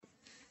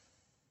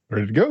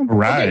Ready to go?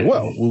 Right. Okay,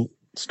 well, we'll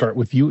start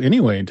with you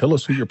anyway and tell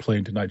us who you're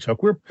playing tonight,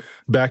 Chuck. We're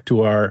back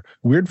to our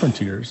Weird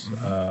Frontiers,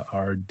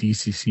 our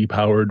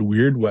DCC-powered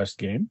Weird West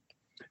game.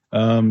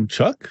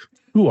 Chuck,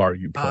 who are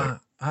you playing?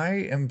 I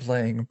am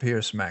playing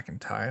Pierce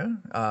McIntyre,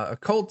 a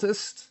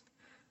cultist,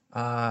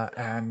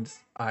 and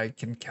I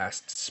can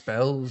cast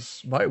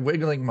spells by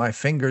wiggling my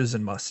fingers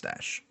and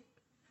mustache.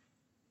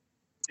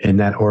 In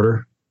that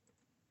order?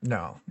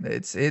 No,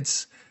 it's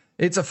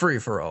a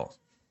free-for-all.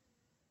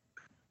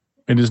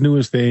 And his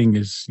newest thing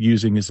is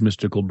using his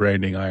mystical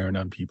branding iron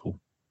on people.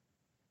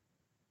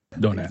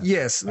 Don't ask.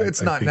 Yes,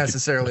 it's not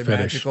necessarily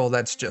magical.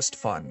 That's just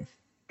fun.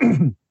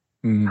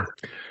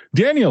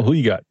 Daniel, who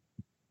you got?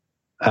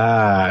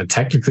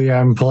 Technically,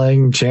 I'm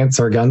playing Chance,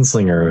 our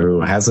gunslinger,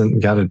 who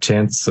hasn't got a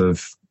chance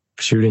of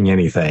shooting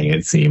anything,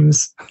 it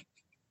seems.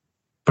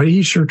 But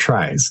he sure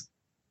tries.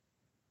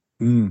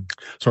 So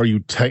are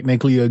you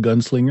technically a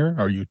gunslinger,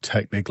 or you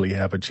technically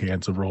have a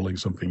chance of rolling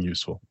something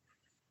useful?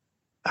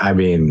 I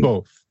mean,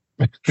 both.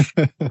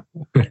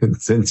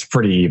 It's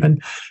pretty even.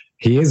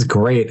 He is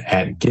great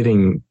at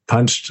getting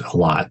punched a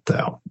lot,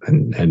 though,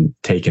 and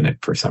taking it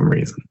for some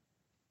reason.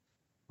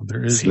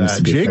 There is Seems that.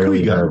 to be Jake,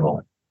 fairly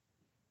verbal.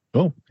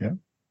 Oh, yeah.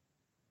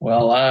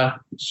 Well,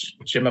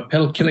 je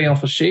m'appelle Kylian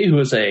Fauché, who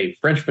is a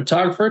French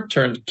photographer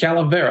turned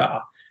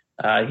Calavera.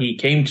 He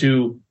came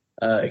to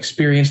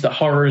experience the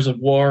horrors of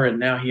war, and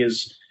now he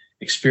is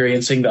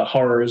experiencing the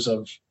horrors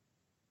of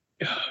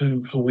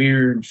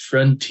weird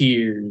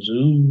frontiers.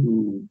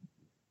 Ooh.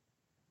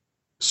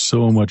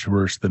 So much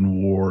worse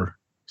than war.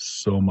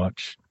 So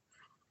much.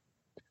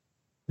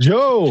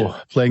 Joe,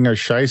 playing our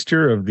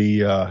shyster of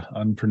the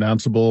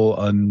unpronounceable,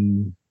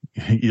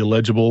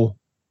 illegible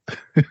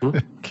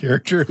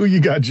character. Who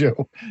you got,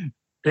 Joe?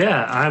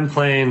 Yeah, I'm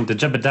playing the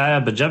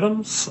Jebediah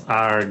Bejebums,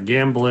 our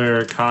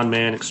gambler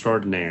conman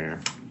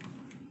extraordinaire.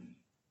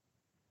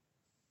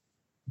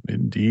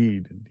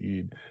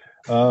 Indeed.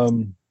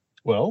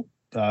 Well,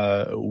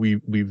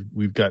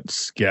 we've got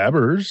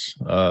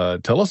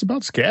Scabbers. Tell us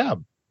about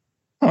Scab.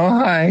 Oh,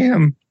 hi,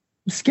 I'm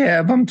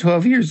Scab. I'm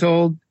 12 years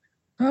old.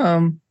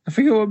 I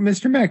forget what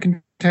Mr.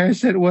 McIntyre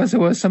said it was. It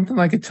was something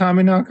like a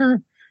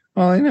Tommyknocker.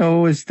 All I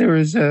know is there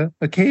was a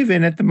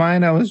cave-in at the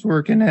mine I was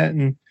working at,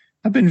 and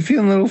I've been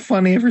feeling a little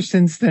funny ever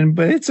since then,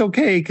 but it's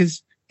okay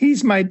because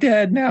he's my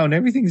dad now, and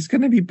everything's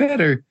going to be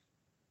better.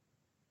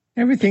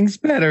 Everything's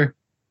better.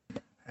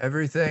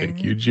 Everything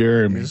Thank you,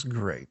 Jeremy. is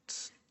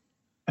great.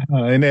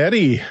 And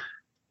Eddie.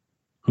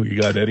 Who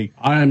you got, Eddie?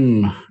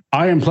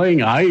 I am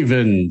playing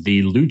Ivan,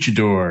 the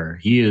luchador.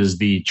 He is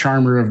the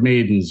charmer of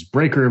maidens,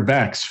 breaker of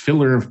backs,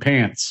 filler of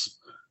pants,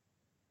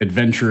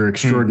 adventurer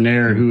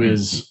extraordinaire who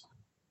is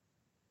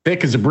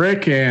thick as a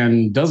brick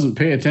and doesn't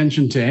pay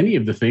attention to any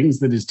of the things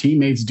that his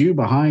teammates do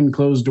behind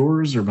closed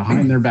doors or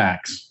behind their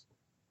backs.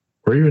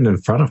 Or even in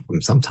front of them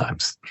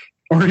sometimes.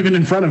 Or even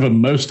in front of them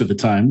most of the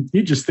time.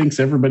 He just thinks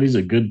everybody's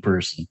a good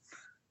person.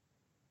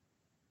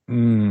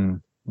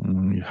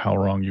 How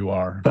wrong you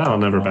are. That'll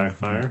never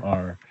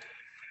backfire.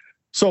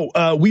 So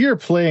we are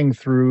playing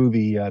through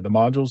the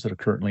modules that are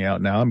currently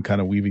out now. I'm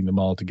kind of weaving them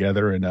all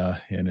together in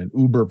an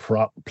Uber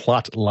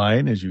plot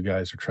line as you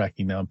guys are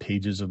tracking down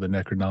pages of the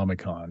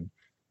Necronomicon.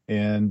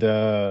 And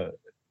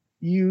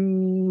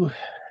you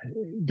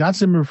got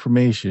some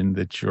information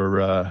that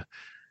your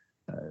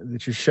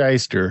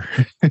shyster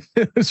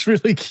was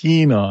really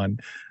keen on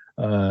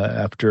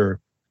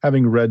after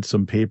having read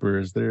some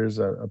papers. There's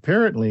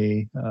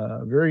apparently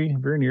very,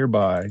 very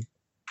nearby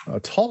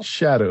Tall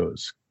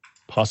Shadows,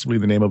 possibly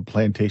the name of a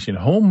plantation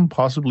home,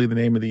 possibly the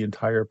name of the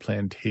entire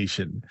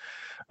plantation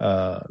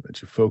that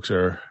you folks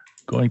are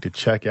going to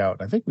check out.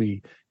 I think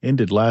we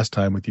ended last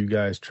time with you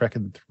guys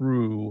trekking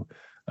through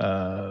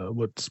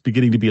what's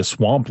beginning to be a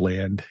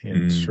swampland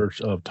in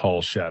search of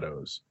Tall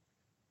Shadows.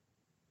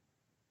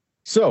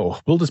 So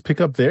we'll just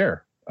pick up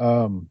there.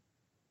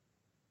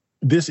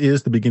 This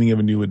is the beginning of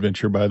a new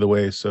adventure, by the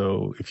way.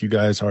 So if you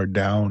guys are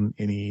down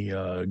any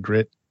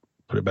grit,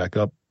 put it back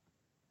up.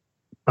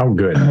 Oh,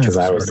 good, because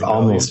I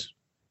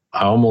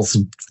almost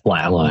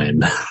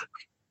flatlined.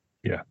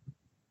 Yeah.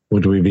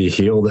 Would we be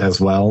healed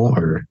as well,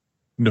 or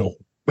no?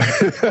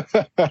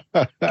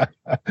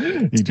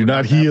 You do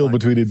not heal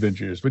between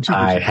adventures, but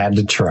I had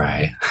to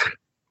try.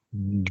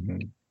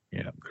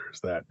 Yeah,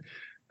 there's that.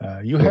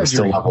 You have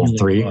still your level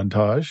 3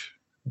 montage,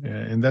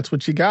 and that's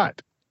what you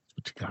got.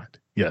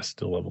 Yes,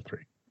 still level 3.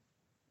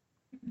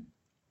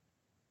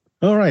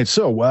 All right.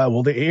 So,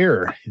 well, the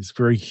air is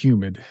very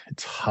humid.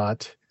 It's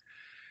hot.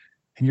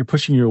 And you're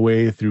pushing your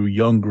way through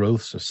young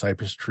growths of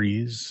cypress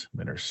trees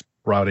that are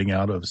sprouting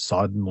out of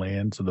sodden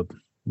lands of the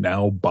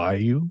now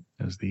bayou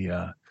as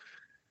the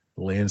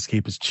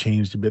landscape has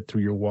changed a bit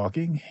through your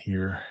walking.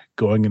 You're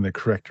going in the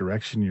correct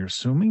direction, you're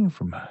assuming,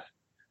 from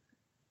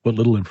what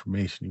little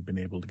information you've been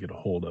able to get a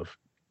hold of.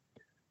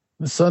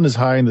 The sun is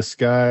high in the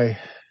sky,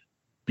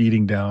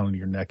 beating down on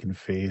your neck and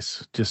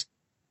face, just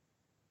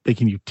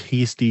making you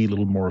tasty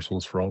little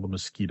morsels for all the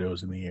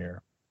mosquitoes in the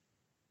air.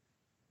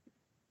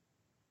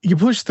 You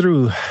push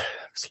through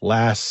this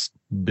last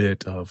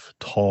bit of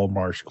tall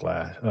marsh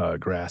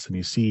grass, and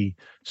you see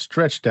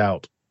stretched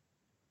out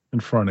in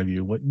front of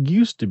you what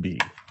used to be,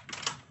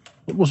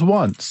 what was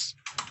once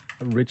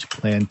a rich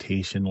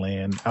plantation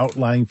land.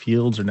 Outlying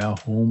fields are now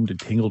home to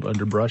tangled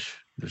underbrush.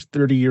 There's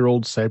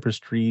 30-year-old cypress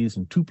trees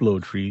and tupelo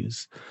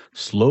trees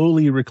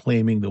slowly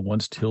reclaiming the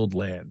once tilled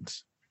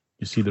lands.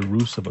 You see the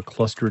roofs of a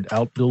clustered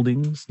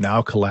outbuildings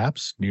now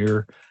collapsed,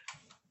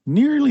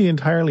 nearly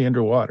entirely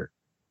underwater.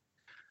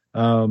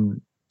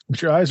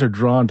 But your eyes are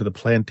drawn to the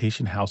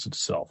plantation house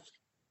itself.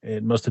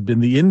 It must have been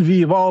the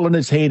envy of all in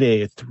its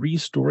heyday, a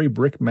 3-story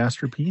brick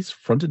masterpiece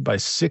fronted by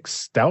 6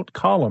 stout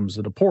columns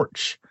and a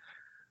porch.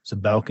 It's a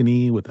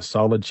balcony with a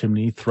solid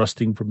chimney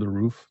thrusting from the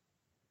roof.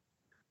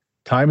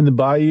 Time in the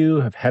bayou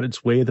have had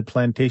its way at the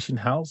plantation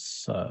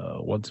house.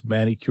 Once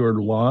manicured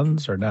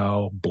lawns are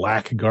now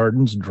black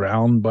gardens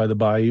drowned by the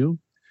bayou.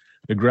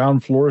 The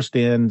ground floor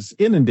stands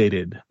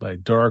inundated by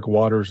dark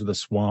waters of the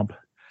swamp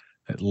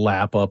that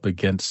lap up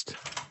against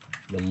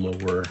the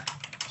lower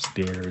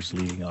stairs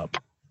leading up.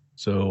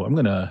 So I'm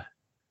going to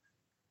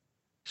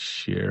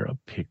share a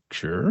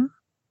picture.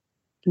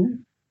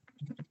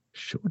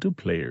 Show to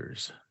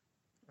players.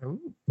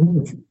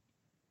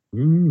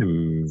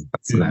 Ooh,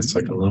 that's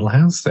like a little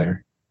house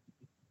there.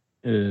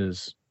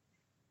 Is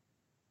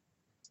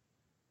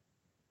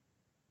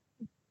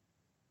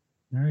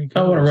there you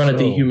go. I want to run a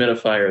So-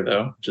 dehumidifier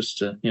though, just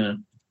to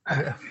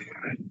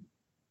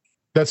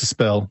That's a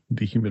spell,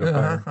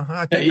 dehumidifier.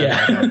 I think I Yeah.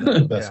 might have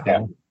that. That's Yeah.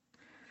 spell.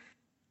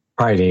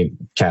 Probably need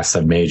to cast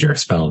a major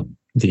spell,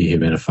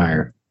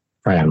 dehumidifier,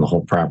 probably on the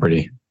whole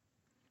property.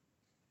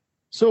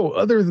 So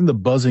other than the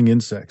buzzing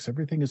insects,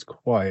 everything is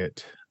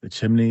quiet. The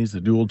chimneys,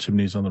 the dual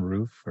chimneys on the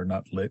roof are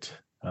not lit.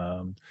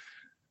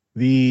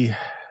 The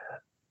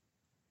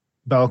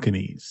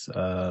balconies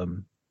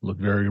look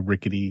very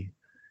rickety.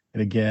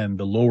 And again,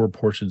 the lower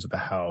portions of the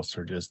house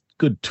are just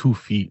good 2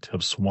 feet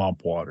of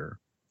swamp water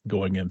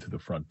going in through the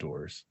front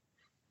doors.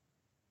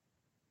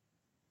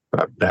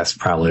 But that's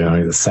probably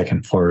only the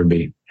second floor would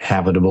be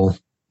habitable.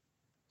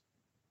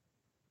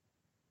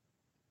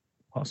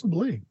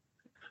 Possibly.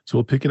 So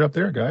we'll pick it up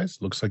there,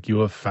 guys. Looks like you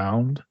have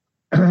found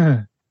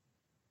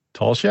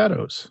Tall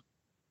Shadows.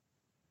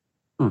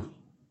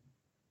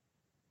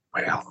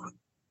 Well,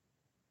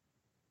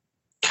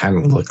 kind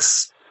of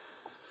looks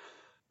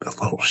a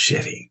little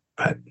shitty,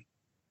 but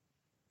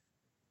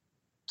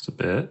It's a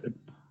bit.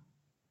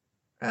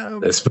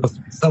 there's supposed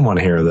to be someone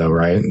here, though,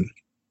 right?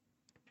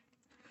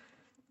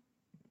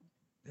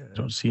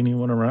 Don't see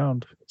anyone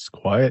around. It's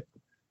quiet.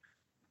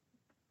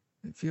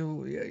 If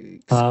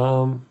you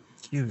Um,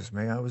 excuse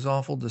me, I was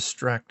awful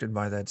distracted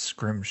by that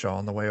scrimshaw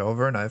on the way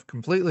over, and I've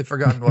completely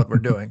forgotten what we're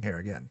doing here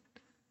again.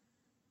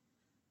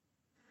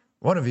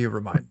 One of you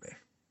remind me.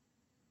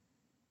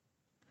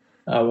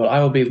 well, I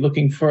will be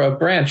looking for a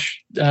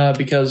branch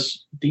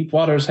because deep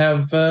waters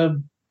have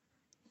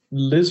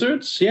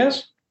lizards.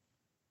 Yes.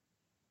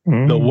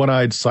 The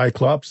one-eyed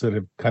cyclops that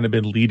have kind of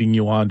been leading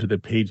you on to the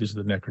pages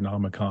of the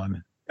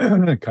Necronomicon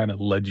kind of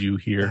led you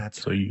here.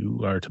 That's So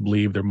you are to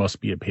believe there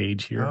must be a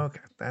page here. Okay,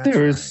 that's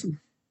There was right.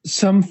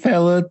 some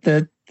fella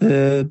that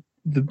the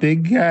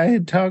big guy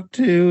had talked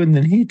to, and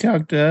then he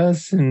talked to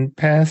us and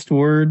passed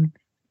word,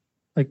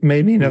 like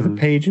maybe another Mhm.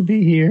 page would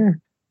be here,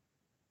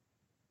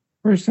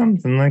 or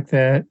something like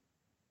that.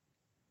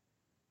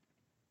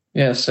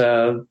 Yes.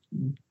 The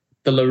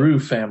LaRue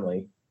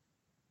family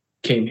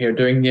came here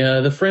during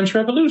the French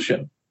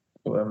Revolution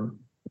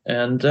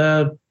and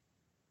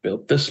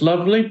built this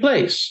lovely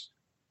place.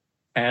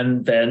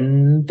 And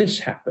then this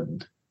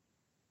happened.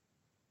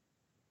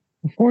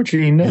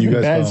 Unfortunately, You nothing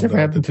guys bad's found ever out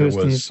happened that to there us in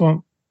the was-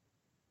 swamp.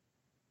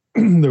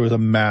 There was a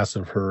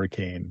massive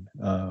hurricane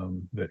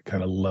that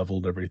kind of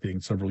leveled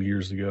everything several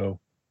years ago.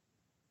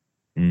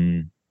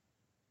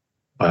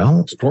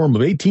 Well, Storm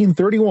of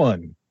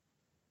 1831.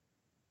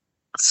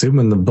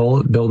 assuming the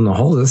bullet building a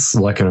hole, this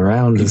looking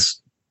around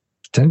is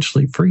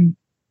potentially free.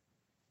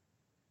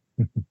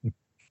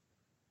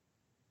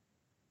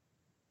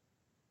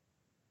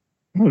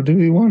 Oh, do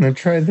we want to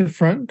try the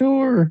front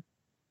door,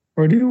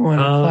 or do we want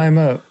to climb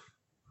up?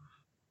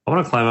 I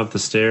want to climb up the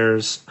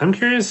stairs. I'm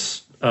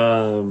curious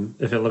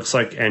if it looks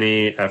like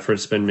any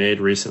effort's been made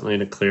recently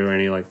to clear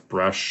any like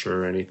brush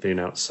or anything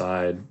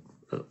outside,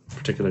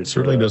 particularly.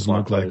 Certainly doesn't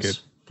look like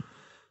it.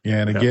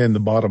 Yeah, and again, the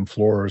bottom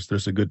floors,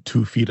 there's a good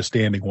 2 feet of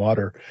standing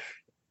water.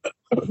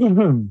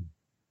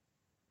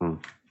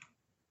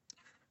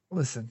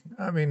 Listen,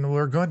 I mean,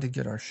 we're going to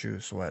get our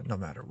shoes wet no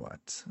matter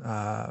what.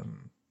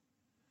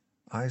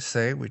 I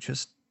say we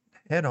just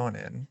head on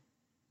in.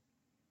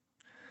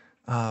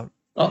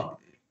 Oh,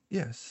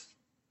 Yes.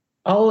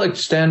 I'll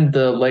extend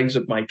the legs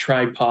of my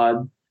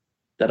tripod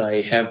that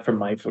I have from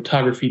my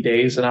photography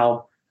days, and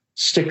I'll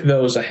stick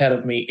those ahead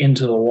of me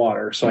into the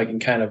water so I can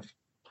kind of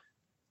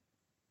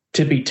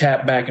tippy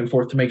tap back and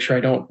forth to make sure I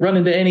don't run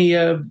into any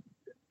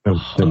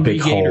The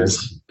big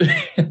gators.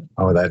 holes.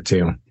 Oh, that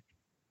too.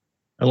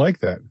 I like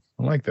that.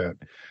 I like that.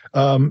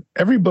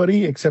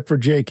 Everybody except for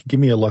Jake, give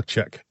me a luck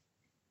check.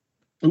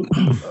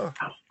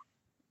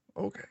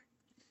 Okay.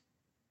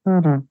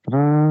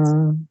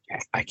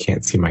 I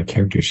can't see my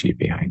character sheet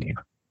behind you.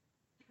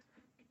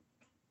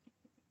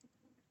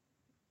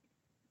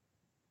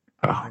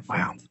 Oh,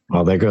 wow.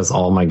 Well, there goes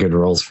all my good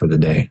rolls for the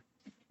day.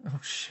 Oh,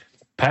 shit.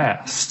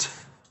 Passed.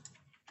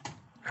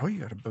 Oh, you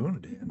got a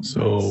boon, Dan.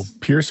 So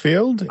Pierce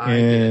failed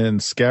and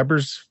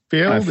Scabbers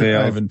failed. I and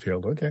failed. Ivan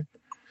failed. Okay.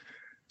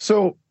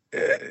 So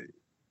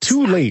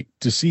too late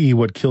to see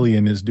what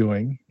Killian is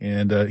doing,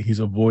 and he's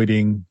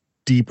avoiding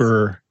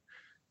deeper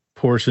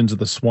portions of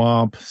the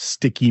swamp,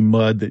 sticky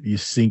mud that you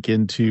sink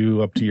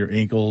into up to your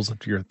ankles, up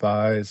to your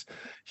thighs.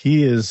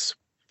 He is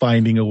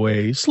finding a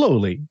way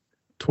slowly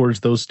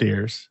towards those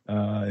stairs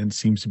and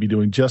seems to be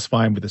doing just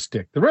fine with a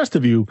stick. The rest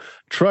of you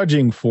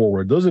trudging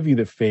forward, those of you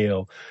that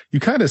fail, you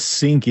kind of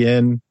sink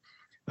in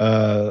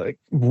like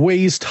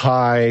waist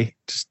high,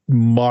 just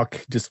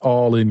muck, just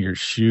all in your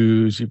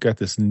shoes. You've got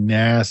this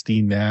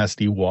nasty,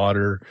 nasty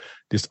water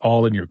just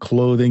all in your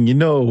clothing. You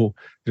know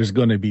there's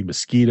going to be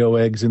mosquito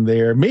eggs in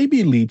there,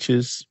 maybe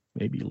leeches.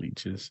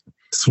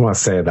 Just want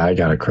to say that I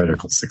got a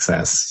critical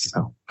success.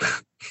 So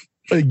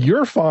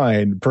You're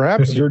fine.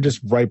 Perhaps you're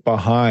just right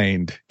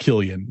behind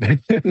Killian,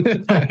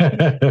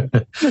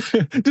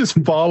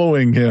 just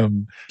following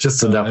him.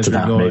 just enough as to you're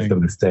not going. make the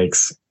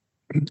mistakes.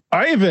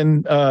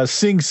 Ivan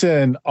sinks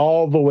in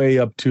all the way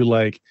up to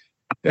like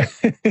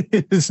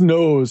his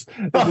nose,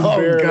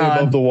 barely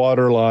above the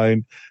water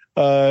line.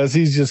 As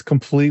he's just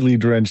completely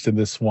drenched in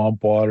this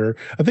swamp water.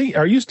 I think.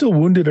 Are you still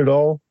wounded at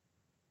all?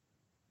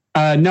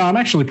 No, I'm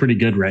actually pretty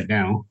good right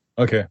now.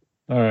 Okay.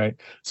 All right.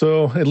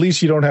 So at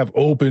least you don't have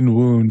open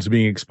wounds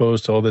being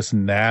exposed to all this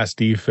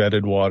nasty,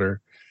 fetid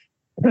water.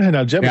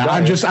 Now,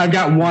 Jebediah, I've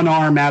got one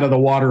arm out of the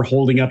water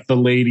holding up the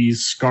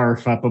lady's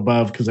scarf up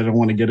above because I don't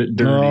want to get it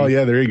dirty. Oh,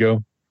 yeah, there you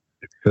go.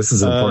 This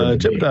is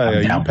important. to me. Jebediah,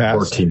 I'm you down passed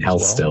 14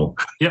 health as well. still.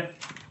 Yep.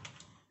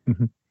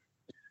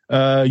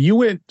 You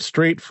went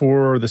straight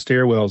for the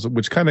stairwells,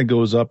 which kind of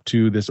goes up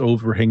to this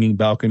overhanging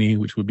balcony,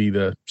 which would be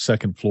the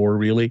second floor,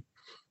 really.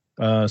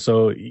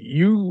 So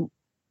you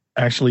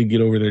actually get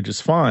over there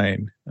just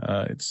fine.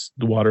 It's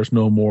the water's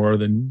no more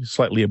than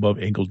slightly above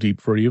ankle deep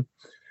for you.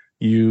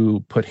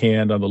 You put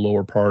hand on the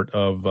lower part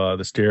of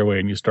the stairway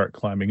and you start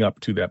climbing up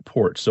to that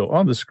porch. So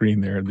on the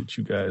screen there that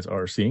you guys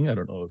are seeing, I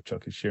don't know if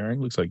Chuck is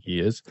sharing. Looks like he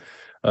is.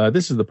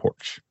 This is the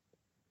porch.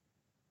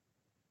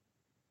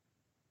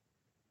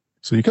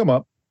 So you come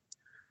up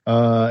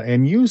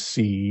and you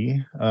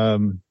see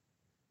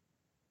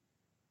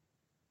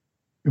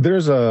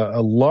there's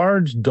a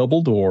large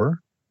double door,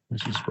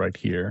 which is right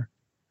here.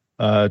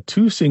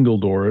 Two single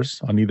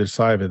doors on either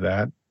side of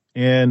that,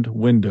 and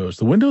windows.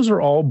 The windows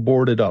are all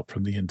boarded up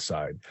from the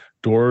inside.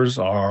 Doors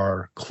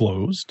are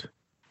closed.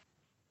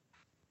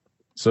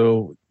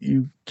 So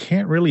you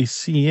can't really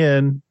see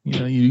in. You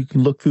know, you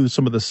can look through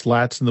some of the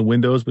slats in the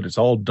windows, but it's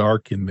all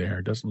dark in there.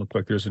 It doesn't look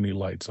like there's any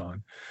lights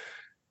on.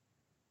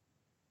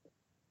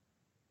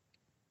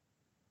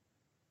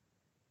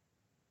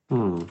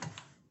 All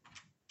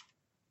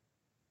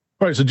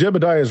right, so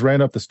Jebediah has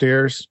ran up the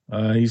stairs.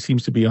 He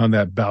seems to be on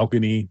that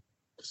balcony,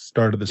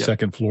 start of the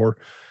second floor.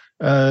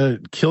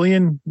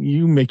 Killian,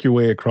 you make your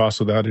way across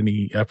without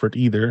any effort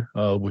either,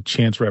 with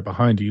Chance right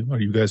behind you. Are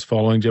you guys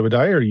following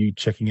Jebediah, or are you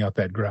checking out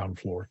that ground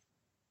floor?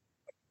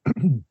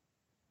 As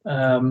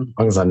long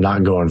as I'm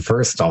not going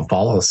first, I'll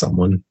follow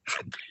someone.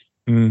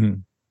 Mm-hmm.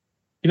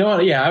 You know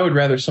what? Yeah, I would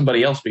rather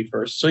somebody else be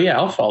first. So yeah,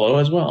 I'll follow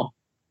as well.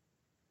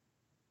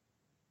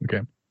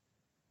 Okay.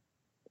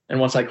 And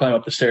once I climb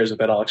up the stairs a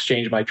bit, I'll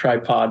exchange my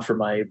tripod for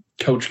my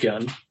coach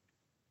gun.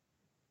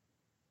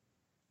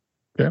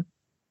 Okay.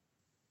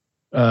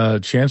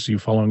 Chance, are you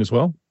following as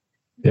well?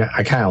 Yeah,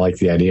 I kind of like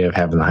the idea of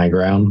having the high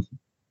ground.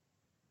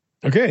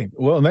 Okay.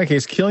 Well, in that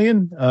case,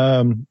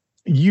 Killian,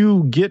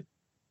 you get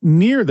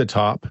near the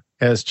top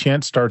as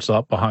Chance starts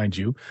up behind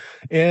you.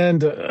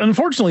 And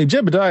unfortunately,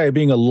 Jebediah,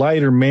 being a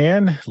lighter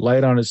man,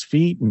 light on his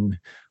feet and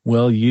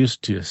well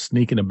used to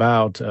sneaking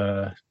about,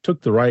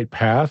 took the right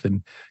path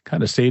and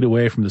kind of stayed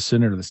away from the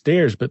center of the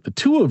stairs. But the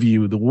two of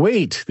you, the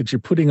weight that you're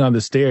putting on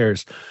the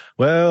stairs,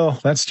 well,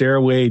 that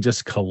stairway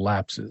just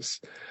collapses.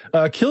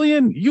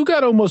 Killian, you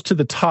got almost to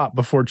the top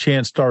before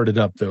Chance started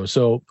up, though.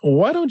 So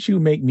why don't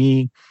you make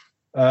me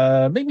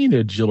an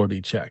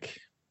agility check?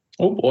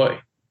 Oh boy.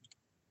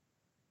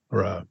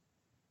 Or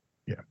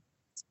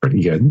It's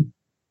pretty good.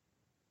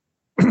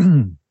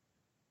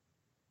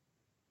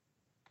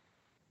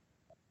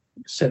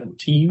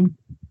 17.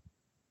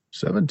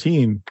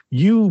 17.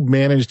 You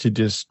managed to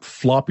just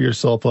flop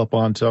yourself up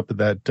on top of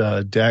that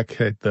deck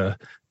at the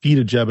feet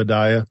of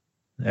Jebediah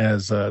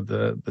as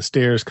the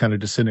stairs kind of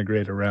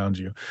disintegrate around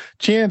you.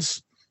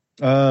 Chance,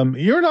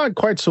 you're not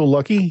quite so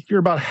lucky. You're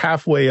about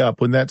halfway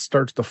up when that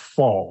starts to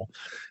fall.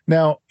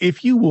 Now,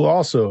 if you will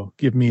also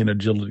give me an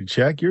agility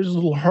check, yours is a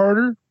little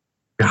harder.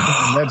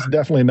 And that's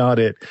definitely not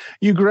it.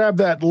 You grab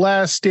that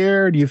last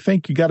stair and you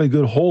think you got a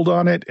good hold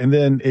on it, and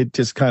then it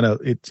just kind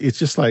of it's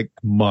just like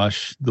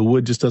mush. The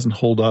wood just doesn't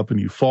hold up and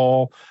you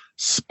fall,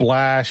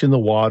 splash in the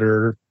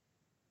water,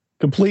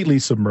 completely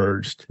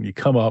submerged, and you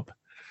come up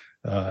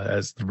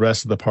as the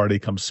rest of the party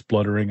comes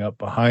spluttering up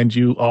behind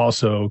you,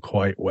 also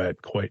quite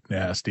wet, quite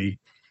nasty.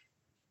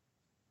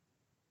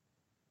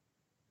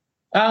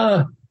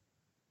 I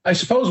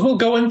suppose we'll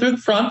go in through the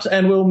front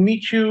and we'll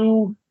meet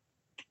you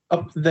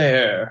up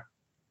there.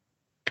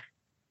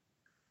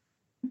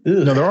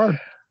 Ugh. Now, there are,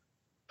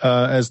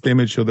 as the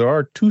image showed, there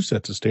are 2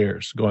 sets of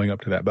stairs going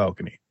up to that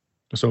balcony.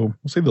 So we'll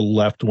say the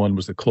left one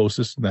was the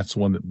closest, and that's the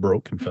one that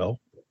broke and fell.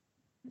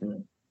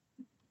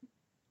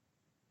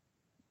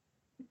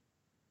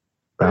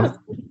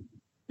 Well,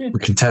 we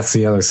can test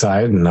the other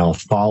side, and I'll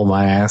follow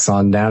my ass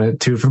on down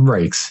it too for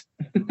breaks.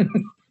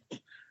 I'm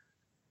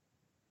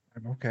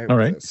okay with All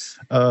right. this.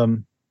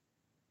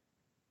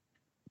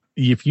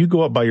 If you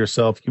go up by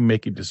yourself, you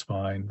make it just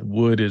fine. The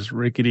wood is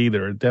rickety.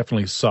 There are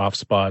definitely soft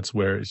spots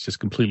where it's just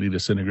completely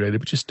disintegrated,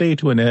 but you stay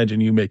to an edge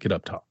and you make it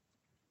up top.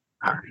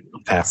 All right,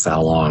 I'll pass that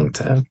along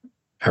to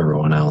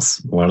everyone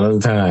else, one at a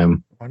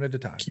time. One at a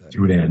time. Keep Then.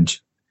 to an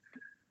edge.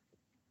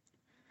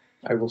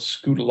 I will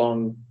scoot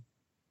along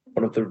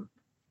one of the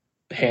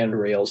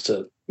handrails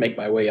to make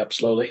my way up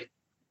slowly.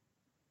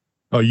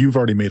 Oh, you've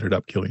already made it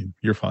up, Killian.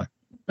 You're fine.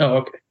 Oh,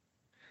 okay.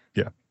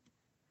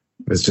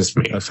 It's just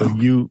me. So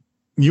you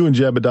and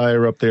Jebediah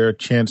are up there.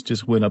 Chance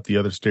just went up the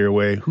other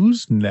stairway.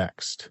 Who's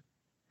next?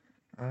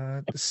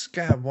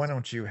 Scab, why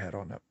don't you head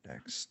on up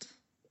next?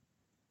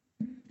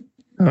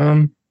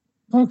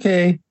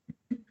 Okay.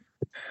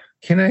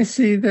 Can I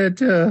see that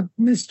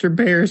Mr.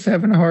 Bear's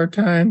having a hard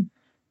time?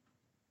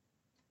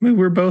 I mean,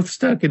 we're both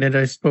stuck in it,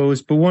 I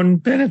suppose. But one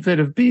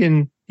benefit of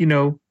being,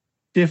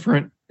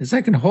 different is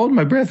I can hold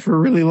my breath for a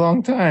really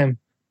long time.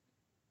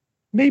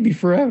 Maybe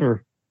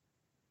forever.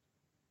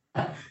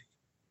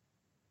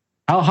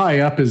 How high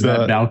up is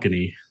that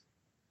balcony?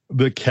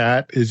 The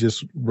cat is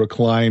just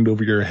reclined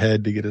over your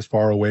head to get as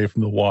far away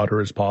from the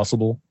water as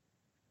possible.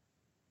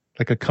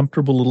 Like a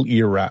comfortable little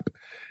ear wrap.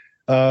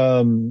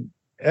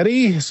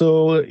 Eddie,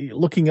 so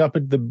looking up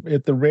at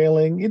the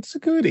railing, it's a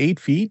good 8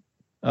 feet.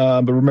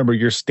 But remember,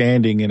 you're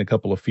standing in a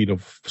couple of feet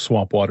of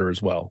swamp water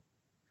as well.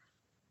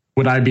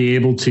 Would I be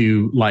able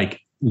to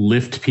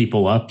lift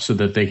people up so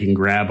that they can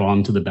grab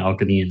onto the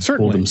balcony and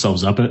Certainly. pull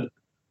themselves up it?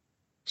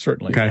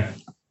 Certainly. Okay.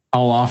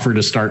 I'll offer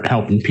to start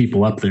helping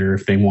people up there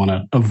if they want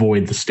to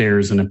avoid the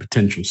stairs and a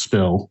potential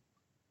spill.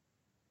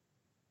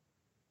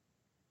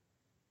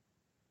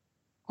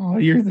 Oh,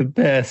 you're the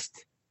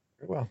best.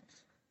 Very well.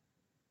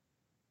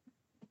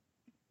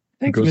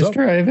 Thanks, Goes up.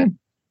 Mr. Ivan.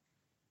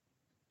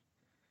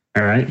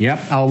 All right.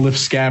 Yep. I'll lift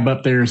Scab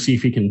up there and see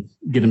if he can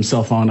get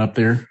himself on up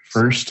there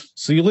first.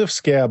 So you lift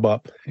Scab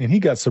up, and he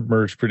got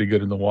submerged pretty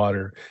good in the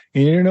water.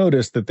 And you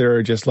notice that there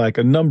are just like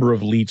a number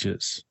of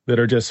leeches that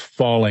are just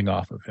falling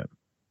off of him.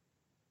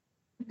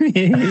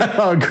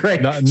 Oh,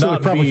 great. Not So they're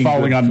probably being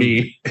falling good on food.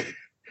 me.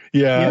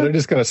 Yeah, Yeah. they're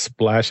just kind of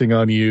splashing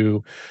on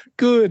you.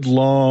 Good,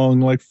 long,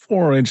 like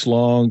 4-inch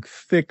long,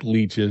 thick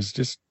leeches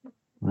just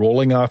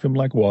rolling off him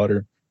like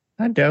water.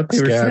 I doubt they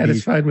were Scabby.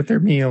 satisfied with their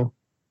meal.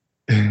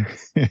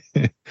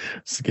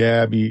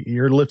 Scab,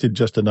 you're lifted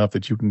just enough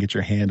that you can get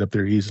your hand up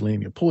there easily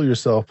and you pull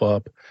yourself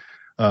up.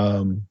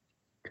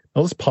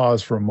 Now let's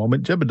pause for a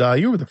moment. Jebediah,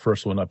 you were the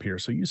first one up here.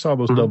 So you saw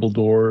those double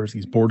doors,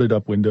 these boarded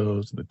up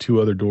windows, and the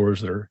 2 other doors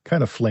that are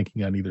kind of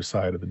flanking on either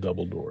side of the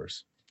double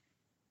doors.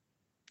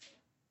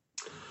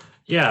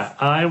 Yeah,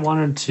 I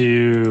wanted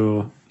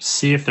to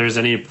see if there's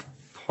any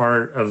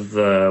part of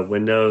the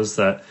windows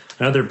that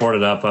I know they're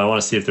boarded up, but I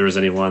want to see if there was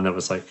any one that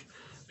was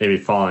maybe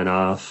falling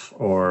off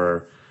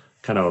or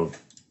kind of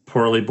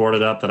poorly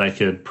boarded up that I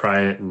could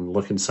pry it and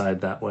look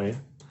inside that way.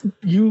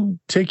 You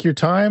take your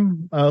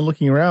time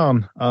looking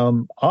around.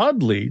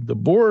 Oddly, the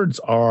boards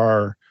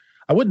are,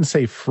 I wouldn't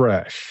say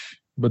fresh,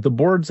 but the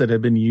boards that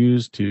have been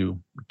used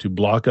to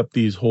block up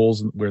these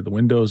holes where the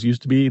windows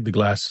used to be, the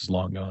glass is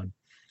long gone,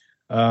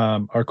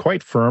 are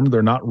quite firm.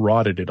 They're not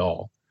rotted at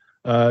all.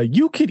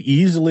 You could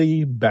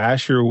easily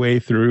bash your way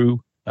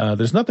through.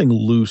 There's nothing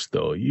loose,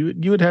 though. You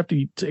would have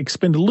to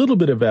expend a little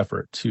bit of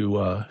effort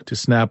to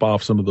snap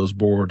off some of those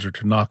boards or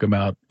to knock them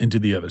out into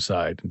the other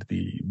side, into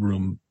the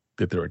room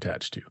that they're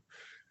attached to.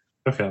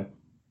 Okay.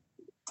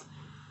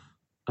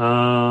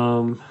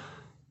 Yeah,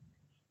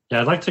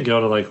 I'd like to go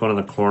to one of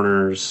the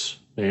corners,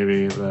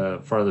 maybe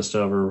the farthest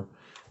over,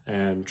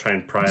 and try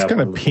and pry Just up. kind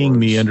one of the ping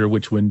me boards. under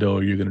which window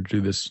you're going to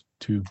do this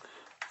to.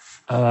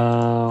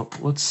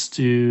 Let's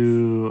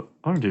do.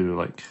 I want to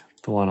do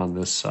the one on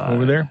this side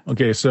Over there?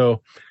 Okay,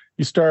 so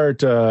you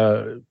start,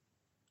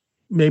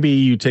 maybe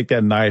you take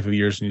that knife of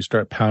yours and you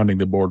start pounding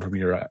the board from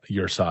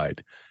your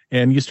side.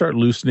 And you start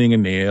loosening a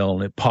nail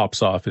and it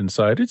pops off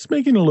inside. It's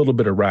making a little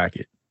bit of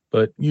racket,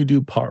 but you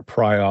do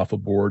pry off a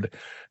board.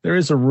 There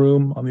is a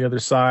room on the other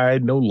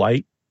side, no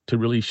light to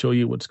really show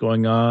you what's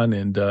going on.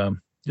 And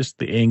just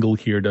the angle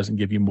here doesn't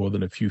give you more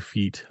than a few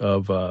feet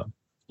of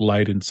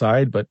light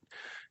inside, but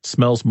it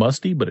smells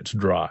musty, but it's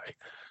dry.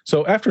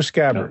 So after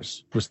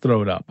Scabbers was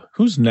thrown up,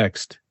 who's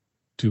next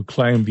to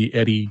climb the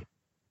Eddie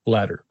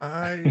ladder?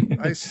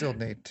 I still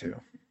need to.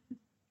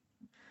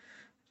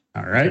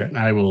 All right. Okay.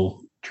 I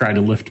will try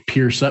to lift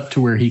Pierce up to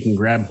where he can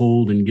grab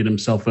hold and get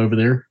himself over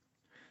there.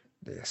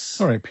 Yes.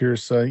 All right,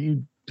 Pierce,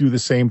 you do the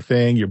same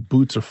thing. Your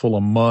boots are full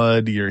of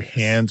mud. Your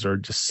hands are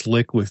just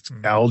slick with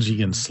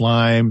algae and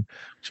slime.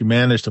 But you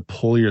manage to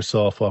pull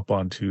yourself up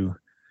onto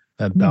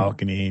that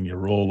balcony and you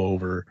roll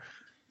over,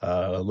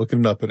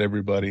 looking up at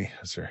everybody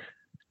as they're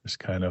just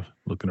kind of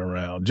looking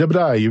around.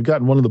 Jebediah, you've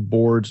gotten one of the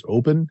boards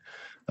open.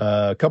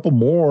 A couple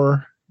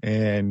more,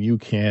 and you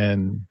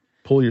can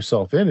pull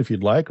yourself in if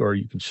you'd like, or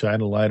you can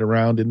shine a light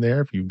around in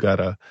there. If you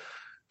want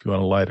to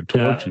light a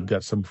torch, you've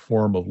got some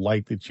form of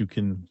light that you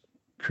can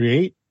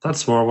create.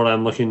 That's more what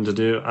I'm looking to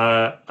do.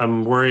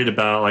 I'm worried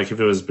about, like,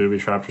 if it was booby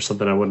trapped or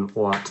something, I wouldn't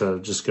want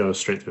to just go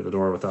straight through the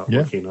door without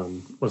looking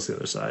on what's the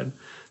other side.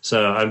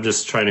 So I'm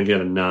just trying to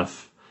get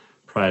enough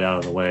pried out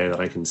of the way that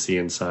I can see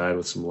inside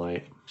with some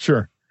light.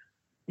 Sure.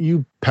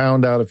 You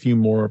pound out a few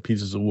more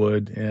pieces of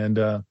wood,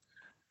 and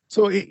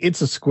so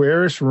it's a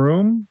squarish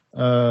room.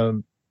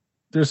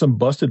 There's some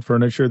busted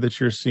furniture that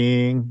you're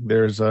seeing.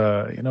 There's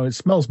it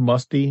smells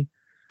musty,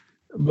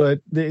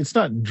 but it's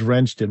not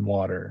drenched in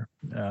water.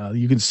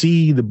 You can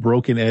see the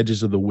broken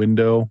edges of the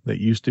window that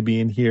used to be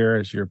in here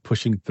as you're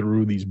pushing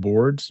through these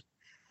boards.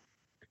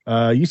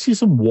 You see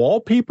some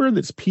wallpaper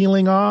that's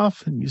peeling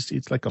off, and you see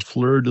it's like a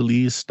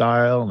fleur-de-lis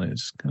style, and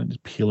it's kind of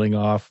just peeling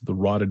off the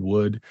rotted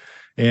wood.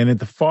 And at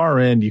the far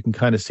end, you can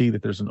kind of see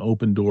that there's an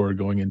open door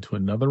going into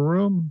another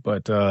room,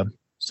 but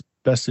it's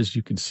best as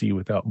you can see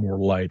without more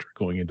light or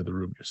going into the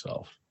room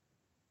yourself.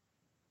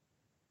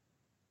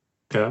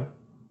 Okay.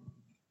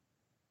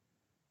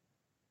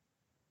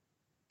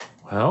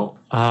 Well,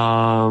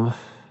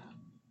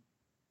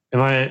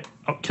 can I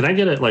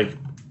get it like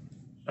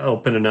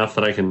open enough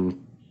that I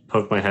can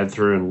poke my head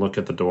through and look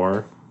at the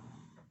door?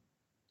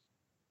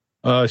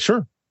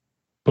 Sure.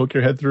 Poke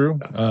your head through.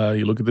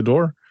 You look at the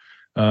door.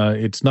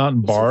 It's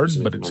not barred,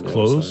 but it's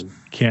closed.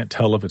 Can't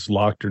tell if it's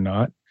locked or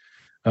not.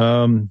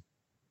 The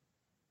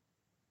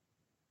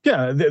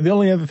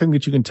only other thing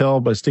that you can tell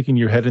by sticking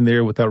your head in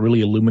there without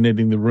really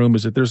illuminating the room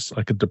is that there's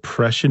like a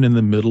depression in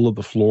the middle of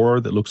the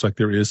floor that looks like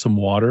there is some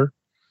water.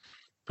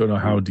 Don't know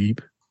how deep.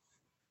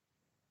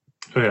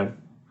 Okay.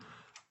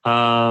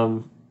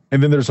 And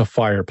then there's a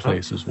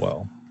fireplace as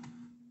well.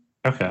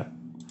 Okay.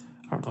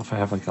 I don't know if I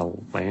have like a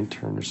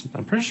lantern or something.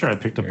 I'm pretty sure I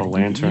picked up a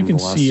lantern. You can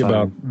see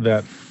about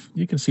that.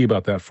 You can see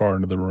about that far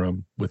into the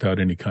room without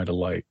any kind of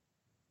light.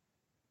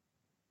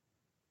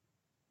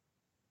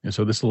 And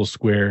so this little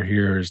square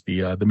here is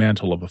the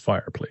mantle of a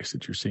fireplace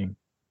that you're seeing.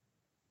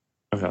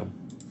 Okay.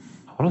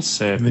 I want to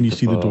say. And then you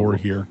see the door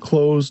here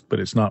closed, but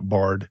it's not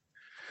barred.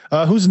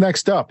 Who's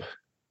next up?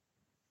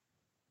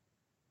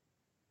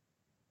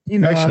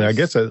 Actually, I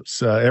guess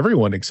it's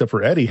everyone except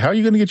for Eddie. How are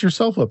you going to get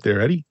yourself up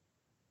there, Eddie?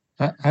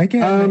 I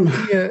got an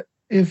idea.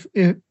 If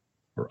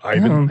or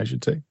Ivan, I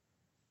should say.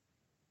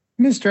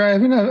 Mr.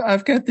 Ivan,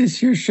 I've got this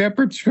here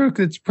shepherd's crook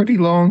that's pretty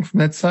long from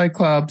that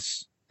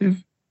Cyclops.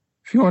 If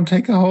you want to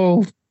take a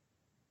hold.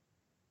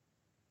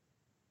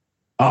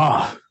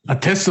 A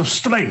test of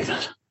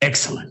strength.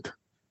 Excellent.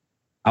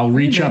 I'll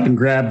reach up and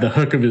grab the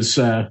hook of his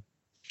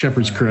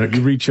shepherd's crook.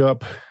 You reach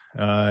up,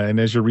 and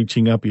as you're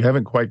reaching up, you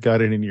haven't quite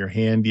got it in your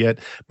hand yet.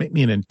 Make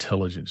me an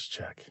intelligence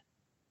check.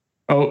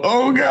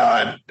 Oh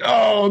God.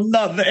 Oh,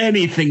 not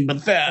anything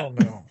but that. Oh,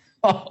 no.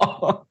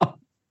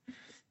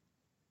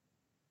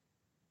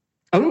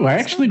 Oh, I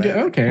actually did.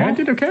 Okay, I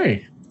did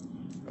okay.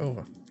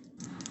 Oh.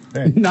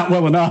 Okay. Not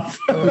well enough.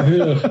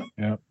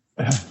 Yeah.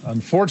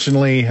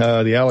 Unfortunately,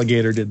 the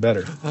alligator did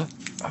better.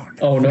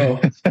 Oh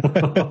no.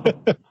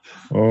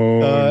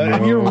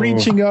 And you're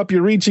reaching up,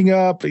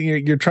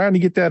 you're trying to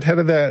get that head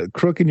of that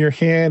crook in your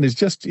hand. It's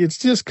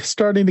just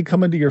starting to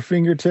come into your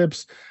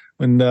fingertips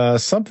when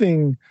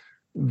something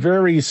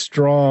very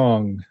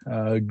strong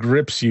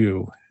grips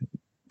you,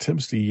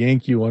 attempts to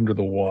yank you under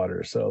the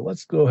water. So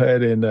let's go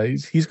ahead and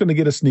he's going to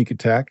get a sneak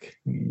attack.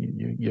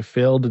 You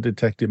failed to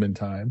detect him in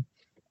time.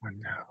 Oh,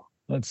 no.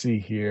 Let's see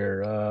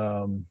here.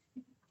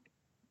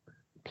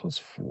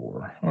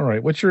 +4. All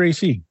right. What's your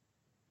AC?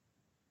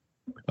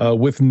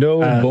 With no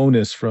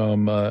bonus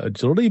from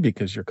agility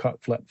because you're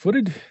caught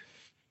flat-footed.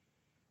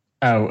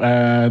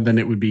 Then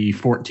it would be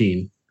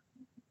 14.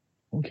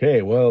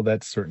 Okay. Well,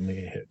 that's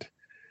certainly a hit.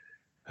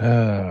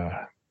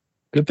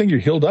 Good thing you're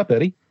healed up,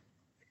 Eddie.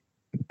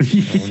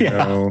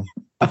 Yeah. Oh,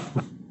 no.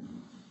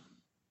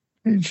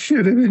 It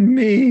should have been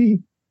me.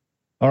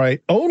 All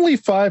right. Only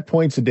 5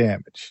 points of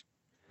damage.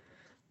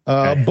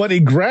 But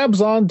it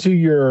grabs onto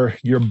your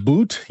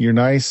boot, your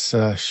nice,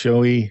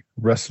 showy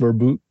wrestler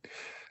boot.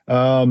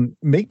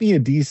 Make me a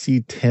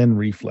DC 10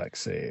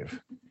 reflex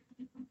save.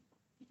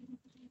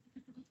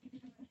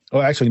 Oh,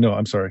 actually, no,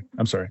 I'm sorry.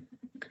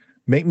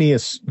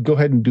 Go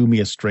ahead and do me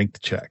a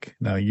strength check.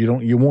 Now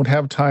you won't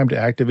have time to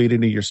activate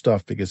any of your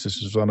stuff because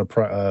this is on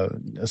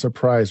a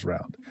surprise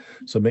round.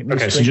 So make me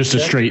so just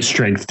check. A straight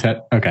strength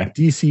test. Okay.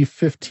 DC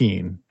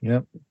 15.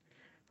 Yep.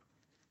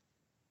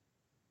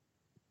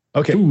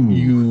 Okay. Ooh.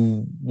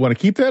 You want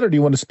to keep that or do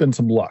you want to spend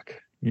some luck?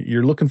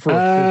 You're looking for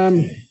a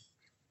 15.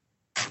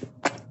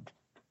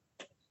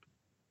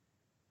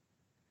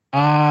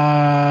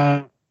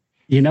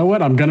 You know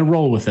what? I'm going to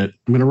roll with it.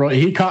 I'm going to roll.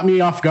 He caught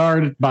me off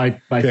guard by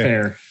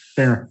fair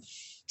Fair.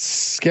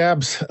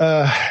 Scabs,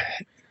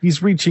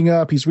 he's reaching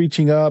up. His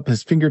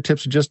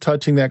fingertips are just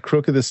touching that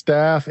crook of the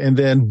staff, and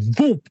then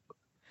boom,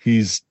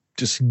 he's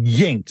just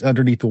yanked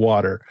underneath the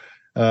water.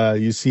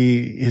 You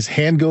see his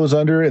hand goes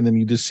under, and then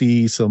you just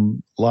see a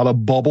lot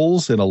of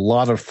bubbles and a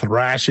lot of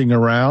thrashing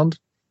around,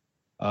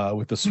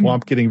 with the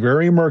swamp getting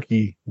very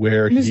murky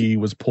where he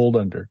was pulled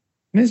under.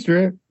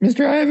 Mr.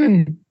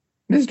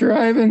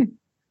 Ivan.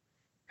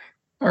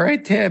 All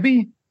right,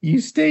 Tabby,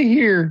 you stay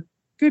here.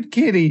 Good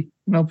kitty.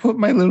 And I'll put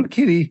my little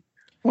kitty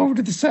over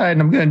to the side,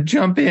 and I'm going to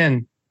jump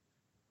in.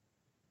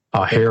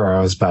 Oh, here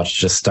I was about to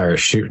just start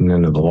shooting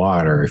into the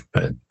water,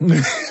 but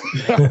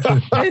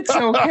It's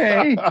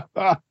okay.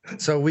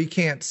 So we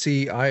can't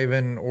see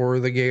Ivan or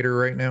the gator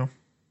right now.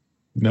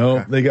 No,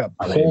 Okay. they got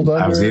pulled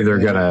under. I was either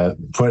going to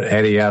put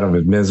Eddie out of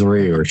his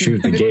misery or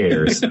shoot the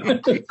gators.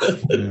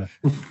 Yeah.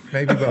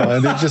 Maybe both.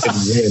 And they just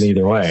In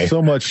either way.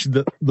 so much.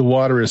 The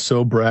water is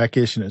so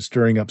brackish and it's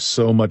stirring up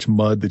so much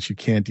mud that you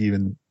can't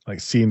even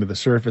see into the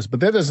surface. But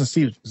that doesn't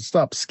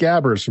stop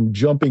Scabbers from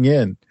jumping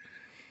in.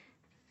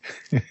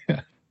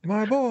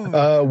 My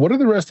boy. What are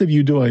the rest of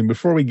you doing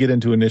before we get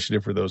into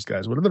initiative for those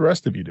guys? What are the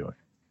rest of you doing?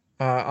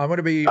 I'm going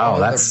to be Oh, on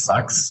that the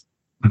sucks.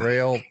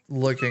 rail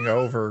looking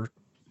over.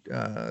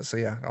 So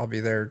yeah, I'll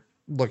be there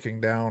looking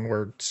down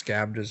where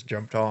Scab just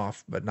jumped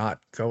off, but not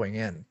going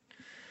in.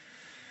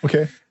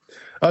 Okay.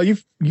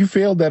 You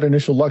failed that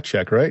initial luck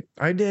check, right?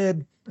 I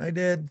did.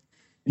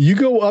 You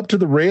go up to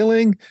the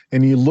railing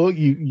and you look.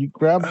 You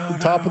grab the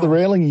top of the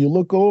railing and you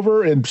look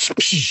over and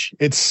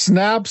it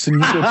snaps and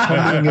you go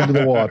tumbling into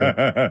the water.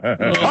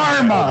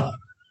 Karma.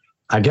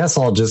 I guess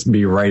I'll just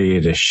be ready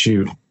to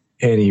shoot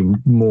any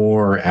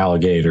more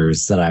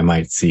alligators that I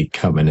might see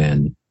coming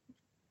in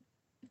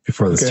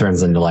before this Okay.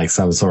 turns into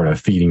some sort of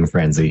feeding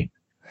frenzy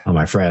on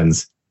my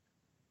friends.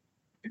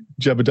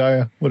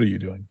 Jebediah, what are you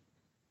doing?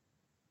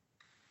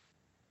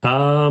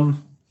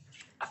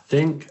 I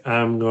think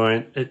I'm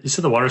going. You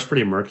said the water's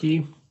pretty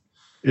murky.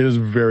 It is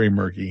very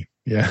murky.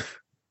 Yeah.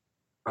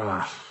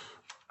 I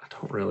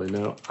don't really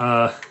know.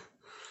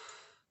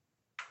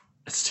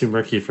 It's too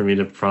murky for me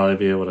to probably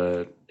be able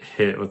to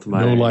hit with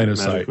my No line of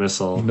magic sight.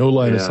 missile. No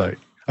line of Yeah. sight.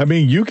 I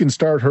mean, you can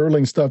start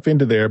hurling stuff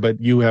into there, but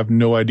you have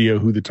no idea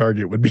who the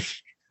target would be.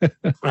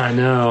 I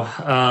know.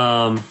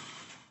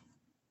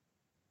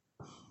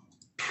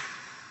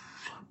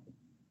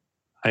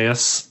 I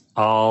guess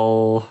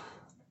I'll.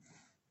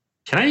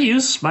 Can I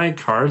use my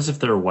cards if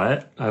they're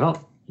wet? I don't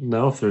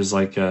know if there's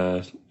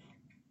a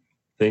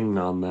thing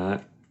on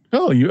that.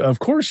 Oh, of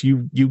course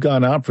you've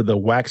gone out for the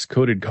wax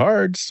coated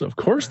cards. Of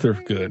course they're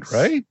good,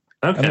 right?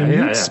 Okay, I mean,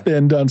 yeah, you'd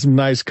spend on some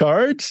nice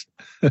cards.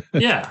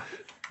 yeah.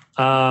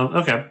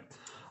 Okay.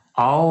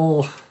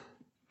 I'll.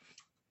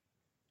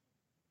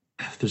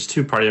 There's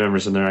 2 party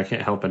members in there. I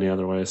can't help any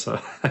other way.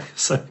 So,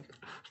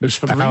 There's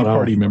 3 I don't know.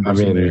 party members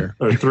I mean, in there.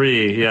 or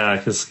 3, yeah,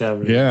 because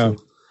Scavenger. Yeah.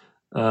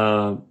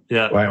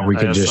 Yeah. Well, we I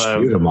could guess just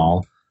I'm shoot them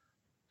all.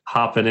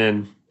 hopping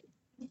in.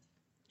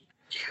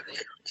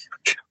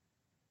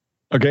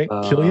 Okay,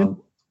 Killian.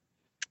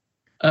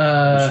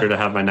 I'm sure to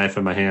have my knife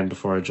in my hand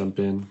before I jump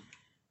in.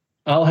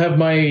 I'll have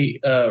my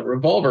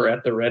revolver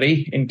at the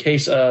ready in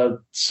case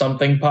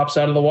something pops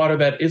out of the water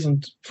that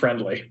isn't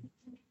friendly.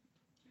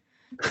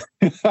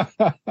 And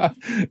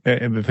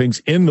the things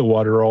in the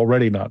water are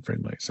already not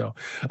friendly. So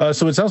it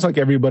sounds like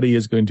everybody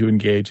is going to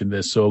engage in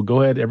this. So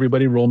go ahead,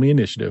 everybody, roll me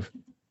initiative.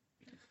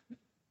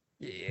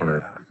 Yeah.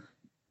 Or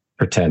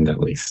pretend at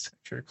least.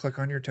 Sure. Click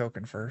on your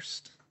token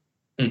first.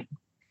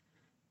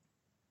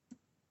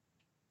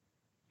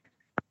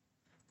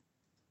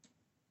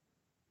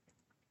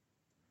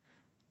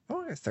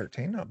 Oh, I got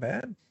 13. Not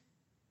bad.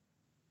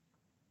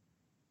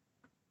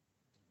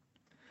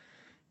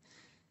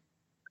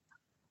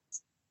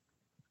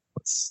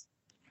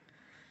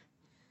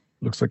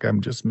 Looks like I'm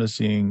just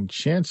missing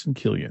Chance and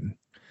Killian.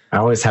 I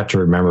always have to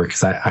remember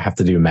because I have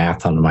to do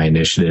math on my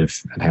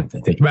initiative and I have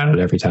to think about it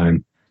every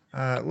time.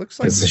 It looks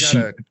like It's a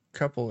we got a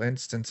couple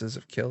instances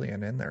of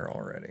Killian in there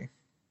already.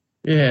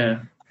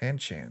 Yeah. And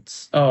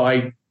Chance.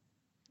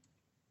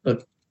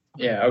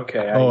 Yeah,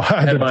 okay.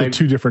 I had the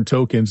 2 different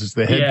tokens. It's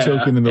the head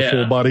token and the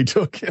full body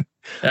token.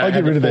 I'll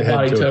get rid of the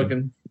head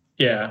token.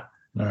 Yeah.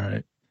 All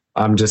right.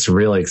 I'm just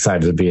really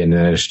excited to be in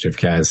the initiative,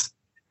 guys.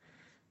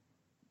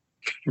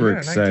 We're Yeah,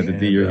 excited 19.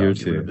 that you're here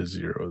Get rid of too. the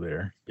 0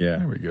 there. Yeah.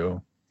 There we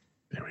go.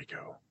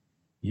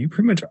 You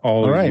pretty much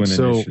always All right, win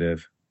so-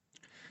 initiative.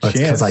 That's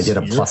because I Chance, get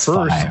a you're plus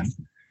first. 5.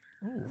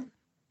 Ooh.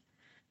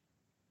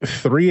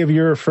 3 of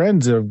your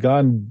friends have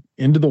gone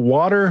into the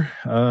water.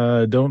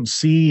 Don't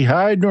see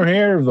hide nor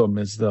hair of them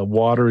as the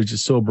water is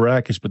just so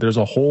brackish, but there's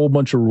a whole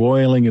bunch of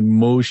roiling and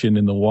motion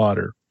in the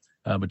water.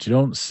 But you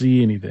don't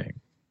see anything.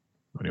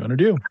 What do you want to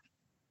do?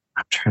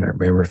 I'm trying to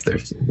remember if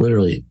there's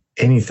literally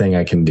anything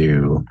I can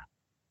do.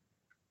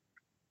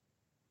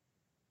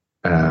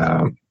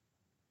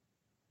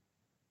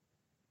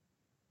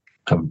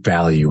 Of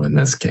value in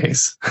this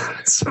case.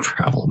 That's the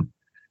problem.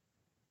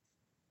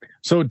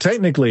 So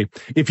technically,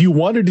 if you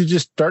wanted to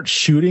just start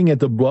shooting at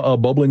the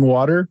bubbling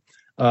water,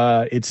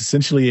 it's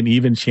essentially an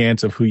even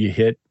chance of who you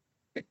hit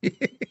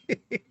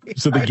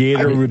So the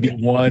gator would be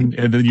 1,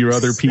 and then your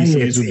other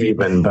PCs would be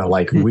even, but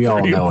like we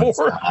all know it's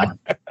 34.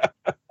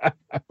 not.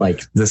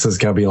 Like this is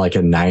gonna be like a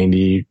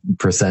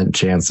 90%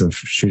 chance of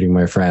shooting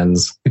my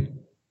friends.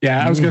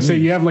 Yeah, I was going to say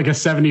you have like a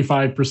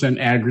 75%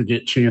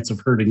 aggregate chance of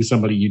hurting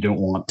somebody you don't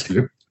want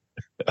to.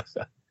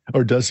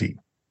 Or does he?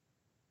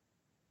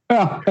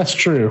 Oh, that's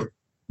true.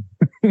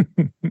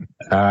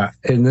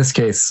 In this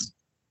case,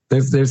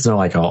 there's no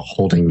like a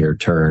holding your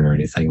turn or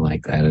anything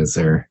like that, is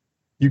there?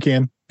 You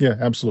can. Yeah,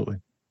 absolutely.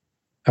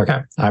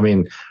 Okay. I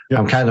mean, Yep.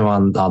 I'm kind of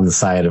on the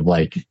side of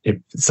like, if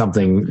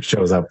something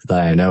shows up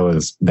that I know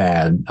is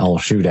bad, I'll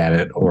shoot at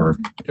it, or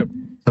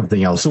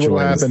something else. So what will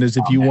joins happen is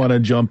if on you it. want to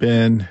jump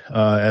in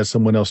as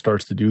someone else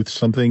starts to do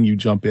something, you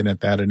jump in at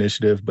that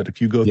initiative. But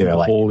if you go through Yeah, the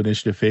like- whole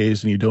initiative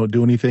phase and you don't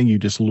do anything, you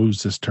just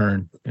lose this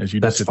turn as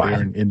you just That's sit there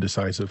fine. and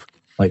indecisive.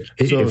 Like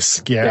So if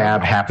Scab-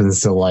 Scab happens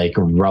to like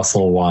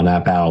rustle one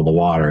up out of the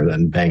water,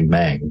 then bang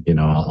bang,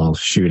 I'll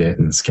shoot it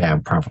and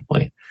Scab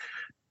probably.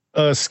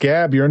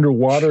 Scab, you're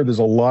underwater. There's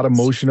a lot of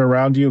motion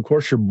around you. Of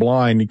course, you're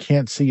blind. You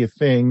can't see a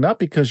thing, not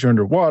because you're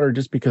underwater,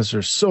 just because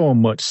there's so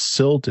much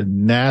silt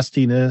and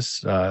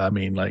nastiness. I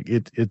mean, like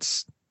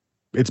it's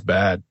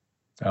bad.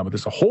 But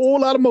there's a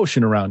whole lot of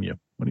motion around you.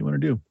 What do you want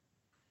to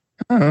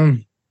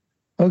do?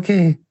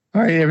 Okay.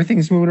 All right.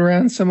 Everything's moving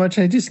around so much.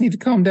 I just need to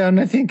calm down.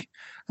 I think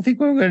what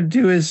I'm going to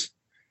do is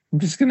I'm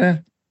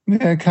gonna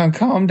kind of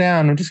calm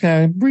down. I'm just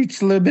going to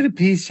reach a little bit of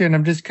peace here, and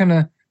I'm just kind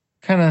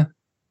of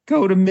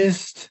go to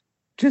mist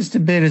just a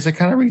bit as I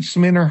kind of reach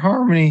some inner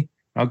harmony.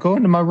 I'll go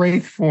into my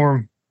wraith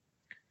form,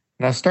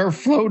 and I'll start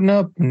floating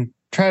up and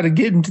try to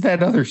get into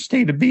that other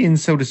state of being,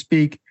 so to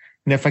speak.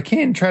 And if I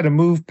can, try to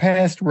move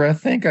past where I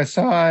think I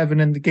saw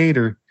Ivan and the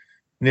gator.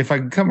 And if I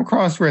can come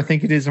across where I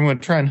think it is, I'm going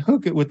to try and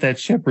hook it with that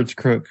shepherd's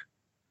crook.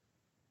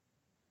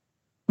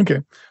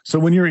 Okay. So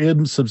when you're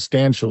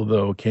insubstantial,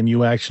 though, can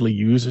you actually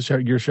use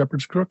your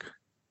shepherd's crook?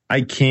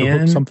 I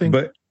can, something?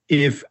 but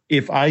if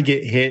I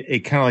get hit, it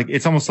kind of like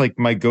it's almost like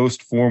my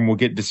ghost form will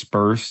get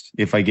dispersed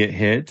if I get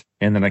hit,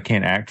 and then I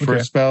can't act for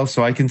Okay. a spell.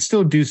 So I can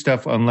still do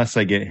stuff unless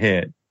I get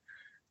hit.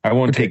 I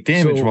won't Okay, take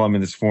damage so- while I'm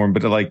in this form,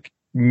 but it like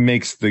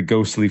makes the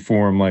ghostly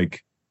form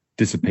like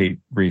dissipate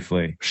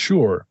briefly.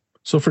 Sure.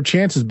 So for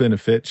Chance's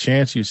benefit,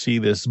 Chance, you see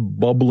this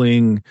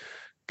bubbling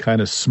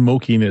kind of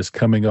smokiness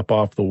coming up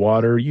off the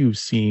water. You've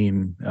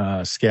seen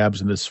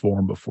Scabs in this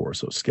form before.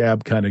 So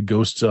Scab kind of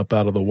ghosts up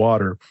out of the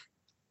water.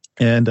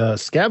 And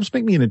Scabs,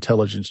 make me an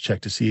intelligence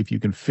check to see if you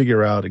can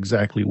figure out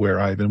exactly where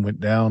Ivan went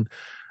down.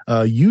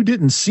 You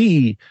didn't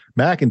see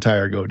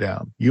McIntyre go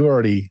down. You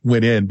already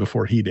went in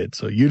before he did.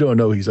 So you don't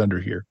know he's under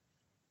here.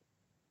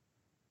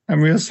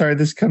 I'm real sorry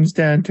this comes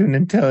down to an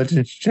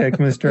intelligence check,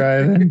 Mr.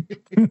 Ivan.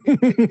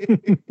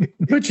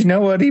 But you know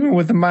what? Even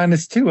with a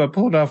 -2, I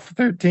pulled off a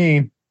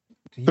 13.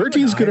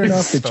 13 is good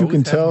enough that you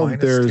can tell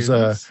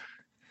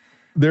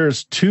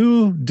there's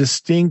two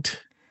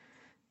distinct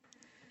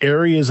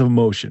areas of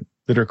motion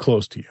that are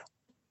close to you.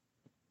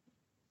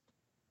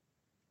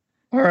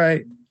 All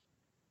right.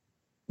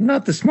 I'm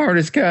not the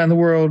smartest guy in the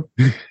world,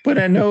 but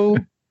I know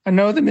that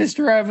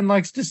Mr. Ivan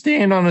likes to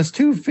stand on his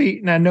 2 feet,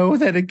 and I know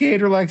that a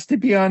gator likes to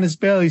be on his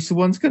belly, so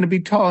one's going to be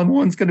tall and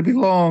one's going to be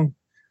long.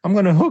 I'm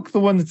going to hook the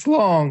one that's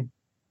long.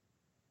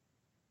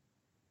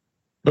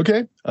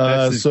 Okay.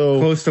 That's as So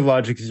close to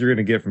logic as you're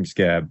going to get from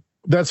Scab.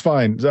 that's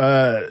fine.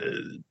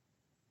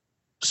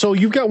 So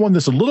you've got one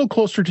that's a little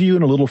closer to you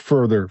and a little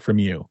further from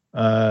you.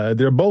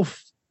 They're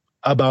both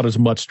about as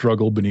much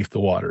struggle beneath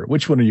the water.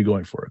 Which one are you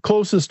going for?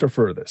 Closest or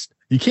furthest?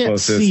 You can't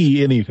Closest.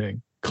 see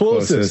anything.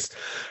 Closest.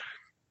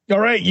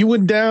 All right. You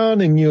went down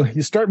and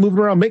you start moving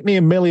around. Make me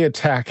a melee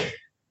attack.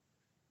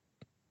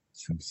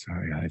 So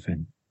sorry,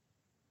 Ivan.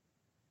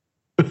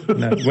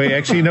 No, wait,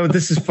 actually, no,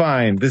 this is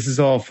fine. This is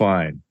all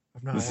fine.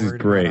 I'm not This is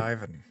worried great. about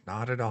Ivan.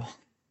 Not at all.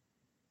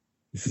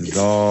 This is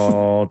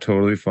all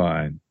totally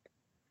fine.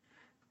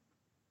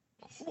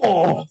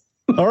 Oh.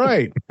 All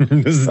right.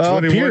 This is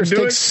 21 Pierce do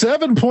takes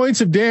 7 points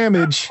of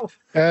damage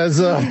as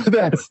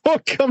that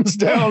hook comes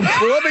down,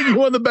 clubbing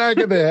you on the back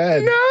of the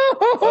head.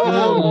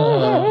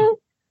 No!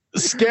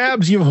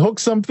 Scabs, you've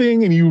hooked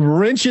something and you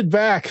wrench it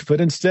back,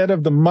 but instead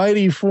of the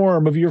mighty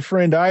form of your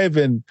friend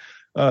Ivan,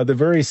 the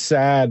very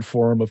sad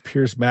form of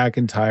Pierce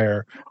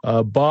McIntyre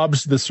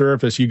bobs to the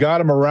surface. You got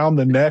him around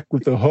the neck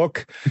with the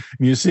hook,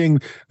 and you're seeing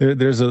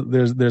there's a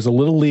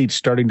little leech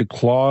starting to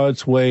claw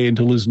its way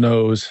into his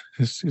nose.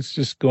 It's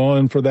just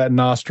going for that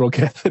nostril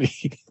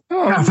cavity.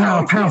 Oh,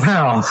 Pow, pow,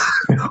 pow.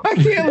 I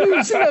can't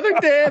lose another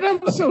dad.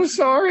 I'm so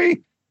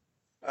sorry.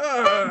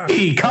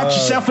 Hey, caught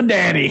yourself a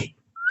daddy.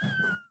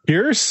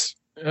 Pierce,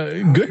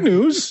 good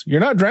news, you're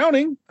not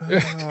drowning.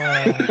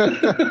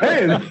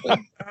 Hey,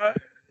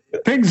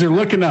 things are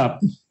looking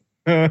up.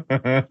 I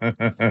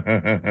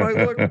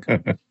look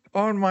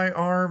on my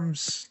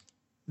arms.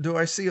 Do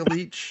I see a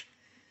leech?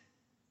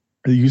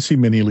 You see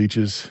many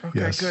leeches. Okay,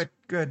 Yes.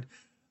 good.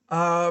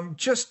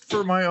 Just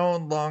for my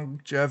own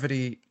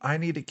longevity, I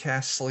need to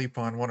cast sleep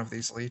on one of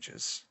these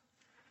leeches.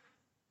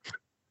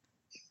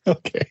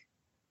 Okay.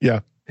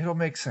 It'll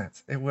make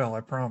sense. It will,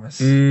 I promise.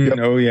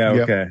 Oh, yeah,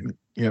 Yep. okay.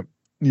 Yep.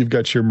 You've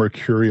got your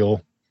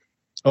mercurial.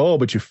 Oh,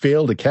 but you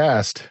failed to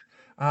cast.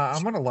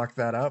 I'm gonna lock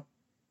that up.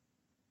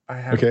 I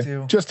have Okay,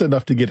 to. just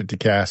enough to get it to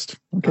cast.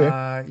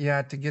 Okay.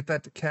 Yeah, to get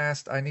that to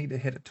cast, I need to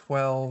hit a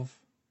 12.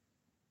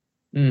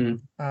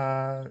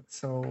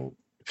 So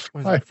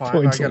was 5 it 5?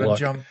 points I of gotta luck.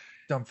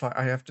 dump 5.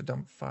 I have to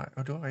dump 5.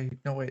 Oh, do I?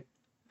 No, wait.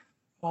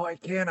 Oh, I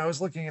can. I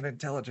was looking at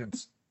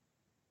intelligence.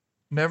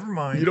 Never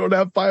mind. You don't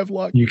have 5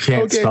 luck. You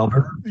can't Okay, spell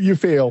her. you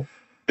fail.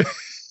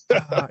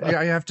 Yeah,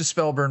 I have to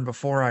spell burn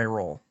before I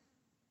roll.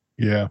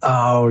 Yeah.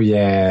 Oh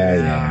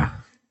yeah.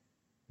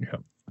 Yeah.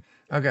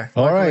 Okay.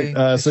 All right,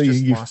 luckily, it's so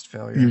just you lost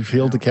failure. You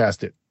failed to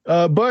cast it.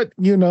 But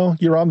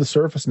you're on the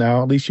surface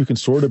now. At least you can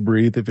sort of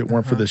breathe if it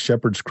weren't for the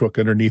shepherd's crook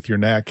underneath your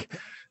neck.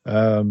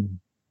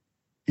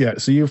 Yeah,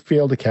 so you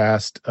failed to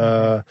cast.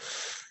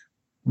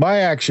 My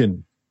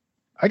action.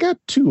 I got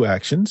 2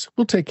 actions.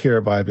 We'll take care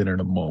of Ivan in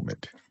a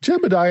moment.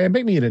 Jebediah,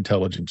 make me an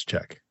intelligence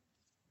check.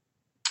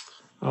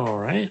 All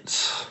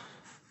right.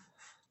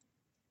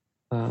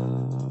 I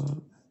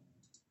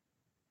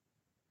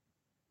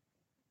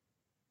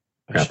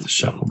got to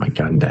shuffle my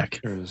gun deck.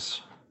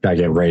 There's Gotta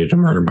get ready to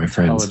murder my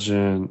friends.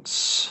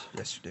 intelligence.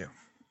 Yes, you do.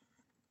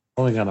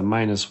 Only got a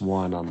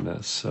 -1 on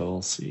this, so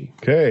we'll see.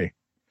 Okay.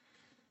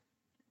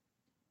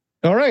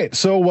 All right.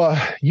 So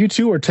you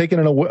two are taken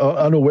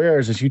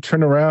unawares as you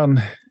turn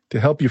around to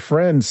help your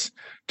friends,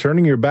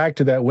 turning your back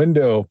to that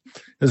window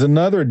as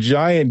another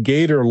giant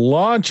gator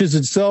launches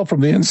itself from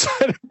the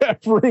inside of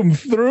that room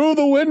through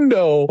the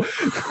window.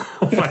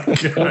 Oh my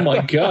god! Oh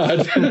my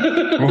god.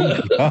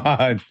 Oh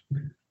God.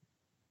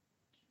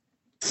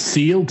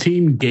 SEAL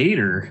Team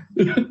Gator.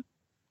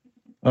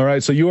 All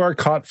right. So you are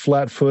caught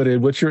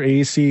flat-footed. What's your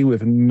AC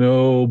with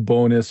no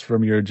bonus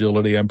from your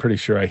agility? I'm pretty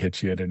sure I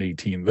hit you at an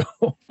 18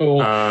 though.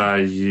 Oh,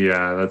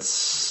 Yeah,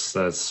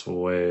 that's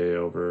way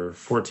over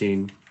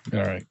 14. All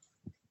right.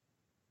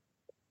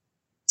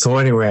 So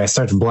anyway, I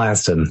start to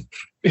blast him.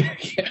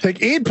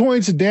 Take 8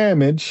 points of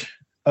damage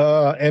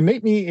and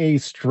make me a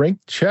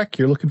strength check.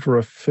 You're looking for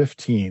a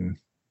 15.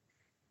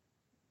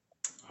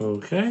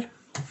 Okay.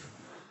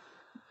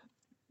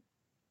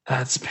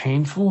 That's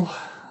painful.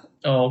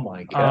 oh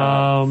my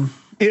god.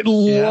 It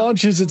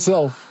launches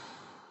itself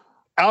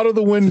out of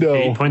the window,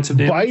 8 points of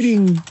damage.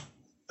 biting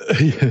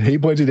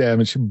 8 points of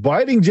damage,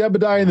 biting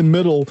Jebediah in the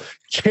middle,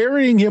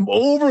 carrying him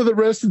over the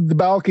rest of the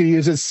balcony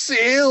as it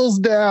sails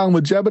down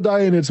with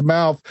Jebediah in its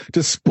mouth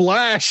to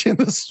splash in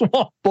the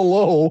swamp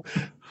below.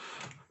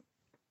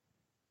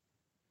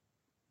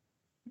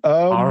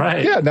 All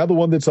right. Yeah, now the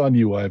one that's on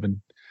you,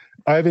 Ivan.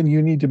 Ivan,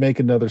 you need to make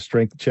another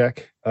strength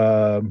check.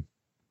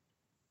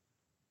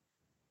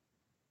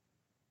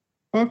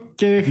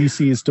 Okay.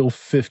 DC is still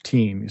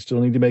 15. You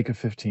still need to make a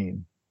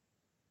 15.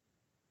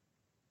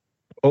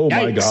 Oh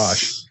my Yikes.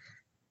 gosh.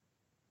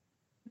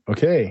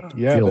 Okay.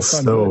 Yeah. Feel that's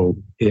not so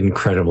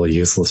incredibly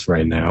useless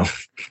right now.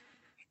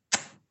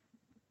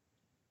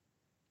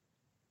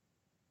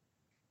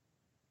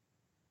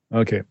 good.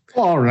 Okay.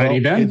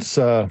 Alrighty Well, then. It's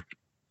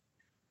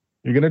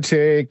you're gonna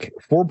take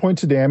 4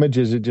 points of damage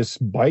as it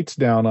just bites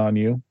down on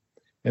you,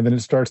 and then it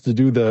starts to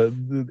do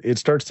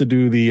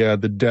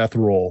the death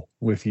roll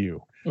with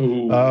you.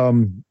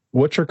 Ooh.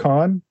 What's your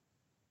con?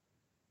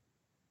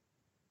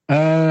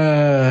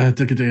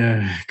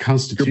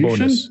 Constitution? Your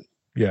bonus.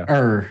 Yeah.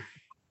 Or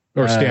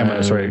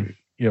Stamina, sorry.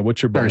 Yeah,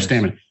 what's your Or bonus?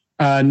 stamina.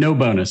 No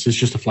bonus. It's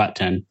just a flat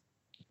 10.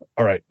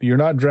 All right. You're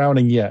not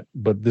drowning yet,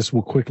 but this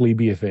will quickly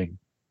be a thing.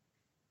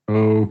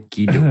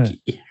 Okie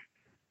dokie.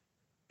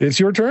 It's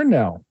your turn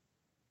now.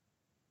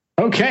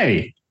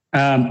 Okay.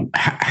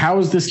 How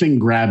has this thing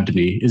grabbed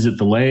me? Is it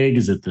the leg?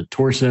 Is it the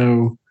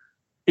torso?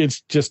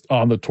 It's just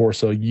on the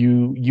torso.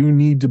 You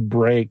need to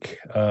break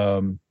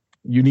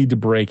you need to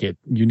break it.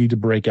 You need to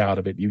break out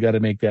of it. You got to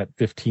make that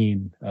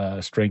 15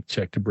 strength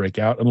check to break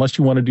out, unless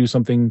you want to do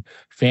something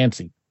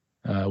fancy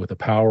with a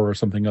power or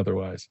something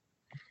otherwise.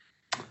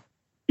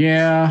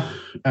 Yeah.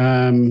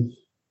 Let's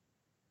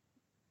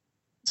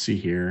see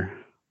here.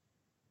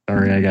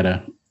 Sorry, I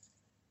gotta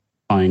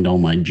find all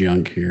my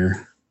junk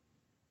here.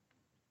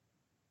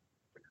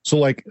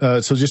 So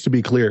so just to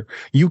be clear,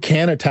 you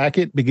can attack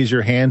it because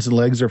your hands and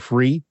legs are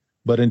free,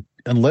 but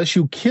unless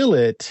you kill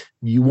it,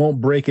 you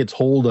won't break its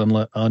hold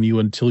on you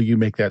until you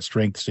make that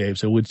strength save.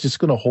 So it's just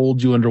going to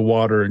hold you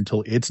underwater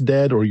until it's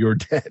dead or you're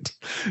dead.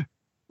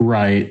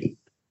 Right.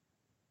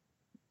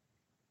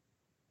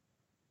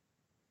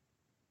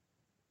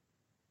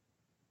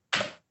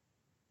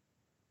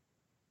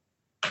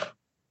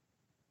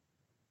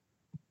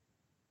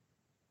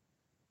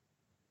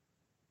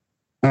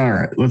 All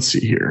right, let's see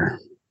here.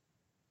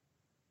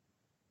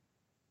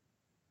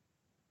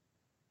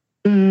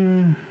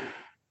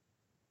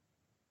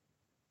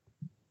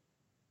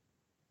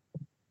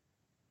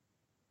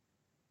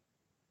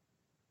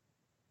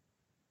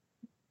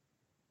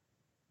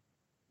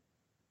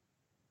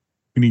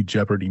 You need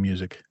Jeopardy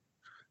music.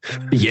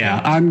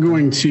 Yeah, I'm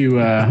going to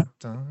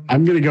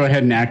go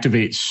ahead and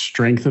activate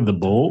Strength of the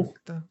Bull.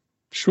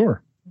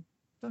 Sure.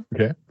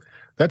 Okay.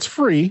 That's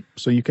free,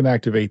 so you can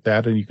activate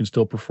that and you can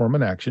still perform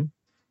an action.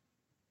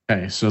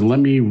 Okay, so let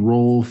me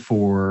roll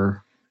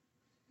for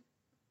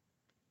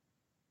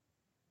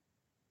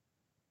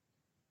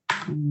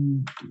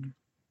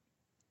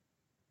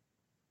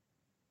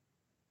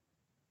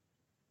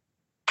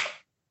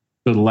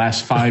the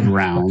last 5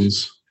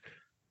 rounds.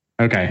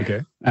 Okay.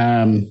 Okay.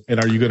 And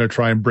are you going to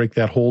try and break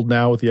that hold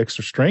now with the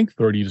extra strength,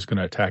 or are you just going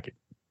to attack it?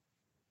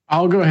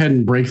 I'll go ahead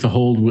and break the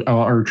hold,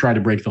 or try to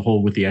break the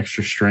hold with the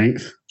extra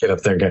strength. Get up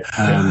there, get.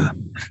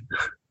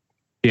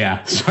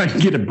 Yeah, so I can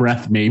get a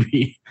breath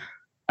maybe.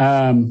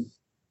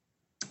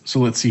 So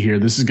let's see here.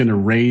 This is going to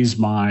raise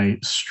my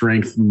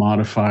strength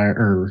modifier,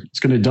 or it's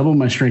going to double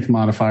my strength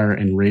modifier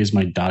and raise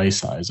my die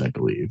size, I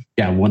believe.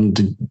 Yeah,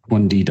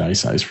 1d die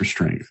size for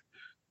strength.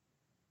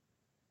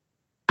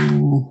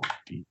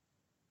 2d.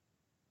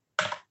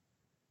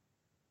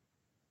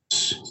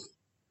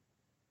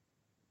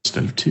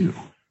 Instead of 2.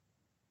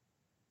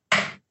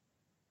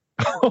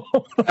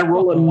 I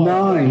roll a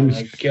 9. Oh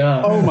my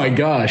god! Oh my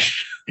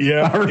gosh!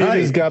 Yeah, All right.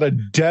 It has got a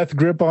death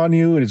grip on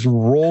you. It's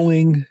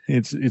rolling.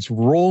 It's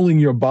rolling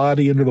your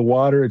body into the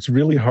water. It's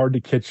really hard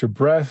to catch your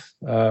breath,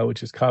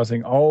 which is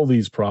causing all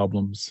these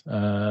problems.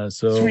 So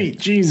Sweet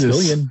Jesus!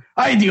 Cillian.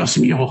 Ay Dios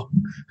mío!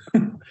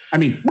 I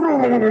mean,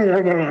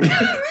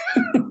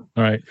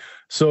 All right.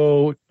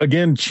 So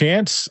again,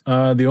 Chance,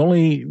 the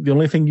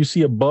only thing you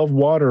see above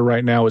water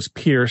right now is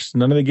Pierce.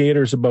 None of the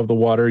gators above the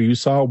water. You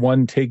saw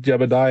one take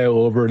Jebediah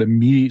over and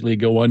immediately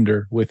go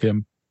under with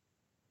him.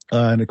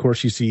 And of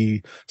course, you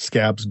see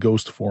Scab's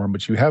ghost form,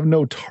 but you have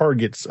no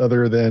targets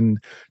other than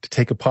to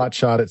take a pot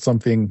shot at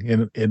something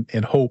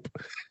in hope.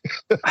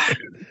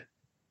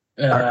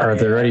 Are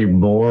there any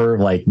more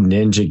like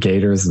ninja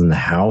gators in the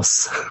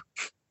house?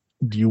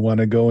 Do you want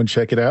to go and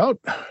check it out?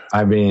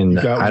 I mean,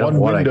 You've got one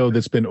window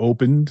that's been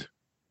opened.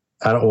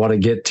 I don't want to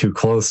get too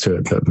close to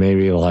it, but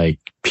maybe like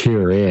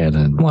peer in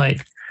and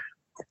like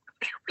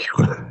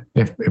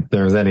if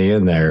there's any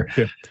in there.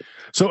 Yeah.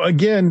 So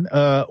again,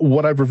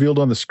 what I've revealed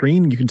on the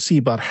screen, you can see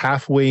about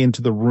halfway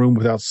into the room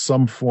without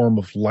some form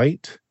of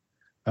light,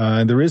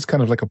 and there is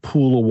kind of like a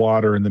pool of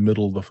water in the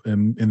middle of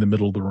in the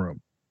middle of the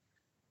room.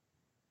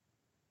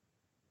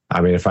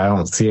 I mean, if I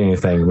don't see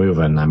anything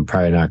moving, I'm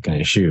probably not going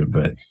to shoot.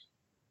 But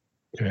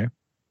okay,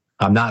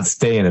 I'm not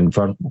staying in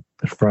front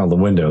of the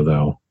window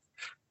though.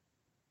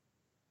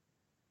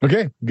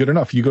 Okay, good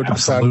enough. You go to the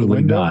side of the Absolutely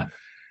window.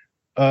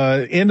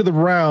 not. End of the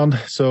round.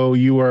 So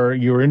you are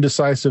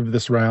indecisive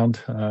this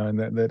round, and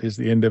that is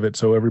the end of it.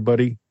 So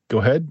everybody, go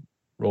ahead,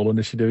 roll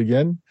initiative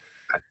again.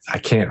 I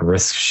can't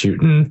risk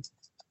shooting.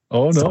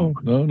 Oh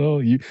no.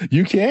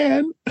 You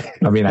can.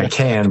 I mean, I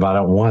can, but I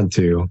don't want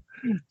to.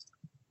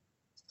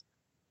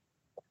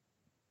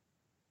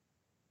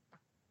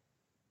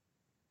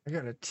 I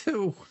got a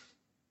 2.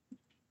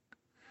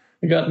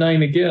 I got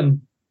 9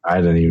 again. I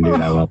didn't even do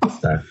that well this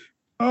time.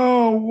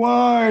 oh,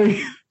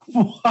 why?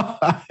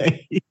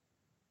 Why?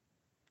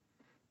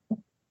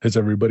 Has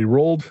everybody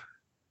rolled?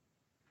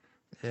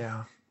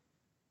 Yeah.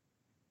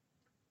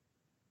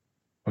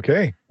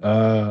 Okay.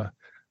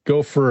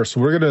 Go first.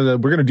 We're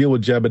gonna deal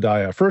with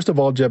Jebediah. First of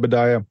all,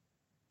 Jebediah,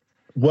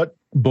 what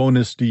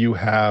bonus do you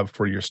have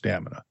for your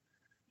stamina?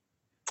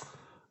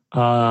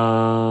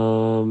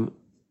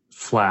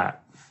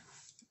 Flat.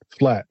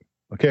 Flat.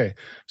 Okay.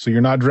 So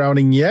you're not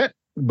drowning yet,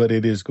 but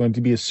it is going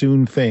to be a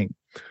soon thing.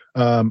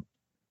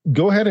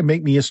 Go ahead and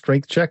make me a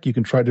strength check. You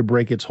can try to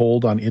break its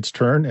hold on its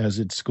turn, as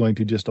it's going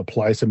to just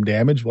apply some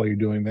damage while you're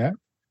doing that.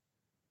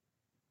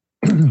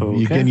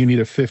 Okay. Again, you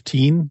need a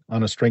 15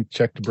 on a strength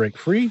check to break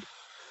free.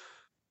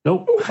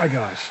 Nope. Oh my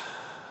gosh.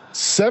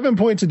 7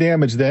 points of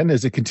damage then,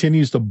 as it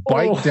continues to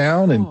bite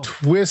down and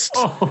twist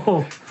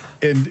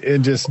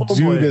and just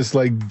do boy. this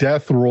like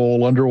death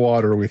roll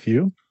underwater with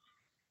you.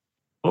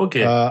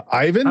 Okay.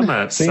 Ivan, I'm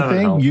at same 7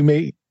 thing.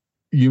 health.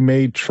 You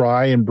may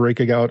try and break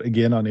it out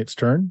again on its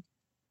turn.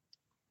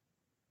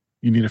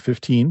 You need a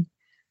 15.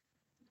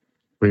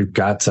 We've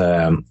got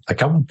a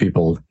couple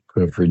people who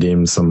have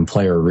redeemed some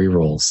player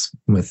rerolls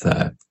with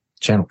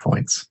channel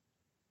points.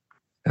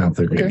 I don't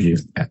think we've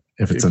used that.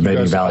 If it's of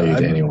any value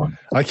to anyone.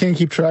 I can't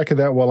keep track of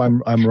that while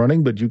I'm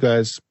running, but you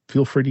guys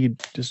feel free to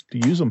just to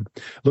use them.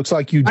 Looks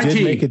like you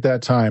did make it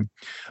that time,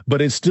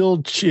 but it still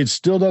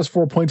does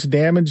 4 points of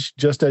damage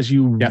just as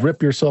you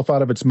rip yourself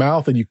out of its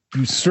mouth and you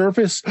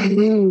surface,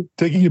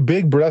 taking a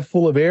big breath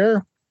full of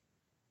air.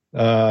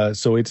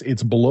 So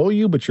it's below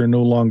you, but you're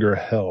no longer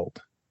held.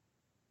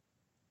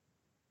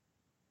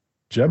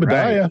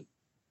 Jebediah. Right.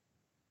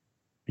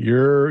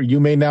 You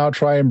may now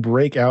try and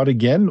break out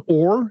again,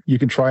 or you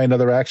can try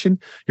another action.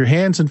 Your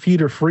hands and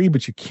feet are free,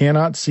 but you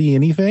cannot see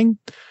anything.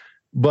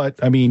 But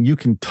I mean, you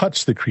can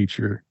touch the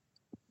creature.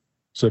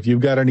 So if you've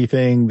got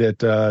anything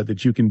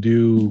that you can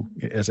do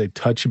as a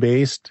touch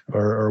based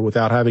or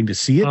without having to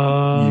see it,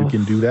 you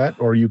can do that,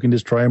 or you can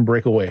just try and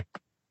break away.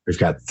 We've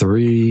got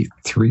three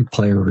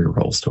player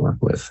rerolls to work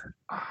with.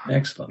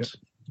 Excellent.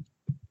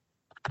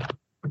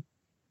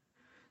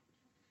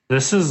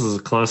 This is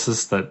the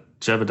closest that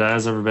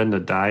Jebediah's ever been to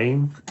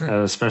dying,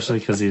 especially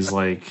because he's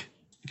like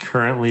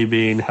currently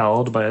being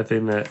held by a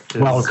thing that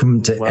is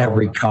welcome to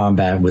every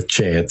combat with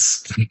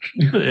Chance.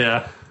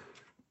 Yeah.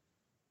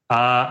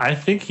 I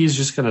think he's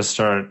just going to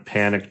start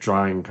panic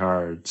drawing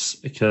cards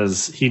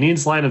because he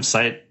needs line of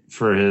sight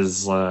for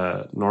his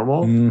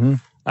normal. Mm-hmm.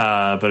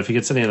 But if he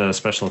gets any of the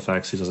special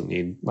effects, he doesn't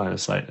need line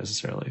of sight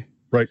necessarily.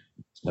 Right.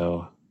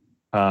 So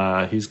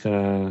he's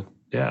gonna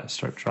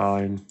start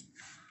drawing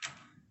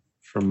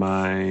for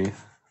my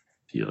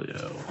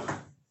Delio.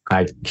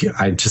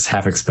 I just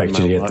half expect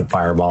you to get the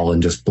fireball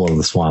and just blow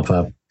the swamp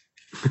up.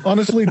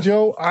 Honestly,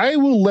 Joe, I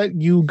will let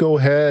you go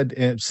ahead,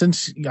 and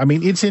since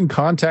it's in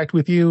contact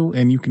with you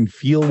and you can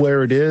feel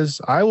where it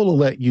is, I will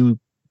let you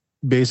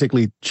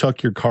basically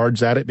chuck your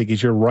cards at it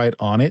because you're right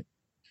on it.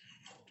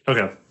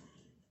 Okay.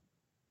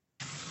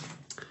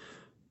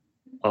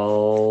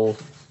 I'll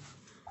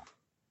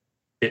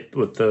hit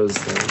with those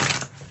then.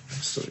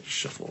 So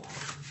shuffle.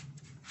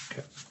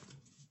 Okay.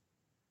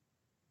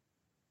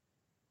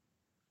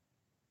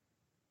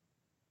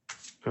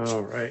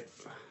 All right.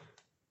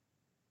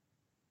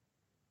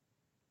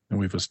 And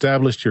we've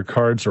established your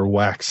cards are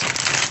wax.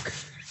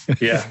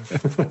 Yeah.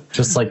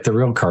 Just like the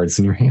real cards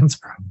in your hands,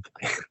 probably.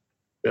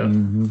 Yeah.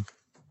 Mm-hmm.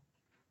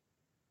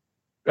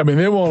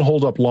 They won't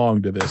hold up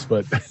long to this,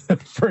 but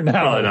for now,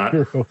 probably not.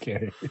 You're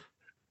okay.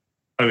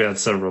 I've got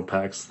several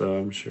packs, though,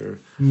 I'm sure.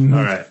 Mm-hmm.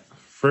 All right.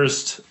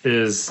 First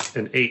is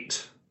an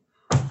 8.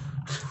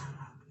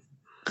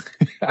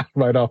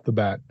 Right off the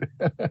bat.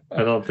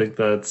 I don't think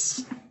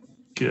that's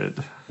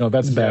good. No,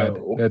 that's bad.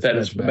 No,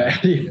 That's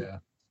bad. Yeah.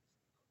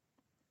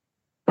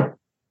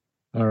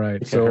 All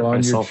right. So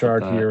on your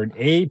chart here, an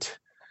 8.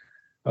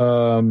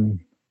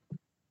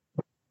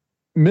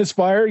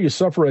 Misfire, you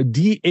suffer a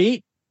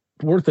D8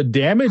 worth of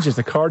damage as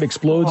the card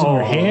explodes in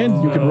your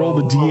hand. You can roll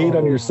the D8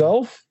 on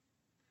yourself.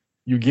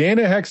 You gain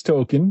a hex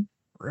token.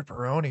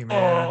 Ripperoni,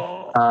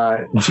 man.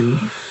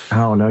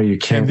 Oh no, you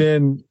can't. And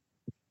then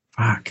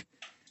fuck.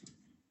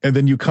 And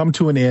then you come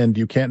to an end.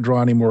 You can't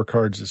draw any more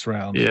cards this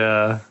round.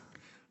 Yeah.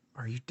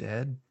 Are you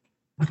dead?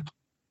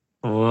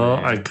 Well,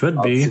 I could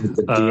be. I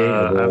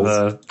have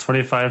a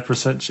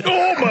 25% chance.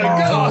 Oh my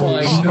god!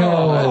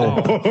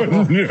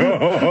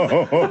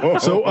 No.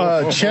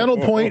 So channel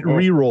point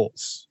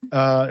rerolls.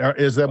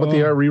 Is that what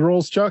they are?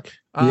 Rerolls, Chuck?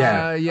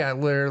 Yeah,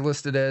 they're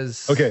listed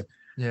as Okay.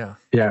 Yeah.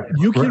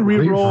 You can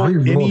reroll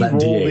any that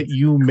roll D8. that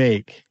you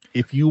make.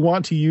 If you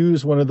want to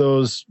use one of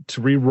those to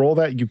re-roll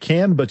that, you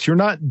can, but you're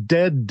not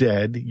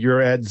dead.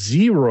 You're at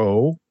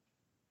 0.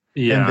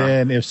 Yeah. And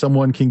then if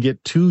someone can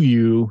get to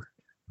you,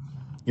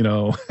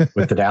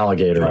 with an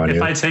alligator on if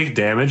you. I take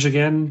damage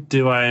again,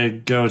 do I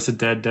go to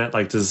dead?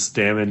 Like, does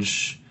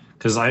damage?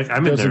 Because I'm it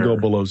in doesn't there. go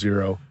below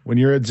 0. When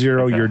you're at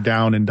 0, Okay. you're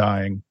down and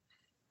dying.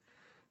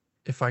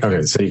 If I can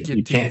Okay, so you get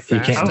to can't- you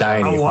you can't fast- die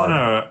any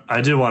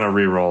I do want to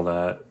re-roll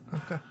that.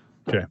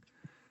 Okay.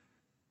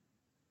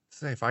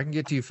 Say, if I can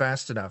get to you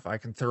fast enough, I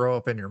can throw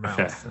up in your mouth,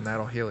 Okay. and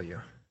that'll heal you.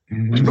 I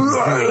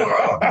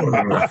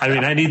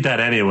need that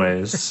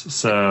anyways.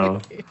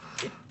 So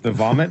The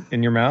vomit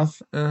in your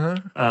mouth?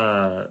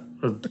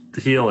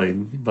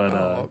 healing, but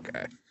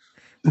okay.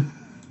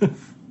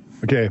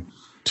 Okay.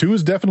 2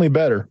 is definitely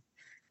better.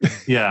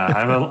 yeah,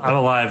 I'm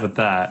alive with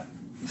that.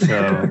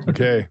 So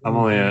Okay. I'm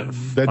only at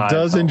That 5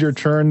 does end health. your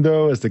turn,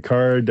 though, as the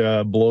card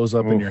blows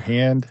up in your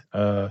hand.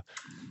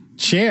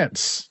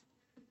 Chance.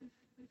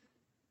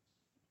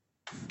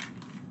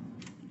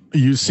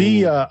 You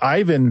see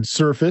Ivan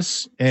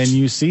surface, and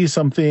you see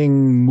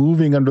something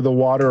moving under the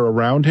water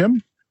around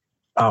him.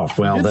 Oh,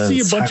 well, You did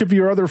see a bunch of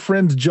your other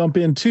friends jump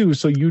in, too,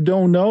 so you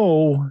don't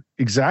know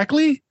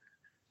exactly,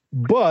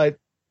 but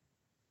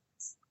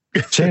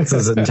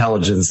Chance's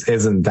intelligence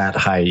isn't that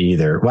high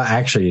either. Well,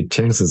 actually,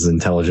 Chance's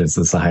intelligence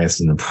is the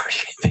highest in the party,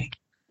 I think.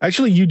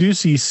 actually, you do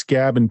see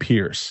Scab and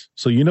Pierce,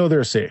 so you know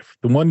they're safe.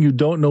 The one you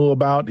don't know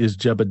about is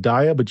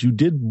Jebediah, but you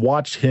did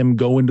watch him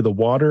go into the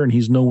water, and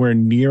he's nowhere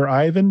near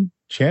Ivan.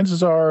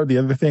 Chances are the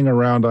other thing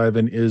around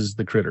Ivan is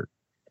the critter.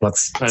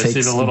 Let's I take see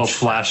the some little shots.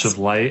 flash of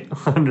light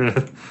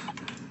under.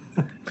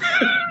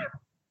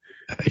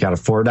 I got a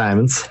 4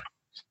 diamonds.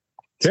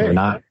 So Okay.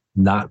 we're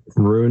not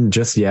ruined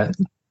just yet.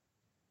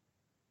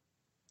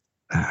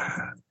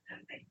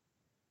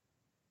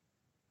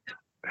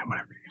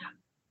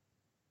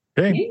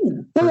 Okay.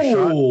 First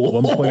shot,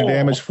 1 point of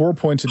damage, 4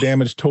 points of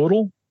damage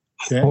total.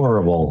 Okay.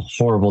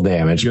 Horrible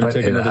damage. You gonna But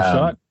take another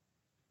shot?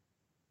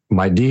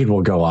 My deed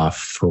will go off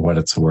for what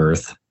it's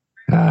worth.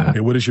 Okay,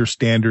 what is your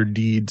standard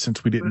deed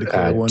since we didn't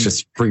declare one?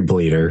 Just free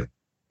bleeder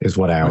is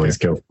what I always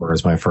go for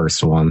as my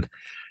first one.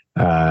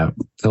 At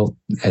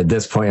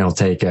this point, I'll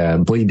take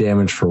bleed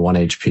damage for 1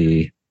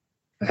 HP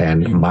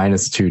and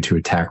 -2 to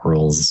attack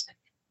rolls.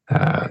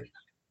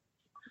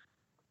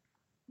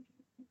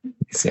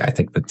 See, I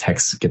think the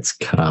text gets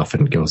cut off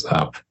and goes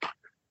up.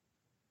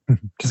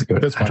 Just go.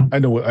 That's fine. I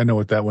know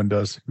what that one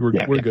does. We're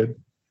Yeah. good.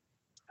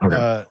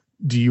 Okay.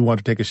 Do you want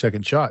to take a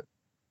second shot?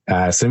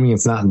 Assuming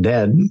it's not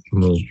dead,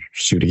 we'll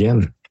shoot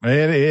again. It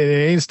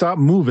ain't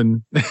stopped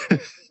moving.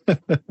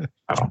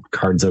 Oh,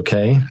 card's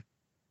okay.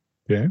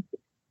 Okay.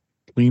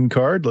 Clean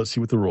card. Let's see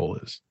what the roll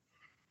is.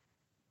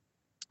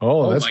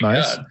 Oh, that's my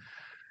nice. God.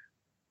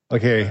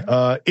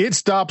 Okay. It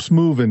stops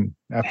moving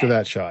after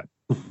that shot.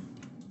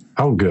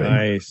 Oh, good.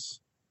 Nice.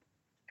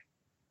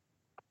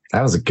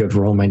 That was a good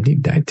roll. My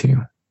deed died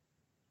too.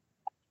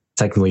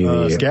 Technically,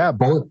 the Scab.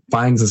 bullet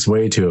finds its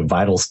way to a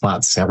vital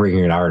spot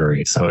severing an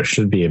artery, so it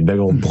should be a big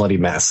old bloody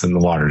mess in the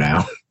water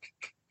now.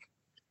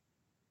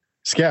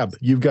 Scab,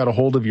 you've got a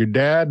hold of your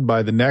dad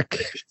by the neck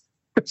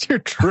as you're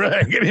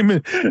dragging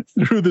him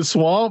through the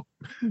swamp.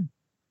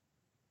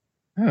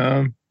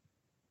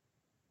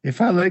 If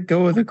I let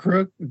go of the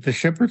crook, the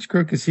shepherd's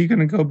crook, is he going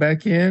to go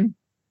back in?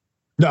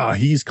 No,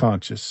 he's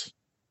conscious.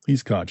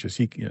 He's conscious.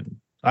 He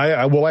can.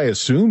 I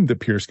assume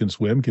that Pierce can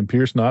swim. Can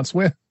Pierce not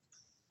swim?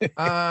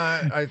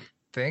 I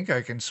think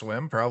I can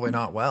swim. Probably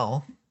not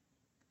well.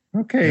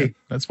 Okay, Yeah,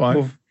 that's fine.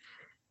 Well,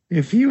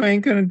 if you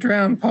ain't going to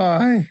drown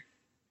Pa,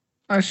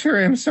 I sure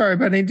am sorry,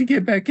 but I need to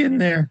get back in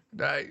there.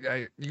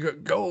 You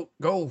go.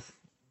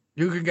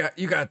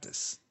 You got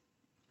this.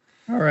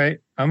 All right,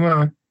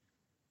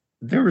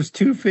 there was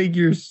 2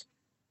 figures.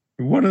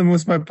 One of them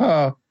was my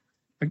pa.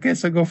 I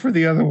guess I'll go for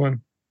the other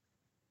one.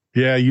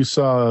 Yeah, you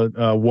saw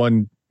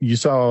one. You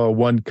saw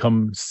one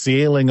come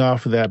sailing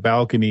off of that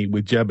balcony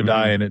with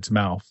Jebediah in its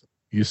mouth.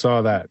 You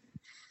saw that.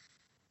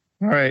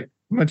 All right,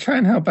 I'm gonna try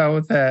and help out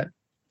with that.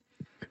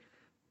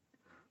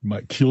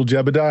 Might kill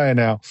Jebediah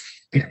now.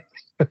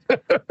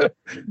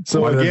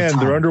 So again,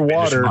 they're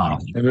underwater,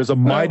 and there's a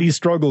mighty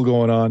struggle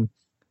going on.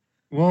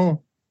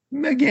 Well,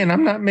 again,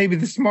 I'm not maybe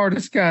the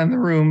smartest guy in the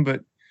room,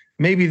 but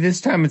maybe this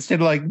time,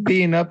 instead of like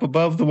being up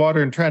above the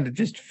water and trying to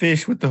just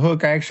fish with the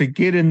hook, I actually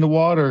get in the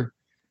water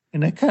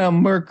and I kind of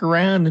murk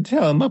around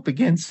until I'm up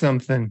against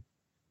something.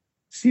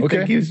 See if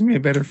that gives me a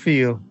better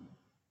feel.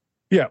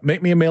 Yeah,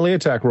 make me a melee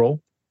attack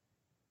roll.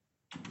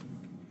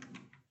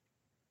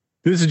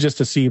 This is just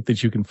to see if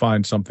that you can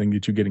find something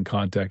that you get in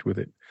contact with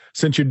it.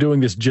 Since you're doing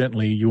this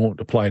gently, you won't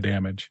apply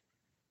damage.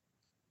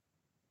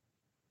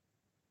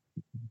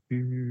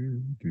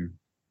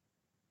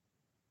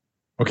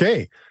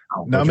 Okay,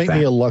 now make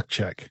me a luck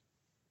check.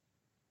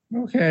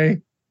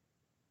 Okay.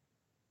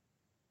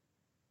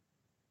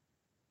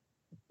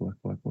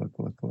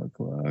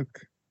 Luck.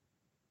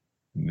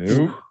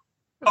 Nope.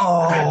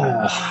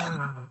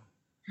 Oh.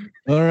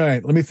 All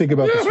right, let me think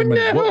about this for a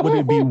minute. What would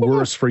it be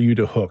worse for you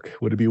to hook?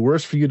 Would it be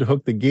worse for you to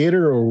hook the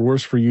gator or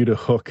worse for you to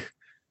hook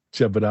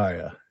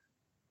Jebediah?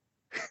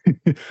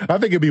 I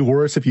think it'd be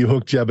worse if you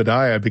hook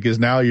Jebediah because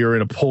now you're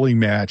in a pulling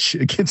match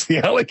against the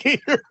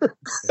alligator.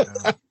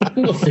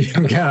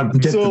 You gotta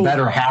get the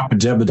better half of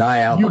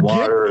Jebediah out of the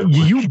water.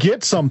 You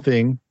get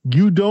something,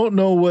 you don't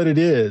know what it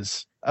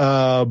is,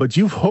 but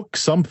you've hooked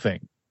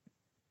something.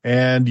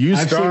 And you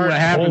I've start seen what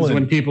happens pulling.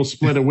 when people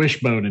split a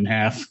wishbone in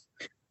half.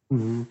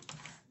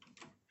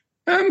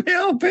 I'm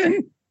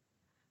helping.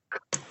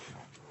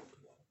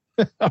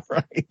 All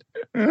right.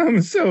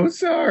 I'm so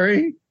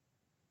sorry.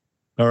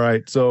 All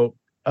right. So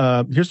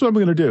here's what I'm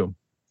going to do.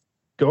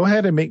 Go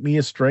ahead and make me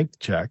a strength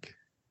check.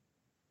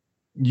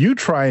 You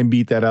try and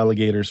beat that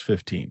alligator's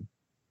 15.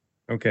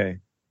 Okay.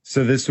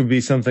 So this would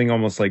be something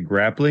almost like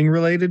grappling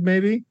related,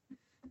 maybe?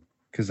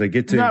 Because I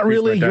get to not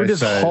really. You're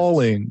just size.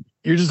 hauling.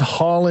 You're just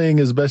hauling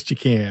as best you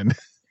can.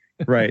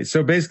 Right.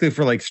 So basically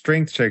for like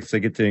strength checks, I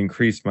get to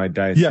increase my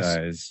dice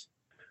size.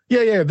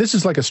 Yeah. This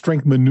is like a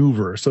strength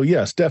maneuver. So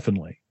yes,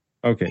 definitely.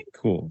 Okay,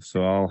 cool.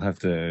 So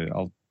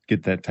I'll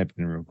get that typed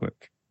in real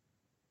quick.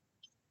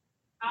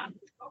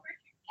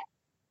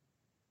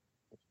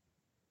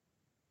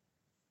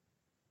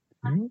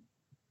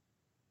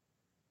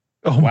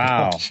 Oh,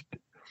 wow. gosh.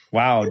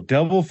 Wow,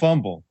 double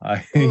fumble.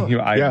 I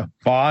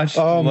botched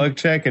the luck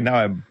check and now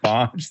I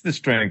botched the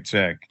strength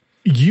check.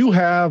 You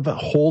have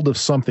hold of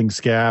something,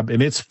 Scab,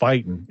 and it's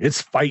fighting.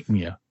 It's fighting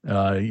you.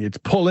 It's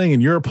pulling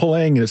and you're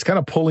pulling and it's kind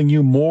of pulling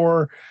you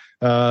more.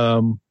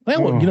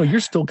 You're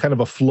still kind of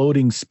a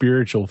floating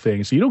spiritual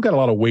thing. So you don't got a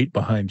lot of weight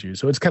behind you.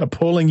 So it's kind of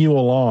pulling you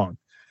along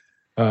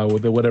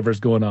with whatever's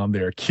going on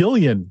there.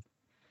 Killian.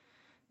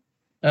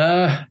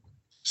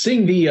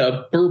 Seeing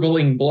the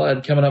burbling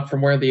blood coming up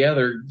from where the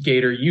other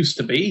gator used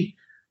to be,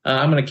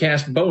 I'm going to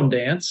cast Bone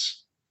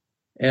Dance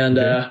and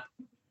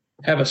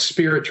have a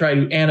spirit try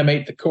to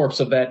animate the corpse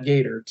of that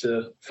gator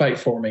to fight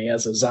for me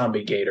as a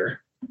zombie gator.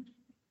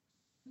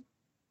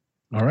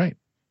 All right.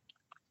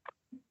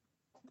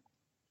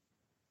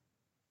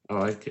 I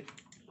like it.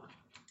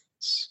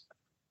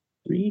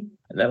 3,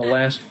 and that'll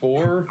last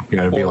 4. You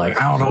gotta be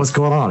like, I don't know what's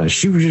going on. And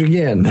shoot it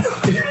again.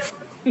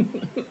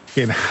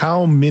 And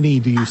how many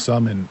do you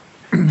summon?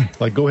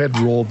 Like, go ahead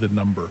and roll the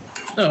number.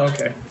 Oh,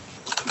 okay.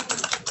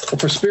 Well,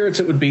 for spirits,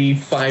 it would be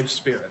 5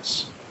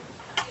 spirits.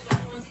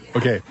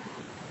 Okay.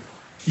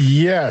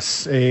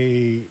 Yes,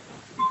 a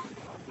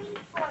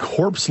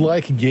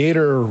corpse-like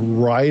gator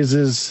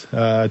rises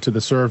to the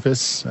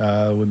surface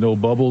with no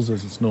bubbles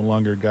as it's no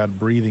longer got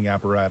breathing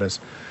apparatus.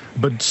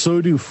 But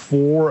so do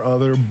 4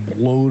 other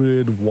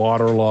bloated,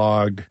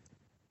 waterlogged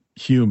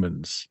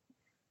humans.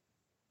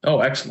 Oh,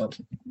 excellent.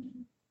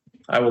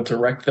 I will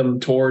direct them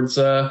towards...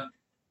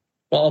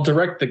 I'll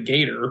direct the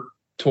gator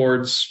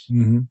towards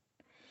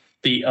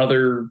the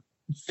other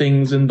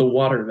things in the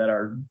water that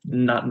are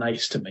not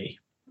nice to me.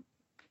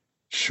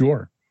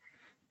 Sure.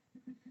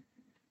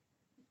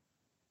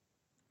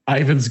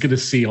 Ivan's going to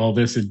see all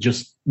this and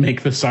just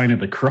make the sign of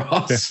the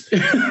cross.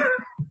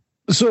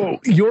 So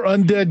your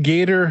undead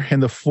gator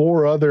and the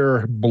 4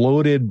 other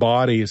bloated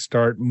bodies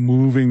start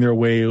moving their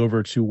way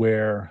over to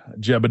where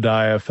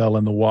Jebediah fell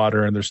in the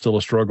water, and there's still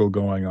a struggle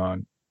going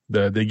on.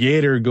 The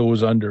gator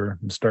goes under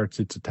and starts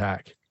its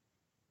attack.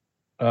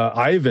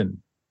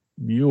 Ivan,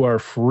 you are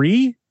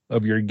free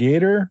of your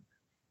gator.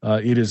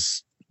 It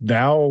is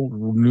now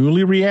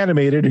newly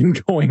reanimated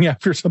and going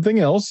after something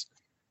else.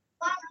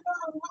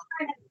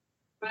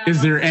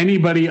 Is there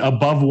anybody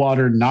above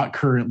water not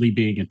currently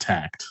being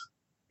attacked?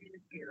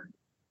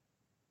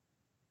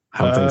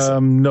 I don't think so.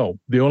 No,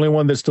 the only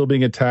one that's still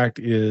being attacked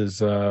is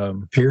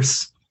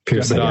Pierce.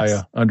 Pierce, I guess.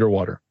 Jebediah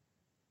underwater.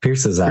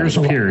 Pierce is out.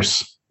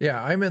 Pierce.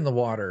 Yeah, I'm in the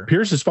water.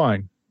 Pierce is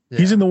fine. Yeah.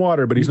 He's in the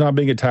water, but he's not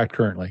being attacked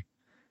currently.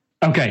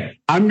 Okay,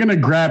 I'm going to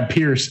grab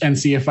Pierce and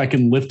see if I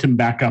can lift him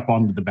back up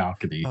onto the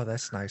balcony. Oh,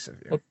 that's nice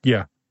of you.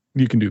 Yeah,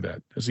 you can do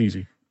that. It's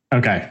easy.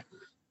 Okay.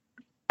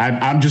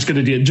 I'm just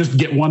going to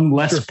get one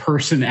less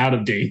person out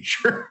of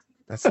danger.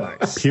 That's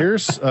nice.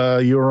 Pierce,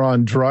 you're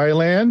on dry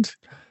land.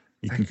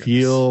 You Thank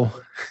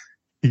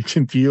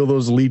can feel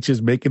those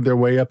leeches making their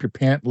way up your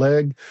pant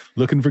leg,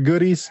 looking for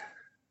goodies.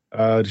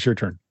 It's your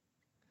turn.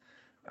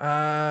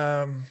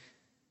 Can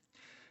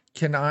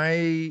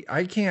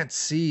I can't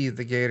see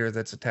the gator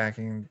that's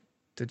attacking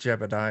the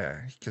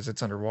Jebediah because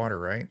it's underwater,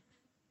 right?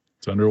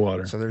 It's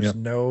underwater. So there's Yep.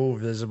 no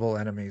visible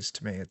enemies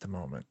to me at the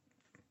moment.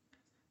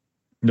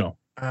 No.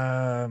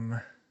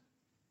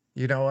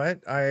 You know what?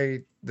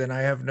 I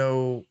have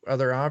no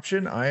other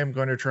option. I am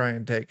going to try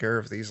and take care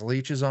of these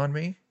leeches on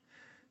me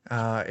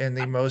in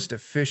the most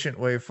efficient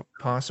way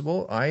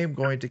possible. I am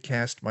going to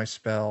cast my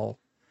spell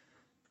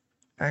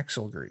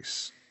Axle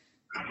Grease.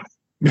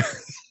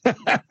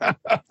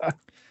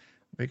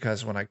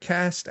 Because when I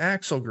cast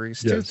Axle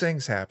Grease, two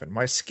things happen.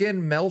 My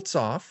skin melts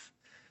off,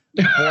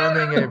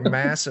 forming a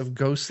mass of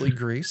ghostly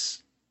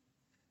grease.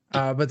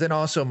 But then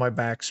also my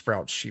back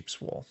sprouts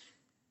sheep's wool.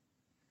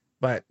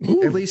 But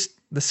at least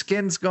the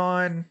skin's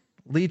gone.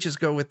 Leeches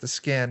go with the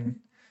skin,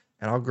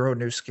 and I'll grow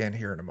new skin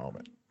here in a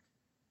moment.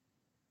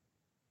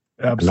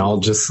 Absolutely. And I'll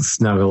just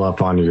snuggle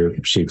up on your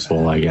sheep's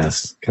wool, I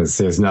guess, because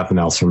there's nothing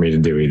else for me to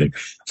do either.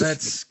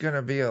 That's going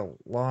to be a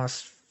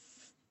loss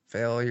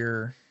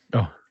failure.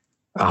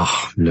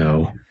 Oh,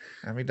 no.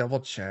 Let me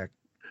double check.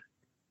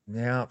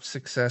 Yeah,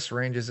 success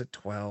range is at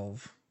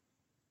 12.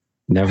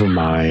 Never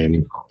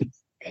mind.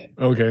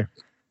 Okay.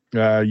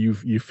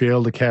 You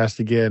failed to cast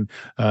again.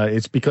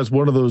 It's because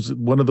one of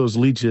those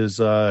leeches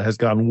has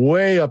gone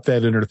way up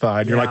that inner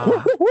thigh. And you're like,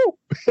 woo, woo, woo,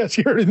 as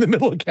you're in the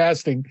middle of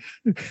casting.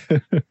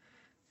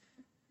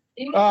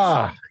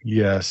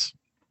 Yes.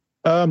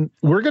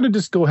 We're going to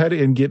just go ahead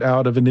and get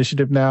out of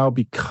initiative now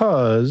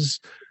because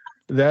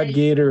that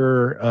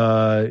gator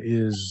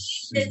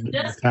is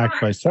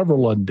attacked by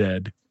several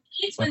undead.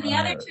 Eats when the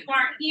other two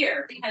aren't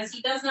here because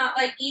he does not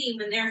like eating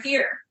when they're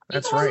here.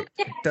 That's right.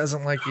 It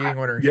doesn't like eating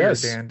when they're here,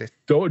 Dan.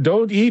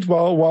 Don't eat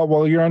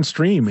while you're on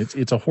stream.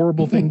 It's a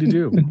horrible thing to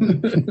do.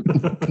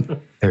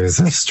 There's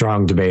a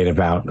strong debate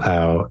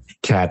about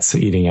cats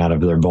eating out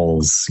of their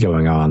bowls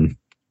going on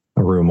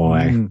a room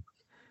away.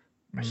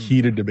 A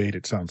heated debate,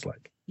 it sounds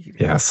like.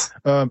 Yes.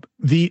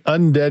 The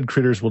undead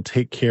critters will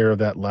take care of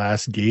that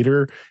last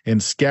gator.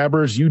 And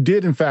Scabbers, you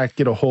did in fact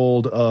get a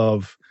hold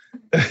of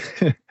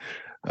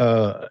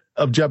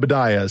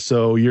Jebediah,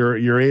 so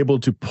you're able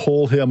to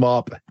pull him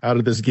up out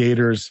of this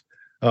gator's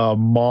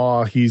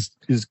maw. His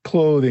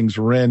clothing's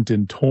rent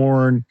and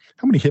torn.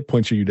 How many hit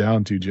points are you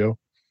down to, Joe?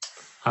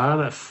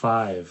 I'm at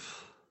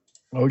 5.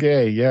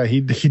 Okay, yeah, he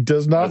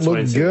does not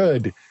look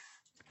good.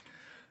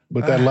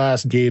 But that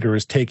last gator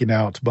is taken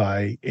out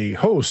by a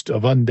host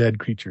of undead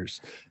creatures.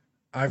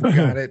 I've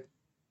got it.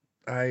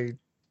 I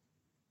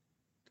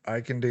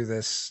can do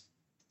this.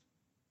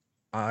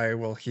 I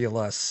will heal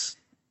us.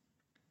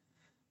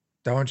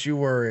 Don't you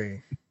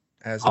worry.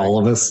 As all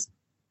of us.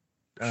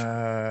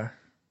 Are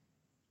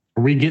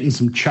we getting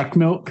some Chuck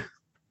milk?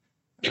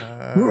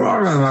 I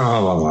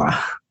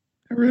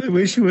really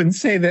wish you wouldn't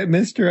say that,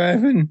 Mr.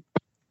 Ivan.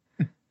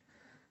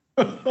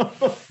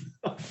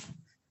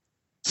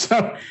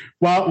 So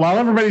while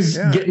everybody's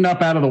getting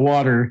up out of the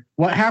water,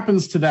 what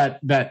happens to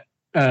that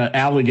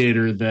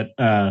alligator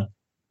that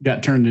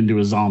got turned into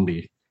a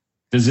zombie?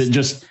 Does it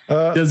just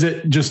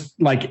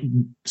like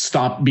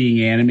stop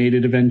being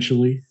animated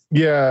eventually?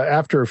 Yeah,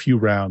 after a few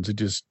rounds, it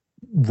just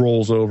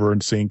rolls over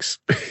and sinks.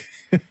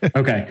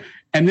 Okay,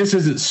 and this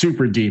isn't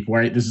super deep,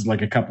 right? This is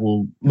like a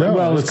couple. No,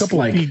 well, it's a couple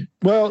like feet.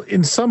 Well,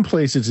 in some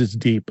places it's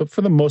deep, but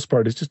for the most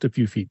part, it's just a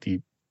few feet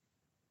deep.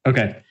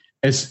 Okay.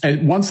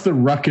 And once the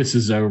ruckus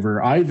is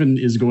over, Ivan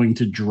is going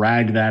to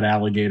drag that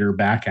alligator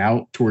back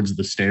out towards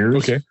the stairs.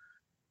 Okay.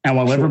 And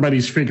while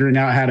everybody's figuring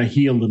out how to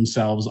heal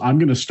themselves, I'm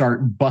going to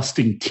start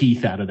busting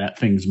teeth out of that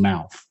thing's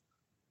mouth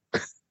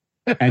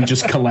and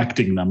just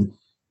collecting them.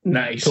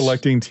 Nice.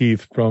 Collecting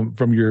teeth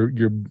from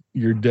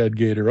your dead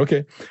gator.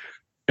 Okay.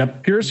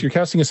 Yep. Pierce, you're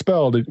casting a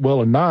spell.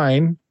 A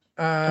 9.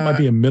 That might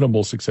be a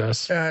minimal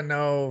success.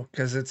 No,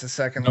 because it's a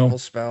second level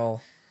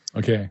spell.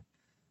 Okay.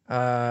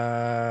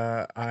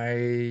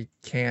 I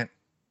can't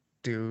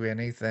do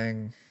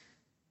anything.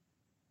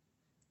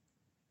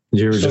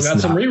 You still got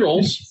some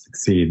rerolls.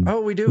 Succeed.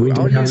 Oh, we do.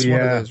 I'll use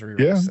one of those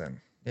rerolls then.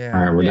 Yeah.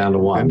 All right, we're down to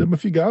 1. Send them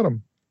if you got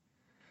them.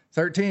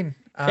 13.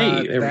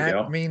 Hey, there we that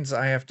go. means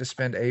I have to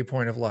spend a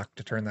point of luck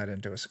to turn that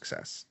into a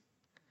success.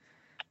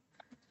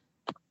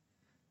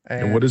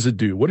 And what does it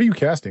do? What are you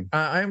casting?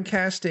 I'm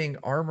casting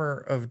Armor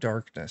of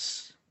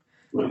Darkness.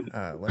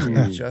 Let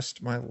me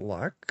adjust my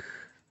luck.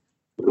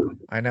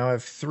 I now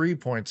have 3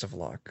 points of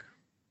luck.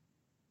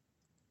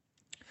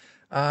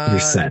 You're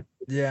set.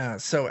 Yeah,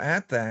 so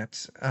at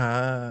that,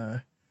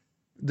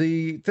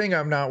 the thing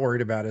I'm not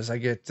worried about is I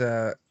get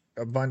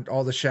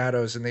all the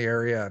shadows in the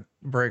area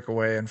break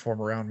away and form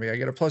around me. I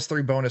get a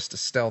 +3 bonus to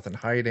stealth and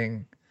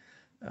hiding.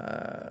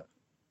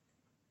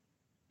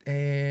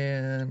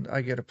 And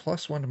I get a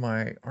 +1 to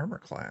my armor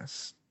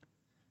class.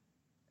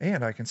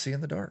 And I can see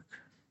in the dark.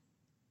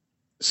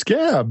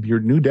 Scab, your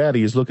new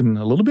daddy is looking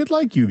a little bit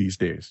like you these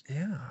days.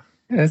 Yeah.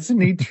 That's a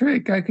neat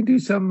trick. I could do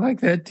something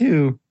like that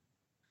too.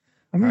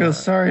 I'm real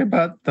sorry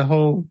about the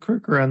whole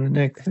crook around the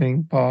neck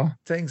thing, Paul.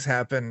 Things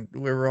happen.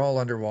 We were all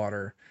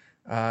underwater.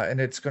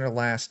 And it's going to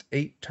last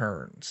 8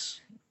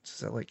 turns. Is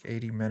that like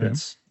 80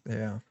 minutes?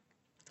 Yeah.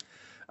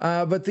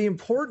 But the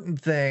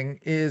important thing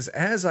is,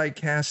 as I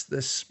cast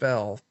this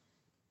spell,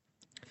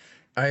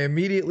 I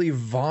immediately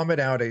vomit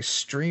out a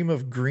stream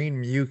of green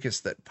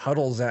mucus that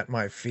puddles at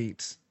my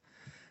feet.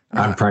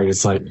 I'm probably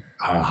just like,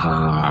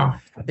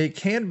 aha. It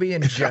can be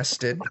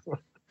ingested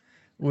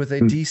with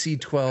a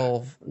DC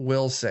 12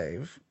 will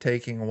save,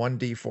 taking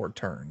 1d4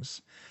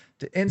 turns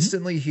to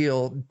instantly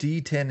heal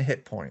D10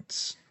 hit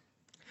points.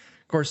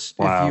 Of course,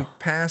 if you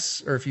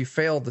pass or if you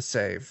fail the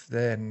save,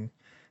 then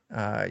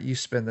you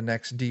spend the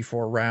next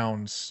D4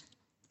 rounds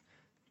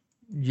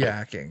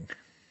yakking.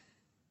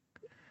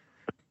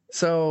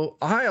 So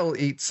I'll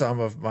eat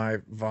some of my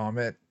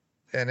vomit,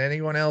 and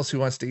anyone else who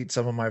wants to eat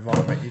some of my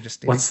vomit, you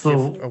just need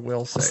to give a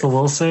will save. What's the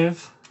will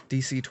save?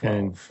 DC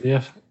 12.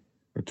 Yeah.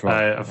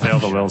 I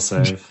failed the will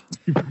save.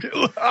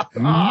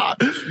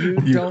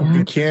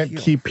 You can't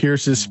keep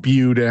Pierce's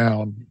spew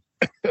down.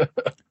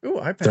 Ooh,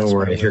 I passed. Don't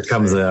worry. Here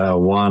comes a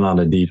 1 on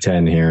a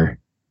D10 here.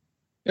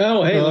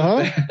 Oh, hey, look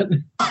at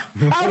that.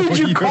 How did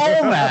you call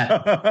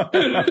that?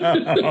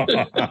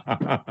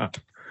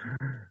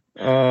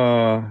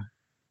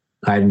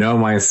 I know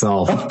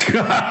myself.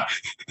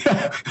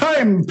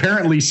 I'm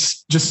apparently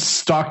just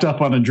stocked up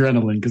on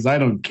adrenaline because I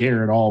don't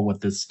care at all what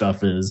this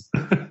stuff is.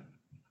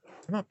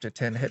 I'm up to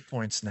 10 hit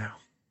points now.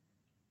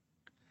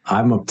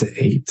 I'm up to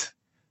 8.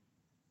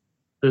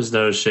 There's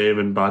no shame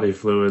in body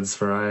fluids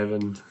for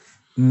Ivan.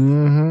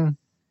 Mm-hmm.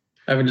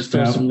 Ivan just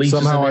throws some leeches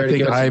Somehow in there I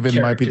think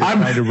Ivan might be the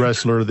kind of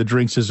wrestler that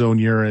drinks his own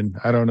urine.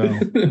 I don't know.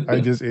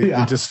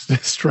 It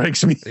just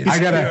strikes me. I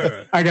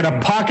got a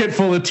pocket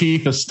full of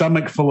teeth, a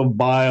stomach full of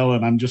bile,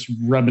 and I'm just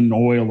rubbing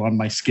oil on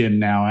my skin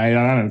now. I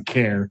don't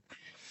care.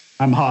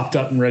 I'm hopped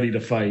up and ready to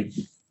fight.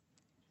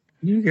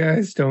 You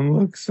guys don't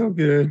look so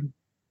good.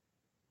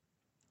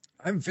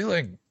 I'm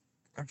feeling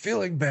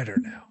better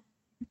now.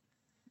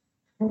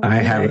 Okay. I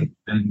haven't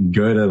been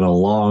good in a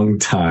long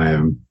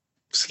time,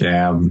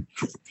 Scab.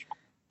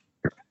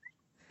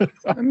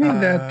 I mean,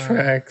 that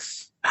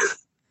tracks.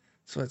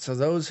 So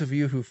those of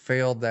you who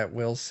failed that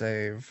will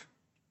save,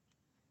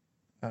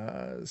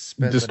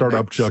 spend Just start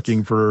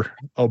upchucking for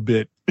a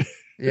bit.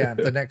 Yeah,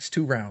 the next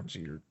 2 rounds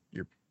you're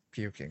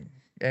puking.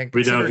 And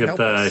We don't consider get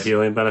the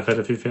healing benefit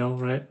if you fail,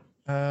 right?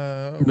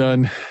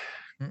 None.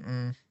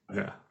 Mm-mm.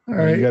 Okay. All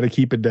right. You got to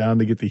keep it down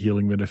to get the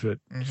healing benefit.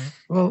 Mm-hmm.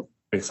 Well,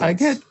 Makes sense. I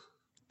get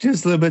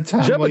just a little bit of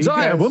time. while you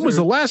Jebediah, guys when was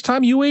the are- last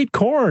time you ate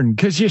corn?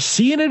 Because you're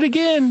seeing it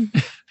again.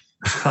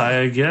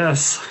 I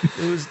guess.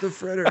 It was the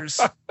fritters.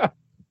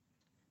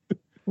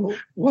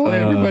 Well,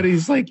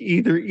 everybody's like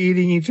either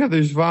eating each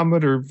other's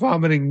vomit or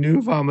vomiting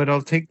new vomit.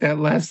 I'll take that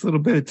last little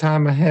bit of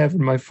time I have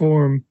in my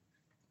form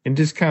and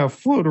just kind of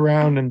float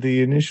around in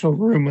the initial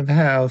room of the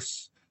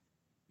house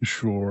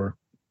Sure.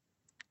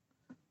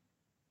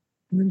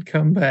 and then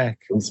come back.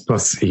 I'm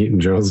supposed to eat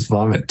Joe's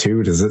vomit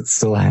too. Does it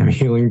still have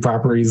healing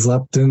properties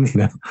left in?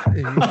 No.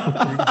 You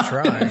can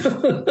try.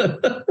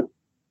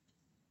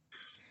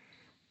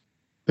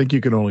 I think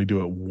you can only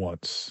do it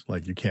once.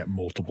 Like you can't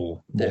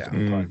multiple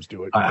times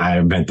do it. I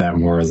meant that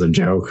more as a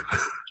joke.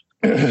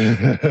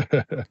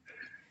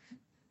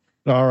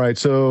 All right.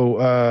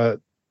 So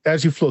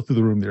as you float through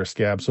the room there,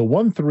 Scab. So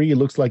 1-3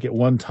 looks like at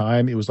one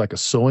time it was like a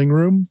sewing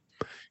room.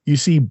 You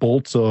see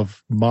bolts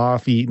of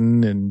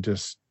moth-eaten and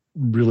just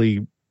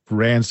really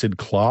rancid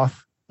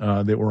cloth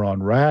that were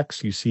on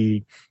racks. You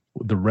see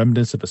the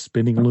remnants of a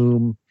spinning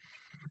loom.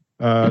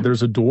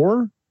 There's a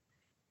door.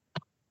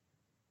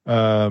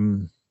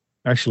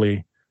 Actually,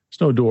 there's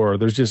no door.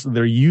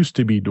 There used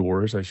to be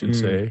doors, I should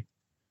say,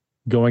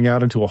 going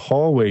out into a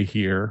hallway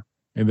here.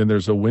 And then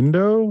there's a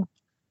window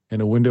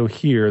and a window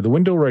here. The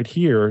window right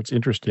here, it's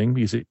interesting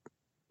because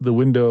the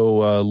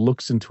window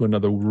looks into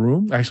another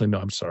room. Actually, no,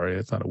 I'm sorry.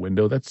 That's not a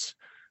window. That's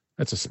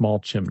a small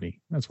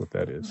chimney. That's what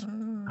that is.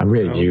 I'm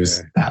going to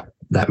use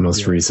that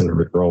most recent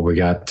reroll we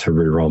got to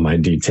reroll my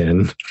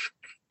D10.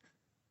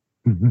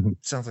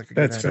 Sounds like a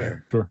good That's idea.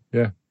 fair. Sure.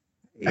 Yeah.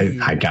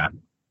 I got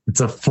it's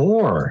a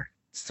 4.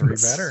 It's 3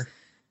 better.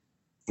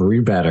 3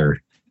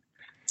 better.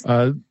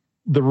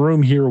 The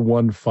room here,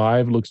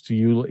 1-5, looks to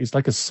you, it's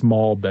like a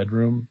small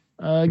bedroom.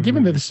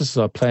 Given that this is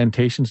a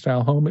plantation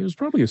style home, it was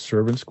probably a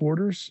servant's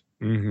quarters.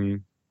 Mm-hmm.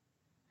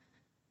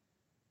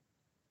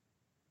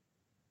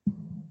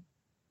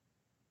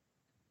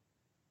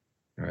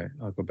 All right,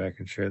 I'll go back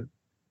and share.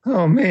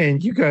 Oh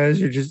man, you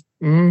guys are just.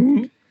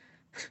 Oh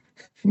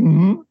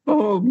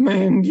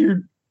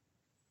man,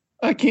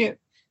 I can't.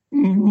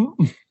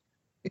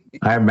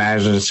 I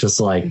imagine it's just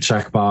like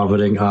Chuck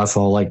vomiting us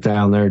all like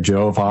down there,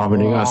 Joe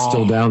vomiting us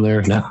still down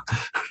there. No.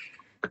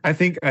 I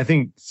think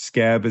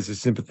Scab is a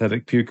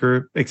sympathetic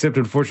puker, except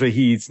unfortunately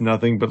he eats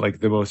nothing but like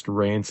the most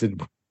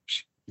rancid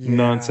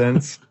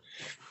nonsense.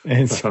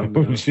 And so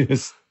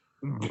just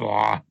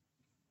blah.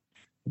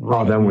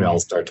 Well, then we all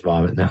start to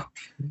vomit now.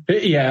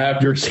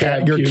 Yeah, your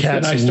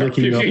cat's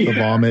licking up the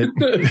vomit.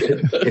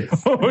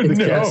 The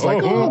cat's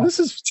like, oh, this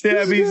is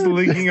Tabby's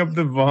licking up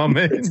the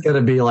vomit. It's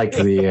gonna be like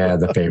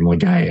the Family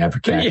Guy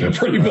epic. Yeah,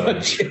 pretty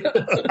much.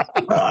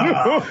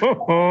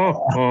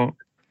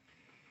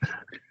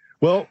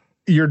 Well,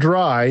 you're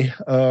dry.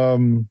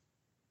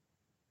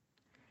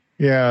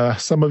 Yeah,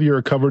 some of you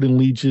are covered in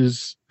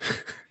leeches.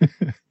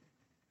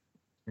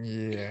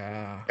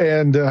 Yeah.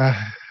 And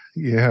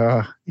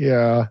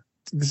yeah.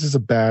 This is a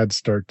bad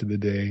start to the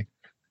day.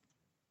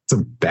 It's a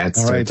bad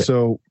start. All right,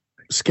 so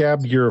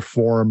Scab, your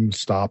form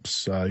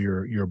stops.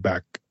 You're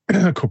back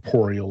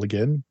corporeal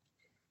again.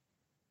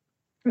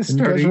 And you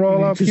guys are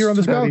all up here on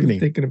this balcony.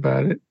 Thinking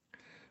about it.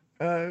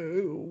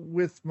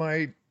 With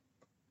my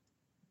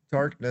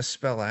darkness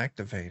spell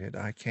activated,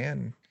 I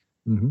can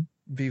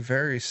be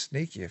very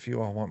sneaky if you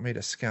all want me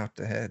to scout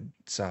ahead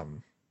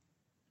some.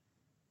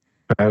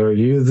 Better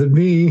you than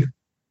me.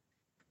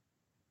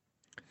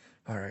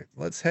 All right,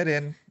 let's head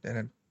in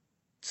and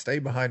stay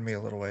behind me a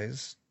little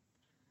ways.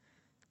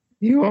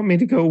 You want me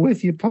to go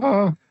with you,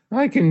 Pa?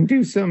 I can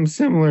do something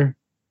similar.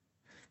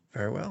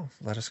 Very well.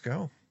 Let us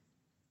go.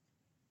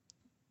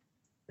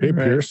 Hey,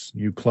 Pierce,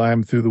 you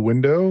climb through the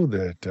window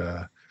that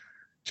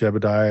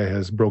Jebediah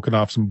has broken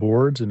off some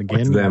boards. And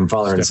again, them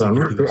father and son.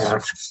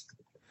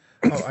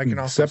 I can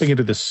also stepping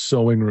into the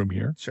sewing room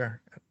here. Sure.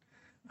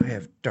 I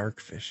have dark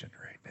vision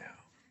right now.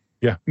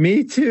 Yeah.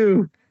 Me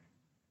too.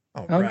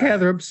 I'll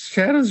gather up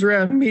shadows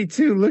around me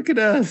too. Look at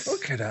us.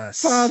 Look at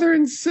us. Father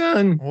and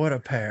son. What a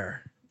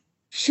pair.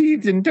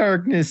 Sheathed in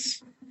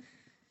darkness.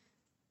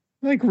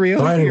 Like real.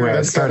 So anyway,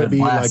 That's got to be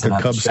like a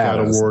Cub Scout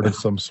award of now.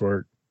 some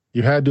sort.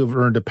 You had to have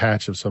earned a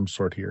patch of some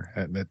sort here.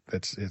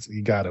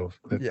 You got to.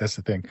 That's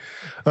the thing.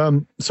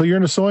 So you're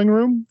in a sewing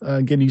room.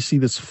 Again, you see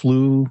this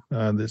flue,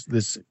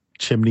 this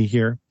chimney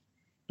here,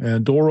 and a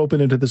door open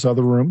into this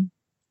other room.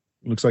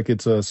 Looks like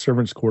it's a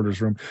servant's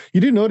quarters room.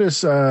 You do notice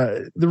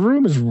the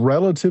room is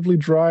relatively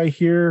dry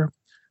here.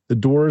 The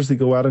doors, they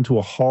go out into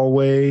a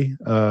hallway.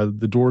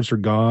 The doors are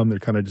gone. They're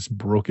kind of just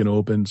broken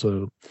open. So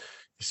you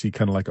see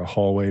kind of like a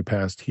hallway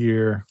past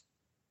here.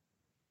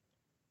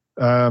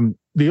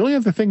 The only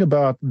other thing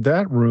about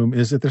that room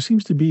is that there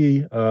seems to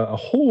be a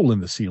hole in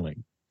the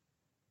ceiling.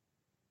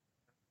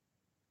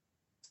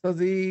 So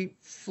the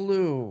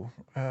flue,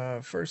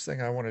 first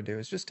thing I want to do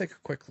is just take a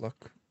quick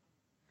look.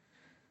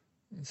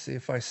 And see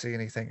if I see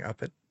anything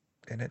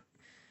in it.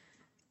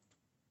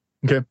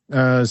 Okay.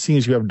 Seeing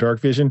as you have dark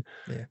vision,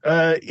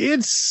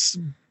 it's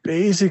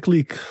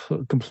basically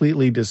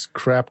completely just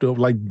crapped over.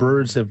 Like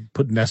birds have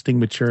put nesting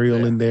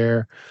material in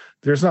there.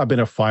 There's not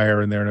been a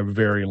fire in there in a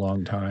very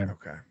long time.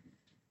 Okay.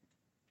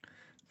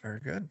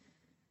 Very good.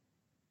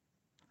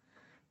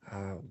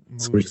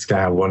 So we just got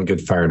to have one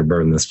good fire to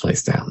burn this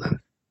place down then.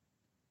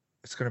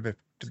 It's going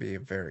to be a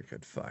very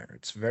good fire.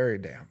 It's very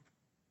damp.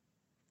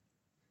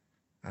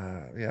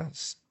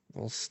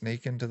 We'll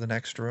sneak into the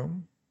next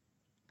room.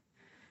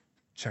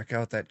 Check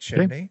out that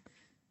chimney.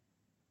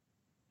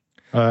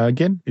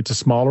 Again, it's a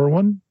smaller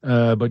one,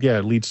 but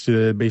it leads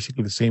to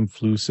basically the same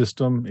flue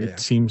system. It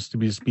seems to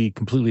be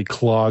completely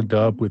clogged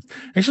up with.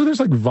 Actually, there's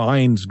like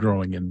vines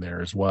growing in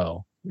there as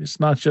well. It's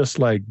not just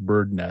like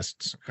bird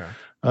nests. Okay.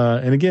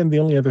 And again, the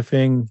only other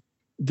thing,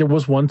 there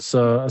was once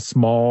a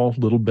small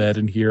little bed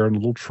in here and a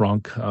little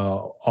trunk,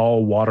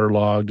 all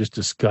waterlogged, just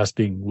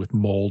disgusting with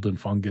mold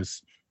and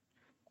fungus.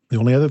 The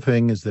only other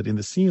thing is that in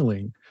the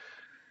ceiling,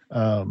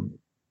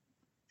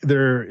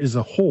 there is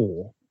a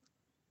hole,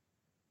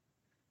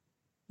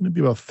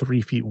 maybe about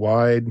 3 feet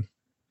wide,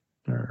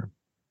 or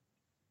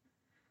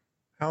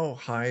how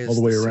high is all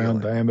the way ceiling?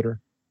 around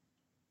diameter.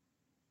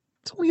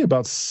 It's only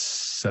about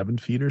 7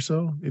 feet or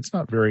so. It's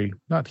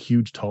not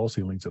huge, tall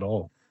ceilings at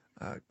all.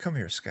 Come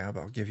here, Scab.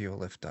 I'll give you a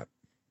lift up.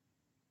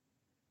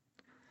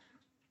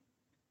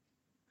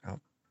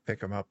 I'll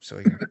pick him up so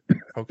he can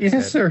poke his head.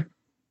 Yes, sir.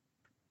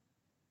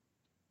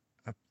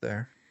 Up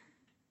there.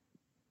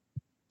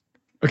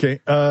 Okay.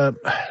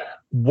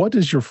 What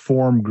does your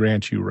form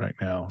grant you right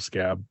now,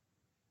 Scab?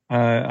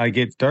 I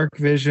get dark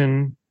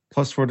vision,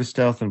 +4 to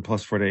stealth, and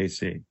 +4 to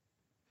AC.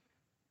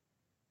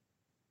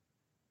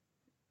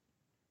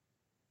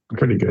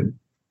 Pretty good.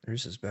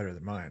 Yours is better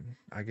than mine.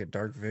 I get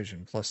dark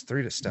vision,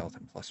 +3 to stealth,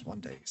 and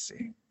 +1 to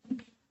AC.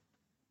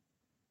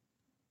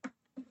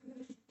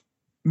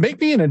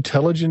 Make me an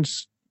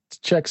intelligence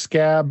check,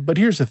 Scab. But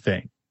here's the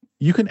thing: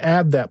 you can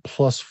add that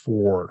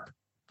 +4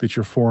 that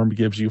your form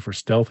gives you for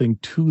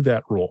stealthing to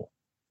that roll.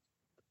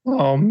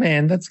 Oh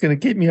man, that's going to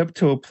get me up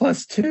to a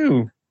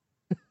 +2.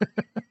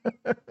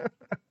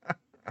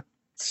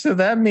 So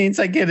that means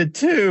I get a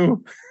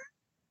 2.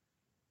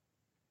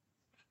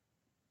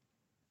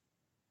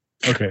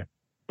 Okay.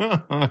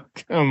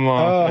 Come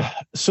on.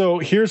 So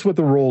here's what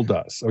the roll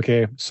does.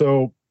 Okay.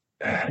 So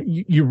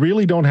you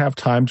really don't have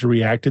time to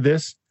react to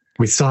this.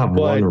 We still have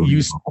one.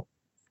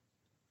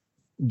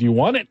 Do you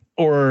want it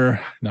or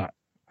not?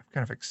 I'm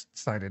kind of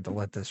excited to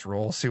let this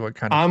roll, see what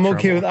kind of I'm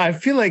okay trouble. with. I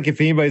feel like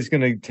if anybody's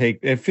going to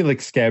take, I feel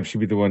like Scab should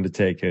be the one to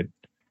take it.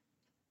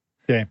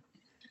 Okay.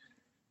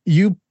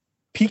 You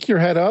peek your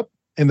head up,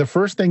 and the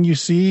first thing you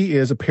see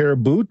is a pair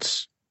of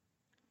boots.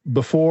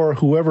 Before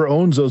whoever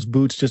owns those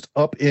boots just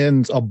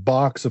upends a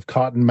box of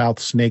cottonmouth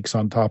snakes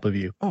on top of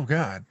you. Oh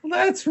God, Well,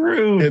 that's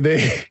rude. And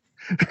they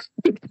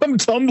come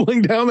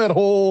tumbling down that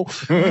hole,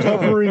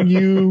 covering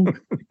you,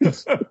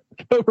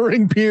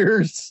 covering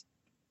Pierce.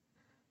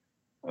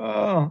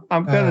 Oh,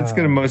 I'm bet it's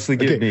going to mostly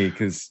get me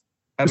because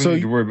I don't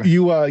need to worry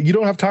about. You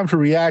don't have time to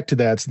react to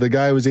that. So the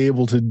guy was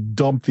able to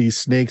dump these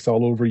snakes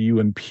all over you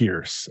and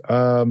Pierce.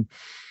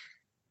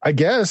 I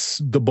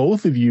guess the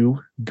both of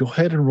you go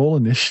ahead and roll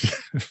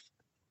initiative.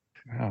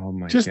 Oh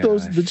my! Just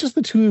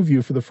the two of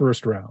you for the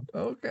first round.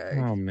 Okay.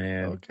 Oh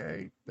man.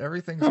 Okay.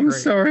 Everything's I'm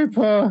great. sorry,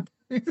 Pa.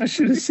 I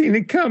should have seen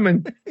it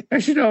coming. I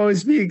should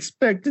always be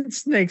expecting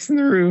snakes in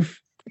the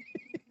roof.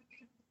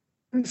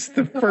 It's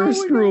the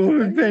first rule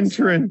of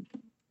adventuring.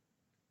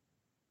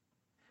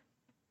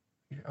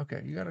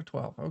 Okay, you got a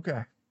 12.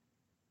 Okay.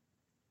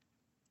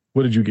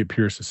 What did you get,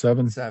 Pierce? A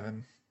 7?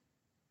 7.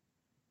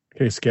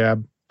 Okay,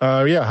 Scab.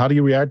 Yeah, how do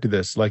you react to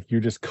this? Like,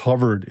 you're just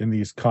covered in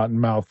these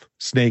cottonmouth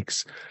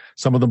snakes.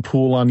 Some of them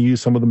pool on you,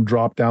 some of them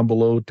drop down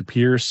below to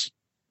Pierce.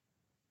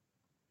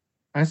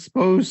 I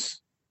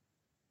suppose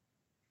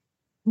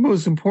the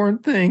most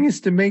important thing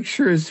is to make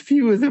sure as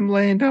few of them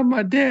land on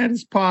my dad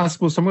as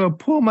possible. So I'm going to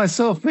pull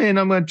myself in.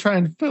 I'm going to try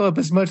and fill up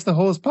as much of the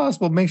hole as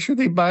possible. Make sure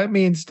they bite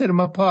me instead of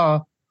my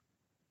pa.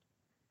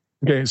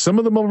 Okay, some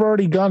of them have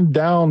already gone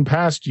down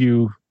past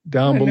you,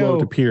 down below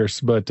to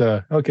Pierce, but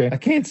okay. I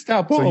can't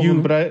stop all of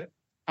them, but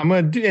I'm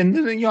going to do, and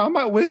then, I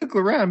might wiggle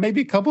around.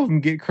 Maybe a couple of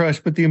them get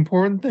crushed, but the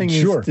important thing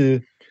is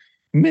to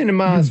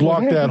minimize. You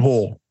block that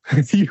hole.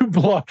 You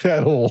block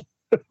that hole.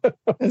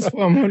 That's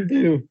what I'm going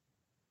to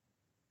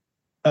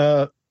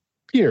do.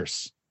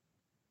 Pierce.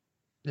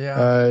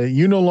 Yeah.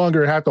 You no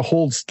longer have to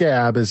hold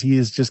Scab as he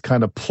is just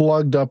kind of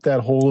plugged up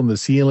that hole in the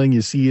ceiling.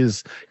 You see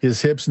his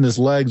hips and his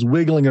legs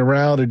wiggling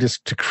around and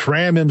just to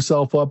cram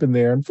himself up in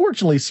there.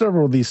 Unfortunately,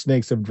 several of these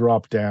snakes have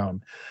dropped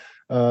down.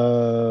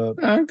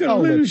 I'm gonna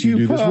lose you.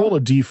 Do this. Roll a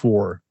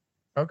d4.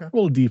 Okay.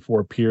 Roll a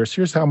d4, Pierce.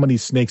 Here's how many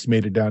snakes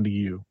made it down to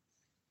you.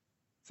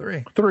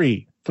 3.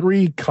 3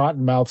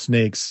 cottonmouth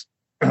snakes.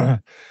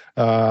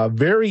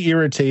 Very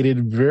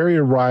irritated, very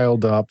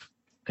riled up,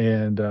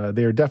 and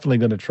they're definitely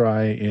going to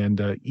try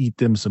and eat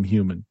them some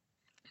human.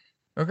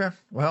 Okay.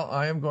 Well,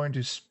 I am going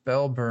to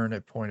spell burn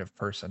at point of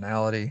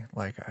personality,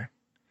 like I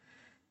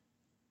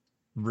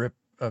rip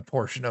a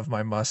portion of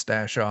my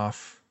mustache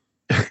off.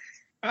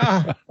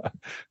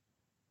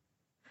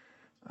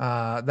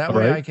 That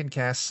way I can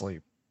cast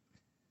sleep.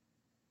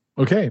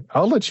 Okay,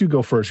 I'll let you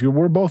go first.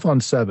 We're both on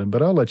 7,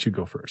 but I'll let you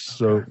go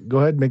first. Okay. So go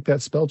ahead and make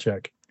that spell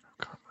check.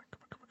 Come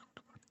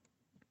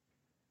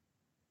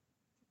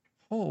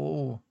on.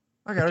 Oh,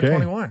 I got a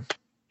 21.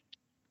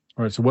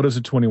 All right, so what does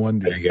a 21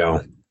 do? There you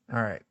go.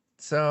 All right,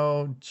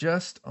 so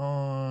just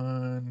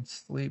on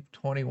sleep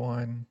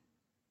 21,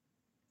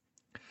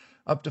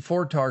 up to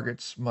 4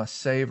 targets must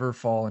save or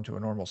fall into a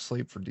normal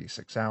sleep for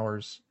D6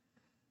 hours.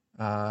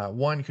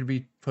 1 could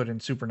be put in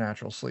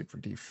supernatural sleep for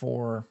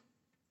D4.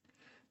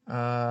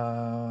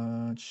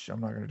 I'm not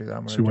going to do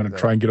that. So you want to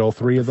try and get all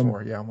 3 of them?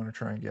 Yeah, I'm going to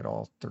try and get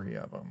all 3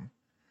 of them.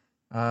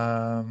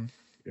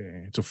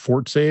 Okay. It's a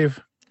fort save?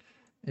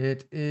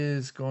 It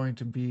is going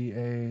to be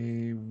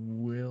a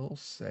will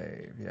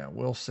save. Yeah,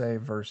 will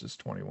save versus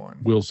 21.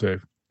 Will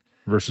save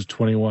versus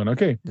 21.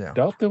 Okay. Yeah.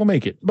 Doubt they'll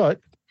make it, but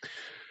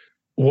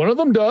one of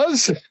them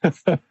does.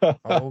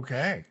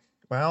 Okay.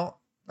 Well,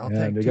 I'll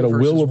take they got a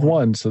will of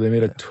 1, so they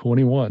made a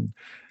 21.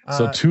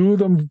 So 2 of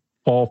them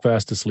fall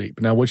fast asleep.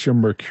 Now, what's your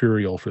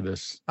mercurial for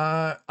this?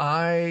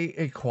 I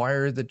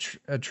acquire the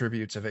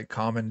attributes of a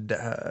common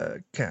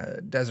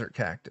desert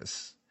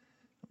cactus.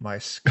 My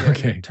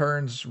skin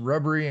turns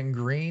rubbery and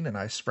green, and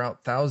I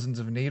sprout thousands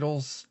of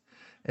needles.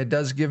 It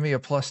does give me a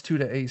 +2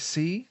 to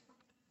AC.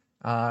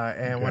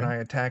 And when I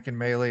attack in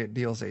melee, it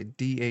deals a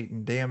D8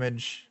 in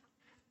damage.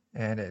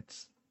 And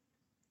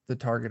the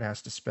target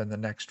has to spend the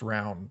next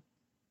round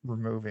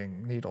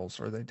removing needles,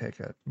 or they take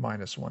a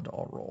 -1 to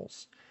all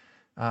rolls.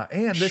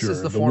 And this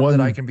is the form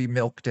that I can be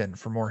milked in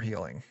for more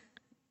healing.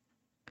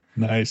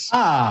 Nice.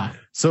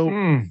 So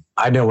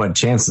I know what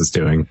Chance is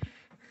doing.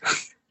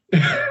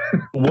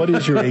 What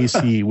is your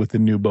AC with the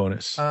new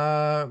bonus?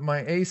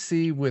 My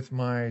AC with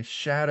my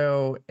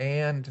shadow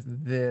and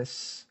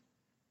this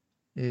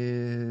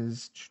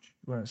is,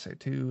 what did I say,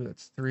 2,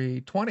 that's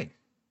 3, 20.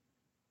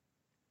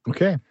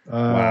 Okay.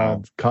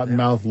 Wow.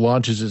 Cottonmouth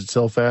launches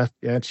itself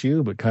at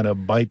you, but kind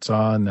of bites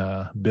on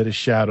a bit of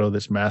shadow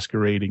that's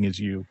masquerading as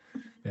you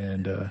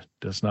and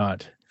does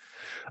not.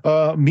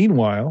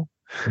 Meanwhile,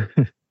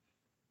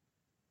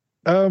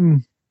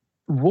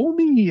 roll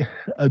me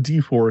a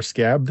d4,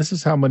 Scab. This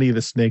is how many of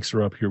the snakes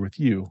are up here with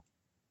you.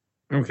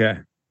 Okay.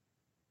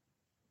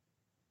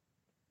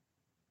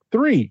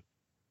 3.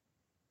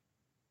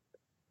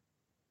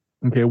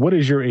 Okay, what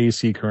is your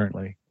AC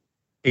currently?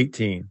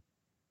 18.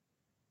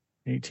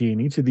 18.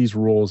 Each of these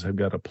rolls have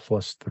got a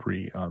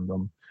 +3 on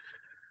them.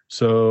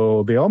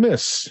 So they all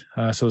miss.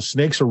 So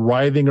snakes are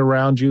writhing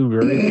around you,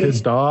 very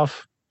pissed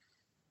off.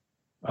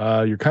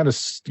 You're kind of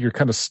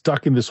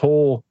stuck in this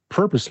hole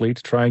purposely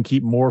to try and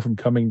keep more from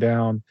coming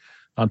down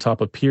on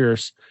top of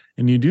Pierce.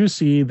 And you do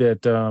see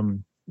that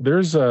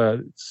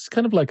it's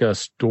kind of like a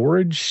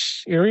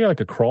storage area,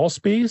 like a crawl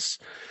space.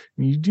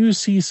 And you do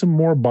see some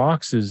more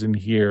boxes in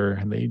here,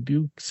 and they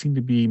do seem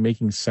to be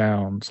making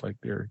sounds like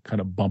they're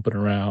kind of bumping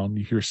around.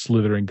 You hear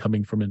slithering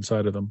coming from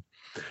inside of them.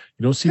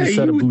 You don't see the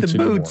set of boots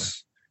anymore.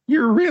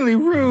 You're really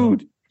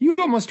rude. You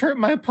almost hurt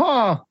my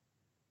paw.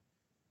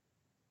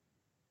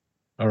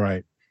 All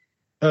right.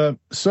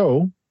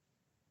 So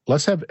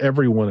let's have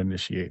everyone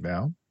initiate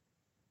now.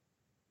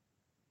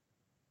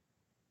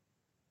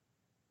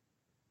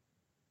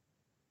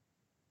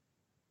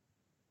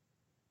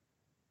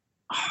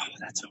 Oh,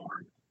 that's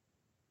horrible.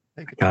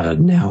 I got a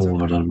now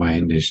one on my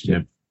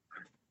initiative.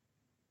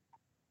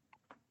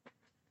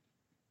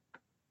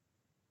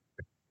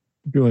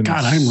 God,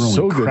 I'm rolling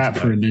so crap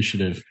good for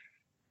initiative.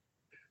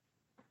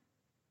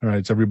 All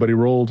right, so everybody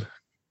rolled?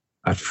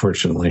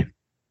 Unfortunately.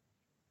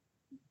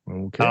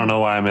 Okay. I don't know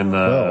why I'm in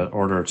the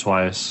order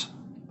twice,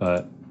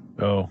 but...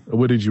 Oh,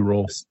 what did you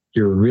roll?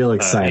 You're real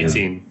excited.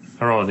 18.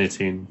 I rolled an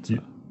 18. So.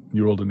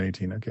 You rolled an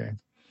 18, okay.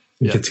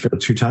 You get to go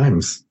 2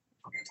 times.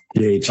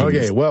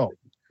 Okay, well,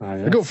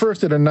 I go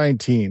first at a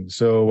 19.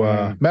 So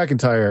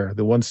McIntyre,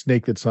 the one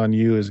snake that's on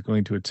you, is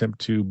going to attempt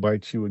to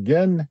bite you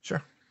again.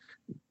 Sure.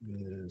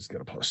 It's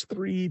got a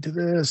 +3 to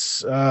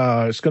this.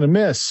 It's going to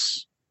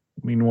miss.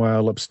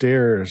 Meanwhile,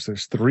 upstairs,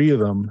 there's 3 of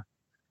them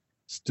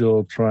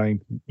still trying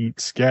to eat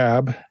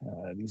Scab.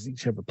 These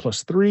each have a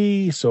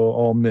 +3, so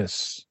all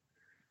miss.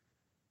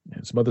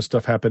 And some other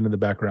stuff happened in the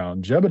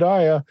background.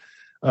 Jebediah,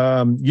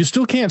 you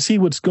still can't see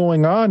what's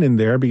going on in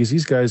there because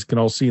these guys can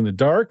all see in the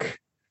dark,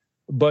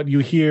 but you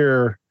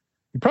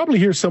probably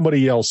hear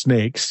somebody yell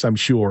snakes, I'm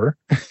sure.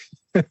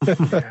 And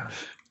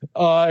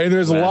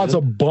there's lots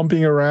of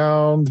bumping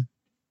around.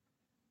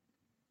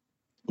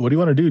 What do you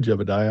want to do,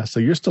 Jebediah? So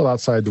you're still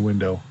outside the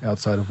window,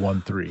 outside of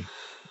 1-3.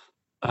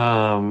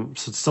 So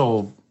it's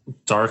still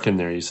dark in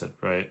there, you said,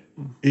 right?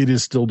 It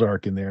is still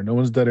dark in there. No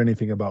one's done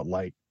anything about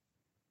light.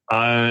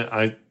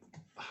 I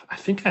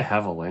think I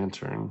have a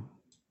lantern.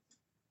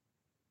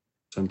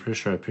 So I'm pretty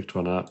sure I picked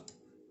one up.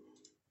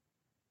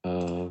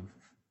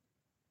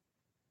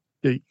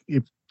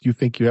 If you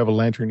think you have a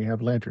lantern, you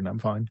have a lantern. I'm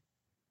fine.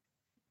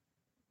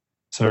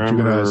 So you're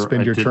going to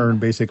spend your turn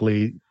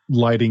basically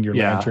lighting your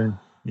lantern.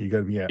 You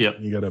got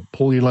you got to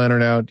pull your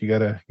lantern out. You got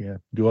to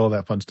do all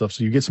that fun stuff.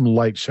 So you get some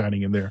light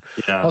shining in there.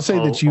 Yeah, I'll say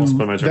that's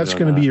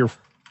going to be your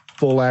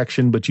full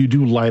action, but you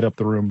do light up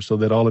the room so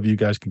that all of you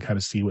guys can kind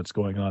of see what's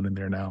going on in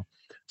there now.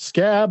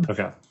 Scab.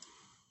 Okay.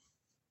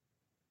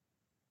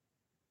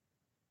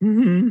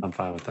 Mm-hmm. I'm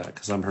fine with that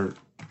because I'm hurt.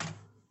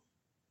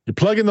 You're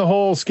plugging the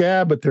hole,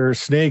 Scab, but there are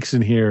snakes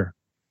in here.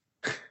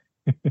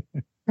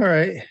 All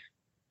right.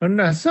 When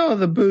I saw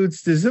the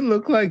boots, does it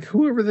look like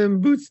whoever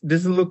them boots,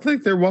 does it look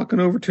like they're walking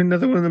over to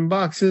another one of them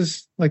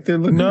boxes? Like they're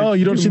looking. No,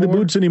 you don't see the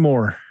boots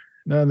anymore.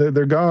 No,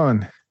 they're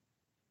gone.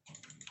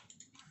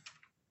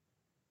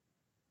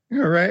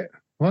 All right.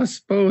 Well, I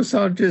suppose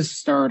I'll just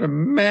start a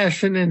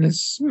mashing and a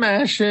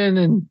smashing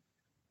and,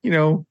 I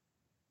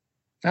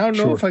don't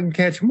know if I can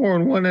catch more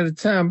than one at a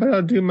time, but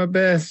I'll do my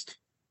best.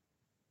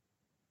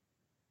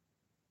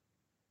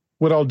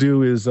 What I'll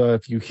do is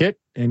if you hit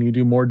and you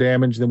do more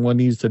damage than one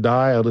needs to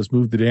die, I'll just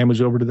move the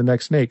damage over to the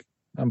next snake.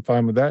 I'm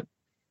fine with that.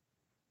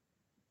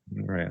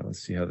 All right, let's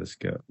see how this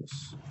goes.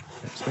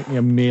 Just make me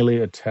a melee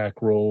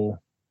attack roll.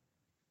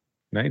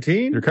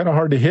 19? They're kind of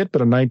hard to hit,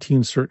 but a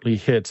 19 certainly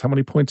hits. How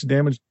many points of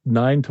damage?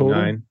 9 total?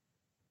 9.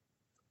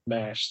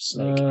 Mashed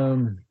snake.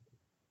 All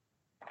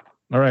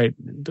right.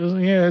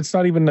 It's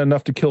not even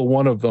enough to kill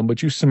one of them,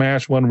 but you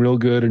smash one real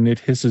good and it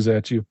hisses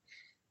at you.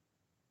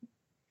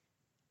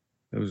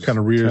 Those kind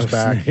of rears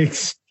back.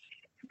 Snakes.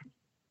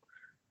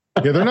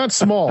 Yeah, they're not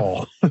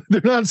small.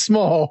 They're not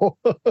small.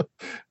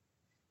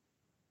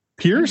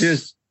 Pierce?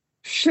 Just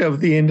shove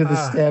the end of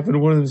the staff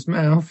in one of his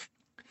mouth.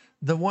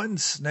 The one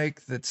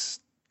snake that's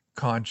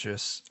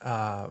conscious,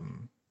 yep.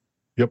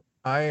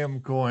 I am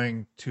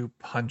going to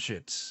punch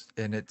it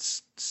in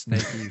its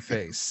snaky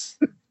face.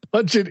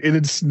 Punch it in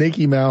its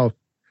snaky mouth.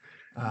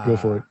 Go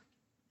for it.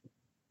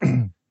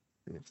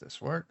 See if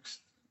this works.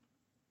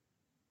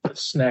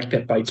 Snack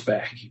that bites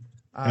back.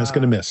 And it's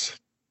going to miss.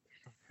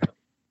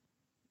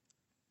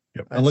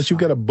 Yep. Unless you've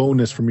got a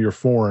bonus from your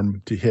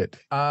form to hit.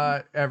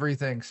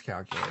 Everything's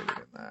calculated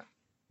in that.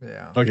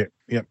 Yeah. Okay.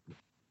 Yep.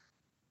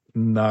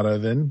 Nada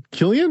then.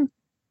 Killian?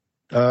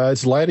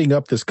 It's lighting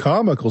up this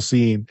comical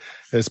scene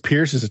as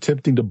Pierce is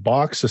attempting to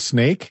box a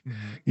snake.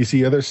 Mm-hmm. You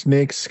see other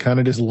snakes kind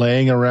of just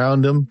laying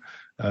around him.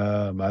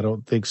 I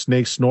don't think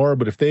snakes snore,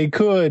 but if they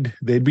could,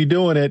 they'd be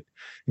doing it.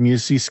 And you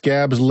see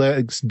Scab's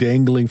legs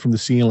dangling from the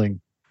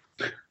ceiling.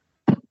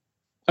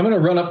 I'm going to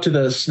run up to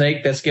the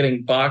snake that's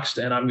getting boxed,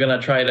 and I'm going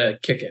to try to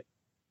kick it.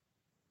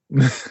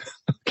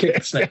 Kick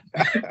the snake.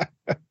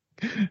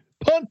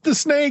 Punt the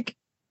snake.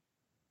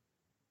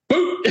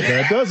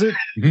 That does it.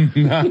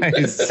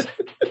 Nice.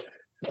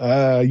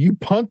 You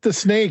punt the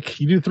snake.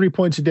 You do 3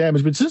 points of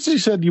damage. But since you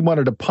said you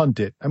wanted to punt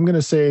it, I'm going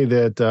to say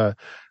that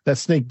that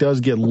snake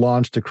does get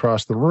launched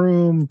across the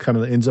room, kind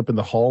of ends up in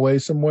the hallway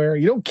somewhere.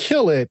 You don't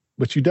kill it,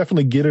 but you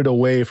definitely get it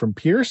away from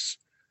Pierce,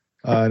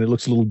 and it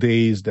looks a little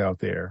dazed out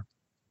there.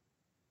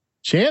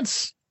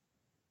 Chance?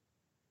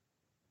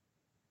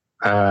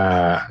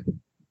 I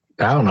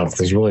don't know if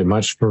there's really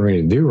much for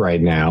me to do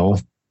right now.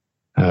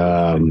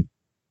 Are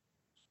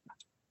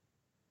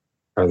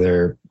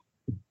there,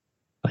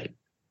 like,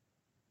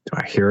 do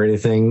I hear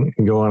anything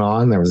going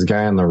on? There was a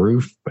guy on the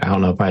roof. I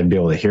don't know if I'd be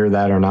able to hear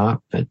that or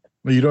not. But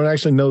well, you don't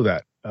actually know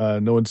that.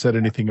 No one said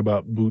anything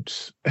about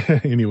boots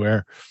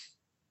anywhere.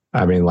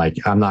 I mean, like,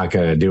 I'm not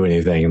going to do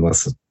anything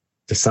unless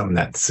there's something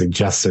that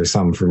suggests there's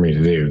something for me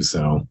to do.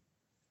 So,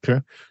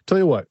 okay. Tell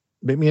you what,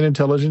 make me an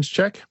intelligence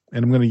check,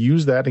 and I'm going to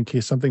use that in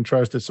case something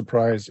tries to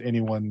surprise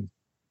anyone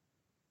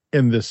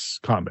in this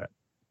combat.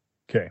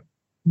 Okay.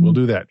 We'll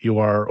do that. You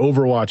are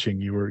overwatching.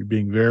 You are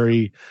being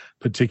very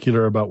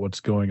particular about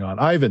what's going on.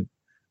 Ivan.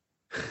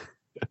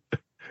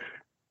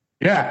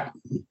 Yeah.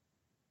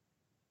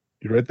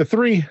 You're at the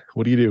 3.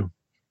 What do you do?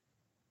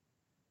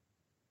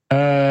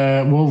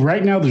 Well,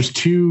 right now there's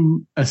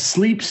 2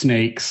 asleep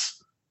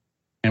snakes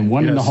and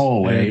one in the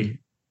hallway.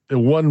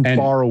 And one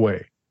far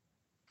away.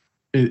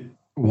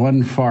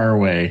 One far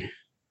away.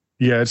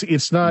 Yeah,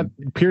 it's not,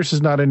 Pierce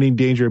is not in any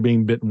danger of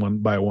being bitten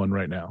by one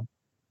right now.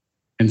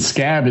 And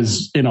Scab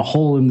is in a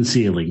hole in the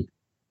ceiling.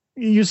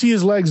 You see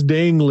his legs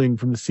dangling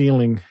from the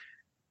ceiling.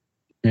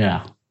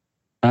 Yeah.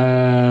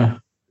 I'm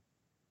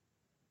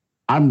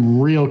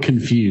real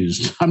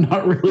confused. I'm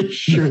not really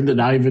sure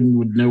that Ivan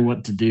would know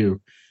what to do.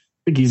 I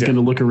think he's going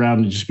to look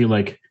around and just be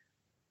like,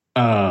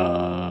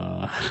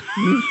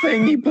 You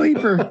thingy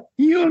bleeper.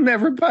 You'll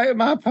never bite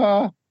my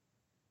paw.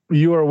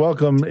 You are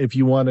welcome if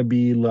you want to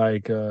be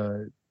like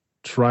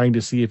trying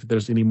to see if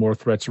there's any more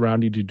threats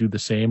around you to do the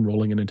same,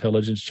 rolling an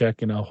intelligence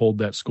check, and I'll hold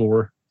that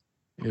score.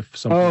 If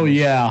something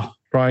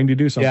trying to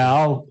do something.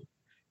 Yeah,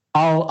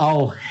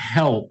 I'll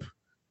help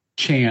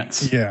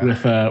Chance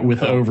with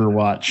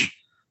Overwatch.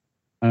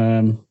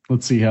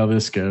 Let's see how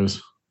this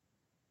goes.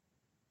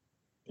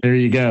 There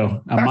you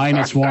go. A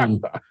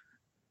 -1.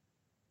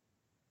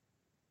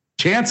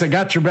 Chance, I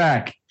got your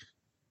back.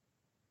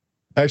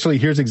 Actually,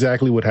 here's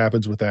exactly what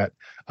happens with that.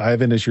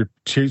 Ivan, as you're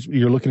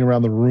looking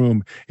around the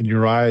room and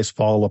your eyes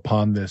fall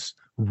upon this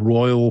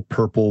royal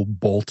purple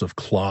bolt of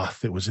cloth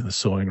that was in the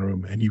sewing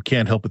room, and you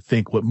can't help but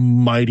think what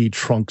mighty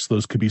trunks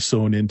those could be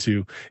sewn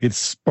into. It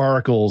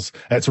sparkles.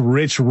 That's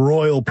rich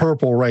royal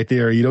purple right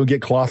there. You don't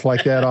get cloth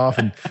like that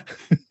often.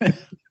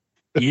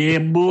 Yeah,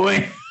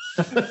 boy.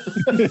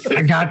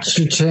 I got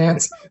you,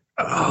 Chance.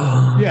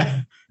 Oh.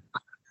 Yeah.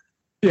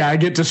 Yeah, I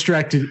get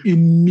distracted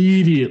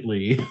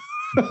immediately.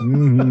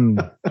 Mm-hmm.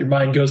 Your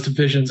mind goes to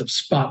visions of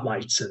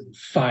spotlights and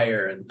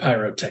fire and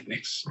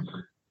pyrotechnics.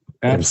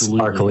 And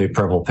sparkly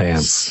purple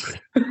pants.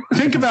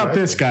 Think about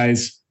this,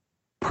 guys.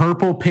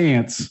 Purple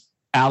pants,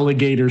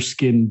 alligator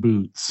skin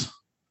boots.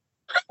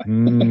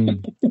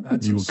 You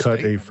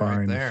cut a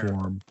fine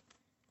form.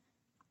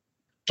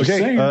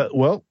 Okay,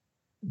 well,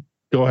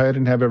 go ahead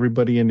and have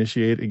everybody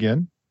initiate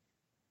again.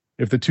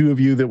 If the 2 of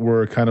you that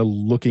were kind of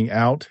looking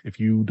out, if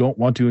you don't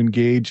want to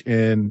engage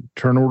in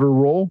turn order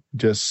roll,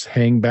 just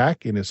hang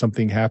back, and if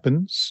something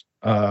happens,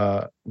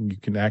 you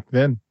can act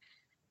then.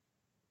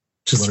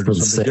 Just for the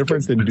sake of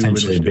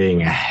potentially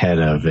being ahead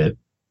of it,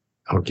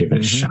 I'll give it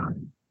a shot.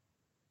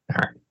 All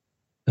right.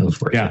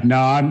 Yeah, no,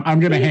 I'm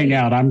going to hang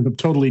out. I'm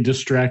totally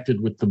distracted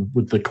with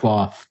the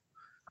cloth.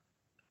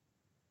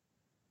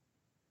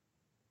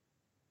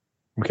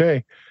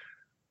 Okay.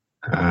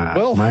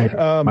 Well, my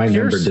Pierce,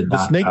 number did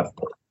not snake.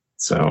 Upload,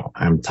 so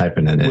I'm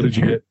typing it in. What did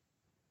you get?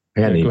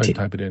 I got 18. Go ahead and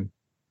type it in.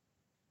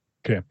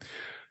 Okay.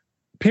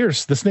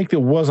 Pierce, the snake that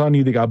was on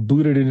you that got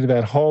booted into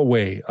that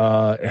hallway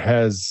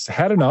has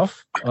had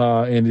enough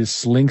and it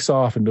slinks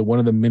off into one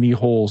of the many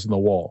holes in the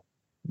wall.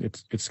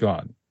 It's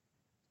gone.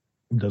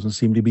 It doesn't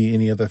seem to be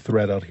any other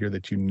threat out here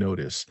that you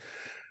notice.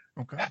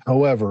 Okay.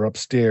 However,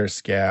 upstairs,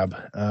 Scab,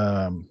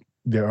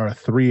 there are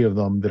 3 of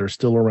them that are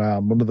still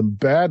around. One of them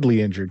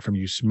badly injured from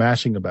you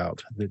smashing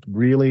about that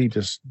really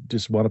just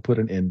want to put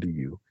an end to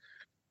you.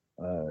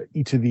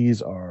 Each of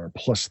these are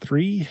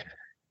 +3.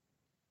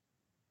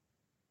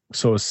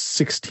 So a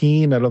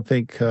 16, I don't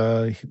think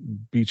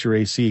beats your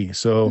AC.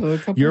 So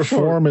your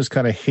form is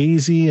kind of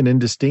hazy and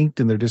indistinct,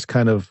 and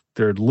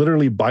they're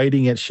literally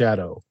biting at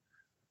shadow.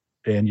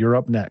 And you're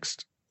up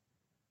next.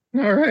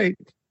 All right.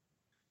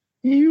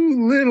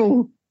 You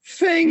little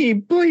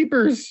fangy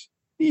bleepers.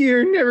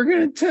 You're never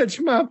going to touch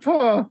my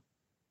paw.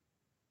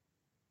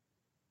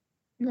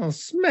 I'll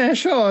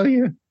smash all of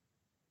you.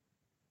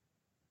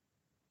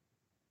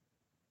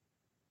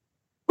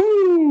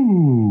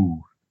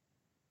 Ooh.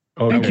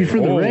 Okay. Thank you for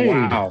the raid.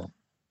 Wow.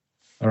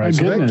 All right,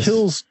 so goodness. that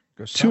kills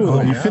two of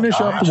them. You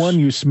finish off the one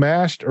you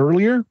smashed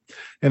earlier,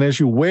 and as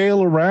you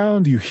wail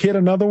around, you hit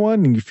another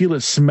one, and you feel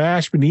it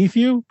smash beneath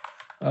you,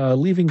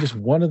 leaving just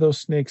one of those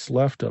snakes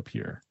left up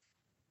here.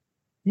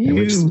 And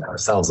we just got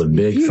ourselves a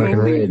big fucking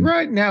raid.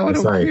 Right now, I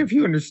don't care if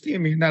you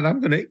understand me or not.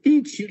 I'm going to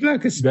eat you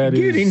like a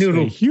spaghetti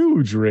noodle. A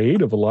huge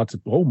raid of lots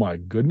of. Oh my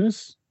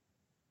goodness!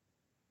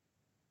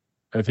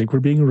 I think we're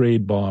being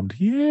raid bombed.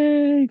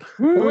 Yay!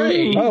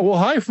 Hooray. Oh, well,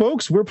 hi,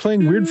 folks. We're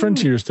playing Weird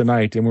Frontiers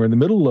tonight, and we're in the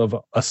middle of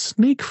a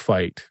snake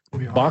fight.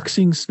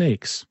 Boxing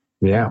snakes.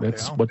 Yeah.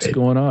 That's what's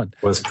going on.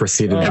 Was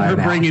preceded by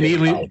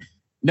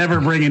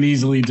Never bring an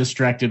easily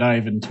distracted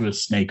Ivan to a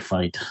snake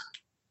fight.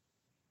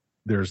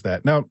 There's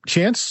that. Now,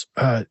 Chance,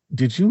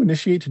 did you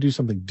initiate to do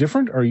something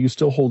different, or are you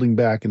still holding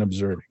back and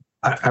observing?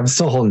 I'm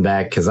still holding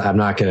back because I'm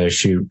not going to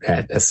shoot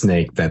at a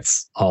snake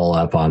that's all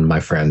up on my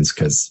friends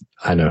because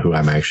I know who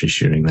I'm actually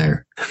shooting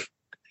there.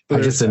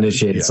 I just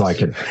initiated so I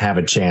could have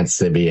a chance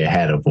to be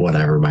ahead of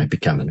whatever might be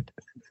coming.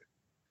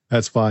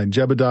 That's fine.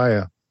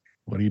 Jebediah,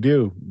 what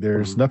do?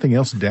 There's nothing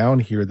else down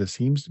here that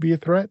seems to be a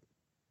threat.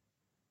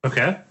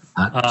 Okay.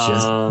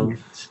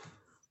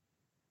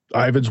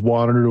 Ivan's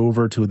wandered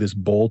over to this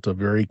bolt of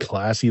very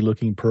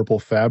classy-looking purple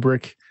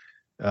fabric.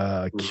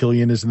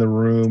 Killian is in the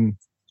room,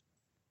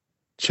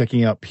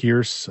 checking out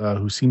Pierce,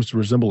 who seems to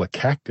resemble a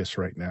cactus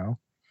right now.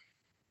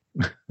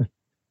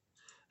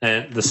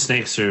 And the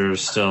snakes are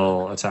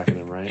still attacking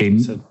him, right?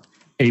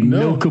 A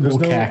milkable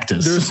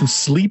cactus. There's some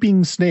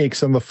sleeping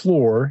snakes on the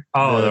floor.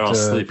 Oh, they're all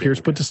sleeping. Pierce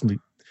put to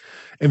sleep.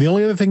 And the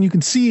only other thing you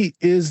can see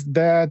is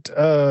that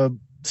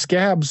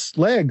Scab's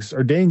legs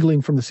are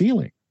dangling from the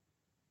ceiling.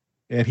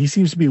 And he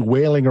seems to be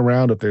wailing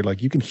around up there.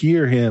 Like you can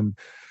hear him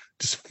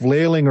just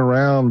flailing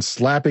around,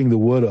 slapping the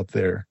wood up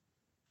there.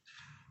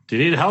 Do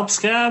you need help,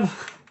 Scab?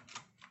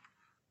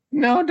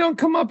 No, don't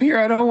come up here.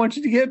 I don't want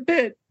you to get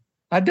bit.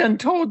 I done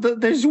told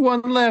that there's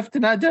one left,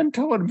 and I done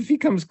told him if he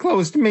comes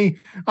close to me,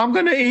 I'm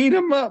going to eat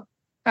him up.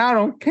 I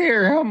don't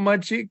care how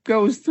much it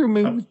goes through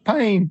me with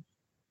pain.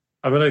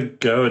 I'm going to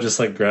go and just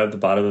like grab the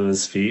bottom of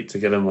his feet to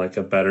get him like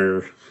a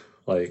better,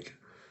 like.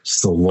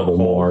 Just a little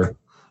more.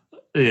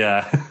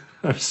 Yeah.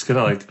 I'm just going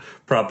to like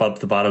prop up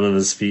the bottom of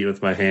his feet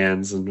with my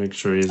hands and make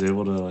sure he's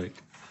able to like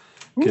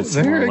get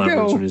some more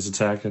leverage when he's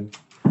attacking.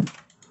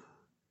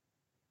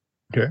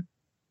 Okay.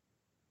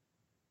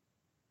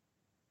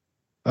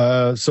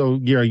 So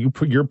yeah,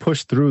 you're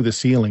pushed through the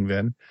ceiling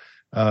then.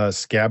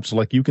 Scab, so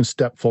like you can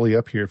step fully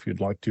up here if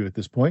you'd like to at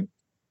this point.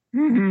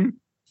 Mm-hmm.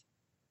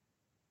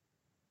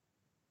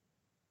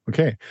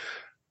 Okay.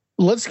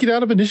 Let's get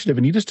out of initiative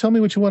and you just tell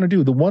me what you want to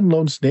do. The one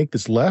lone snake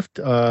that's left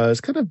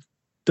is kind of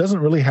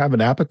doesn't really have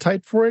an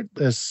appetite for it,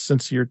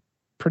 since you're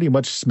pretty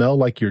much smell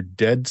like you're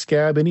dead,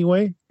 Scab,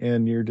 anyway,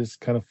 and you're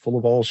just kind of full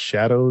of all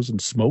shadows and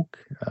smoke.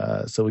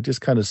 So it just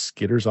kind of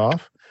skitters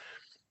off.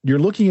 You're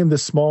looking in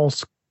this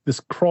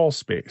crawl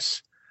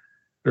space.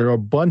 There are a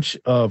bunch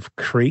of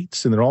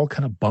crates, and they're all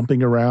kind of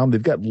bumping around.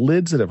 They've got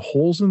lids that have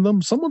holes in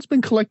them. Someone's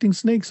been collecting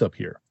snakes up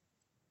here.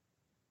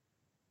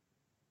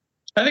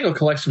 I think I'll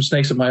collect some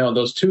snakes of my own.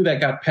 Those two that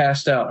got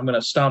passed out, I'm going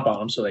to stomp on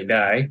them so they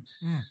die.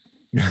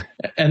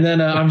 And then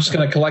I'm just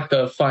going to collect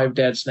the 5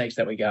 dead snakes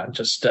that we got and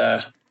just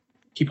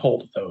keep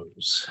hold of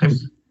those.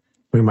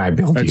 We might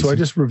be able to. So I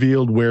just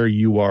revealed where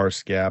you are,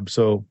 Scab.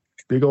 So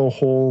big old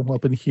hole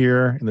up in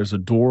here, and there's a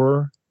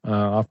door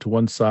off to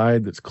one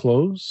side that's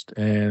closed,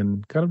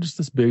 and kind of just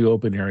this big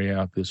open area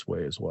out this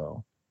way as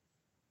well.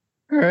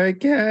 All right,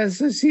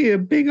 guys, I see a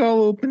big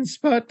old open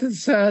spot to the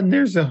side, and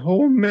there's a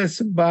whole mess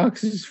of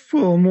boxes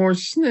full of more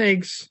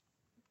snakes.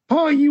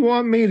 Paul, you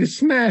want me to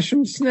smash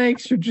them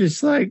snakes or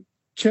just like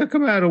chuck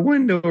them out a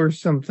window or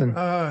something?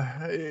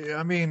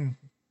 I mean,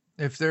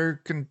 if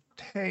they're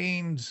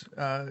contained,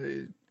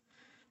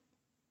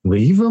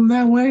 leave them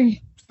that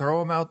way?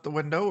 Throw them out the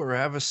window or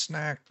have a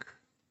snack.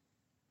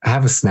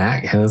 Have a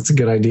snack? Yeah, that's a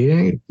good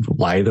idea.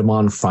 Light them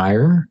on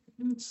fire.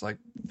 It's like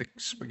thick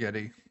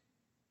spaghetti.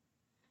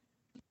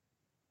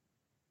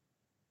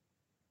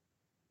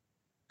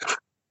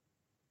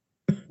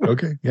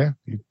 Okay, yeah,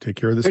 you take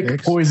care of the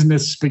snakes.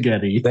 Poisonous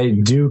spaghetti. They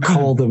do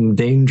call them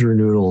danger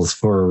noodles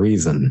for a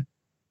reason.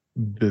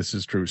 This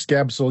is true.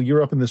 Scab, so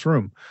you're up in this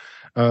room.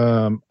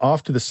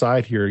 Off to the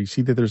side here, you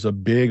see that there's a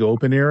big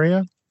open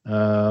area,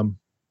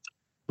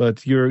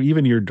 but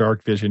your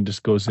dark vision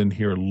just goes in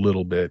here a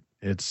little bit.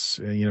 It's,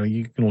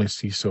 you can only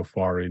see so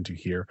far into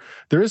here.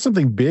 There is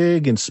something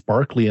big and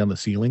sparkly on the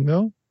ceiling,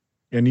 though,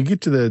 and you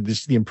get to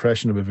the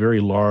impression of a very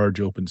large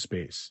open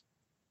space.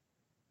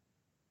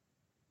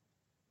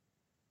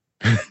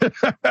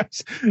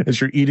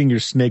 As you're eating your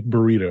snake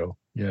burrito.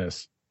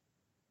 Yes.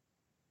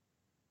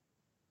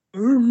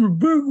 There's a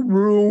big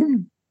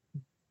room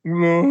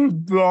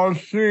with a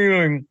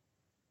ceiling.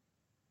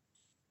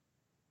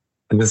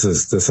 And this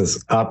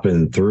is up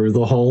and through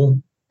the hole?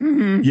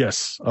 Mm-hmm.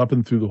 Yes, up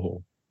and through the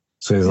hole.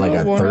 So there's like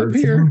a one third up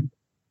here.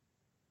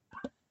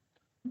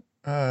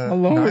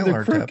 Nylark lower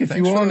the crick up. if Thanks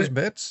you for want those it.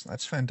 bits.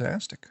 That's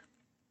fantastic.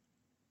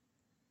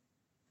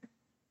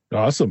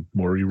 Awesome.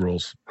 More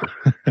rerolls.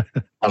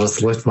 I'll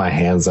just lift my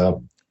hands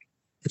up.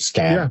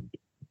 Scab.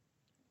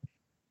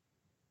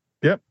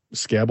 Yep.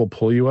 Scab will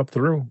pull you up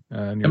through.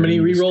 How many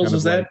rerolls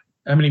is that?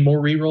 How many more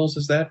rerolls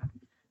is that?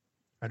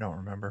 I don't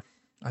remember.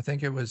 I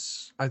think it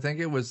was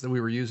that we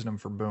were using them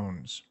for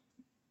boons.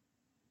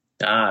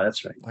 Ah,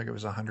 that's right. Like it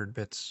was 100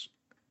 bits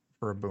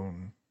for a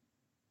boon.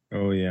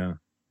 Oh yeah.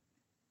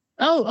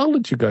 I'll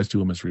let you guys do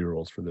them as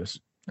rerolls for this.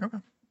 Okay.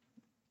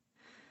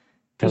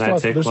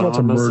 There's lots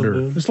of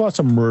murder. There's lots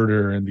of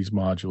murder in these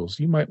modules.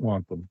 You might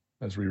want them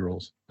as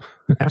rerolls.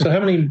 So how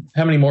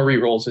many more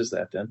rerolls is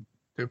that then?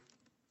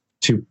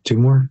 Two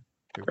more?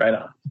 Right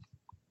on.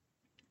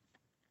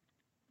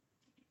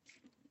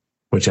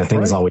 Which I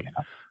think is all we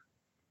have.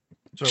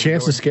 So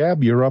Chance and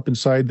Scab, you're up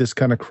inside this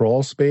kind of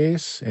crawl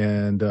space,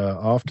 and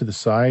off to the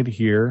side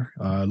here,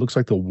 it looks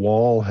like the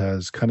wall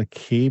has kind of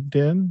caved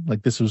in.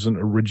 Like this wasn't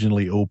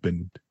originally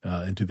opened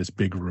into this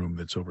big room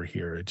that's over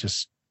here.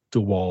 The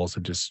walls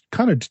have just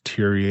kind of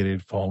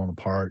deteriorated, fallen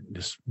apart,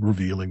 just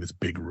revealing this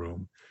big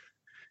room.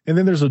 And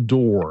then there's a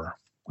door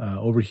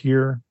over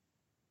here.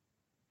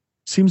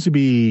 Seems to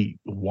be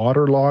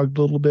waterlogged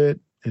a little bit.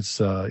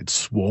 It's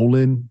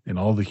swollen in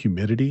all the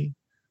humidity.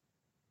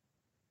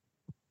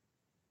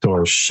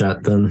 Door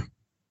shut then.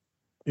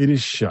 It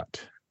is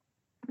shut.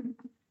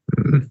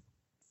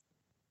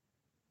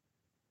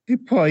 Hey,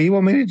 Paul, you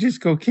want me to just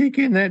go kick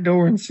in that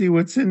door and see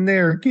what's in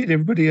there? Get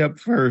everybody up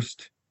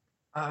first.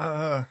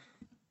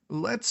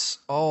 Let's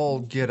all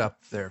get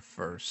up there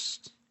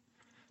first.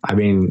 I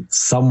mean,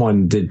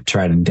 someone did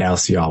try to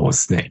douse y'all with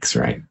snakes,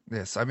 right?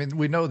 Yes, I mean,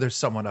 we know there's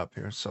someone up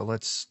here, so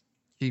let's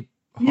keep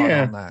hot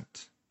on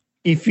that.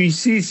 If you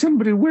see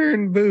somebody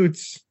wearing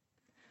boots,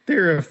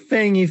 they're a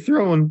fangy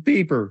throwing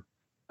beeper.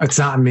 It's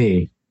not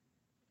me.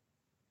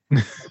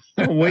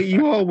 Oh, wait,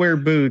 you all wear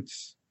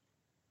boots.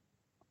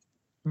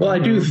 Well, I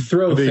do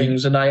throw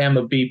things, and I am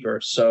a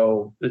beeper,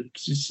 so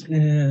it's just.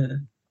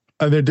 There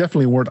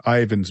definitely weren't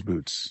Ivan's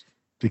boots,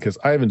 because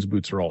Ivan's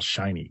boots are all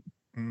shiny.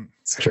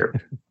 It's true.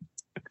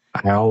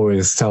 I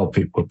always tell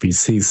people if you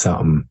see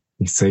something,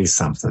 you say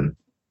something.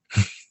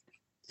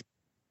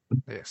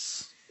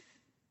 Yes.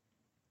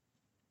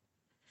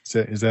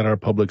 Is that our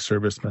public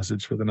service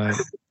message for the night?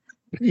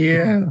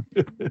 Yeah.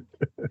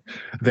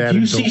 If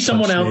you see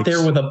someone out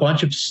there with a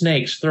bunch of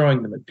snakes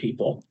throwing them at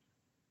people,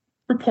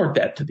 report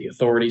that to the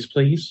authorities,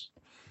 please.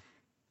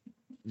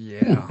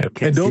 Yeah.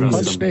 And don't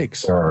punch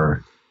snakes.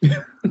 That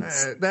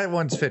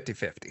one's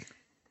 50-50.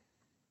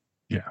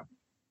 Yeah.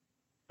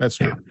 That's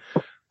true.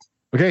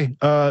 Okay.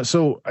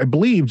 So I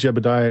believe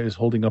Jebediah is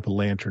holding up a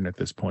lantern at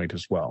this point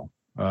as well.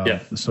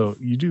 So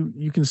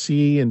you can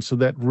see, and so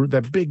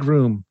that big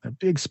room, that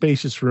big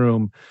spacious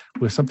room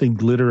with something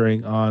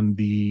glittering on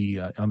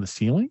the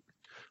ceiling,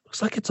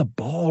 looks like it's a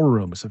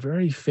ballroom. It's a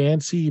very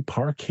fancy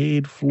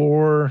parquet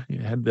floor.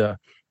 It had the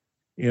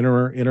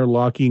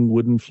interlocking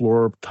wooden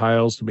floor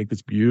tiles to make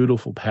this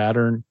beautiful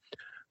pattern.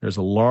 There's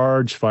a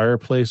large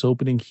fireplace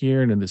opening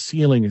here, and in the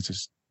ceiling is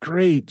this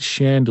great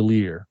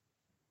chandelier,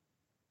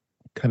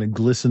 kind of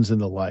glistens in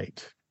the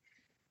light.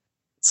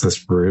 It's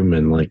this room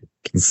in like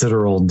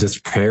considerable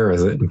disrepair.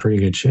 Is it in pretty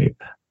good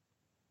shape?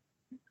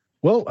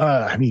 Well,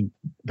 I mean,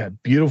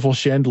 that beautiful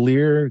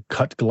chandelier,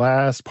 cut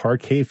glass,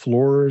 parquet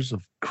floors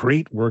of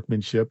great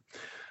workmanship.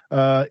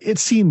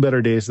 It's seen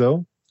better days,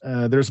 though.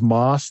 There's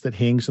moss that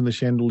hangs in the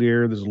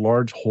chandelier. There's a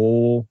large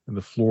hole in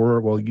the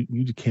floor. Well,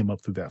 you came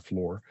up through that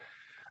floor.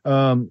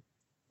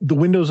 The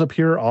windows up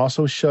here are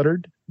also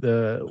shuttered.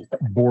 The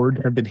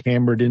board have been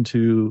hammered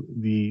into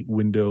the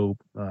window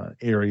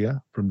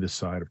area from this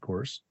side, of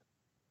course.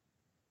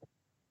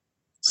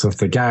 So if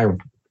the guy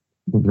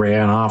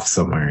ran off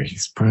somewhere,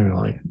 he's probably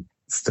like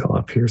still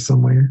up here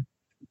somewhere.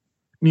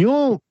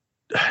 Of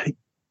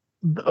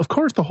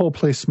course, the whole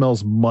place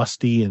smells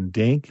musty and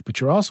dank,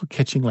 but you're also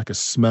catching like a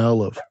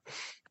smell of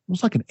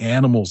almost like an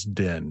animal's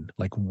den,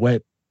 like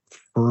wet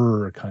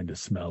fur kind of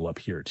smell up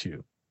here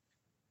too.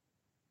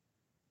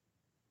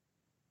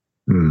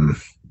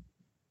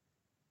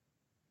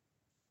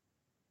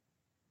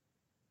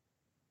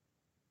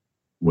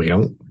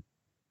 Well,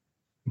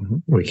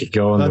 we could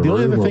go in the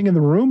only room. other thing in the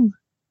room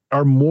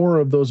are more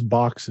of those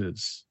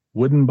boxes,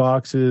 wooden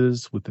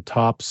boxes with the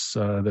tops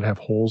that have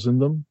holes in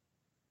them.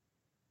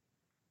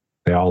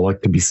 They all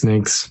look to be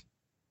snakes.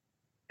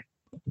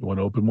 You want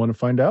to open one and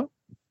find out?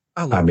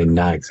 I mean,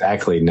 not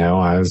exactly. No,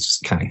 I was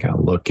just kind of going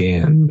to look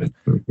in.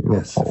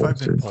 Yes, if I've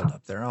been pulled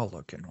up there, I'll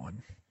look in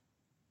one.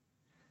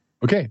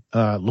 Okay,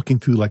 looking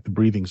through like the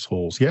breathing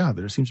holes. Yeah,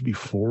 there seems to be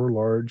 4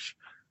 large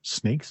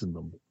snakes in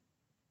them.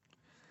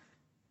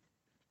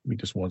 Give me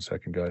just 1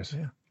 second, guys.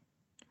 Yeah.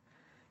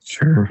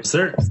 Sure. Is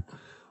there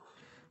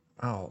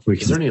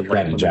any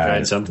light when the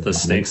guy jumped the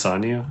snakes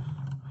on you?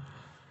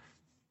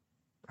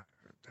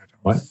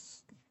 What? I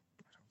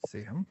don't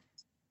see him.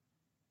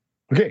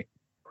 Okay.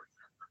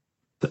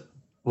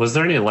 Was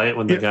there any light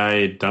when the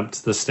guy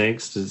dumped the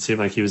snakes? Did it seem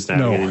like he was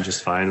navigating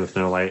just fine with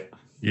no light?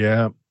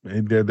 Yeah,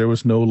 there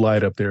was no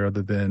light up there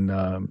other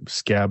than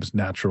Scab's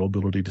natural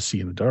ability to see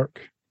in the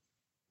dark.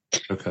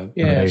 Okay.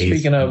 Yeah,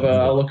 speaking of,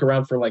 I'll look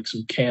around for like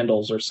some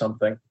candles or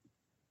something.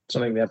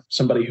 Something that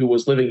somebody who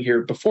was living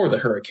here before the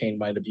hurricane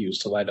might have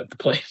used to light up the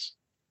place.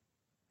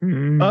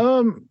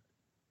 Roll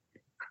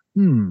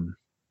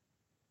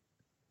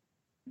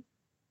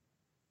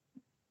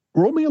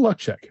me a luck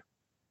check.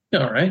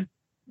 All right.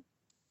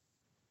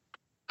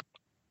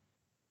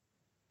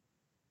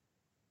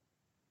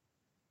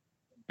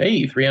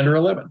 Hey, 3 under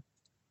 11.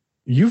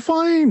 You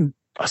find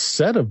a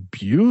set of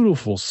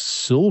beautiful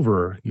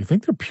silver. You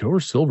think they're pure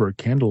silver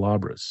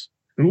candelabras.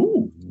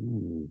 Ooh.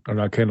 Or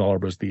not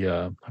candelabras,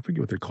 I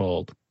forget what they're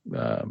called.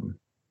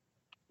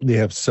 They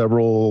have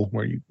several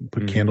where you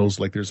put candles,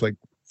 like there's like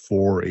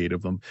 4 or 8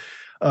 of them.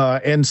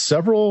 And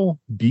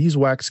several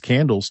beeswax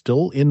candles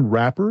still in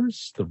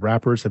wrappers. The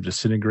wrappers have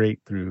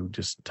disintegrated through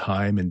just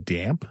time and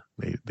damp.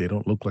 They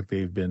don't look like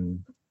they've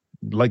been,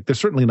 like they're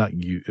certainly not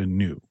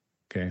new.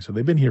 Okay, so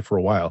they've been here for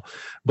a while,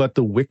 but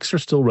the wicks are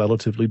still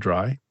relatively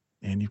dry,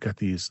 and you've got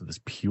this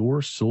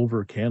pure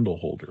silver candle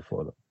holder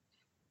for them.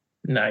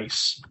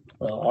 Nice.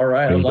 Well, all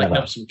right. I'm lighting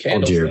up some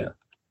candles.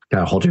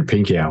 Gotta hold your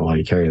pinky out while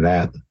you carry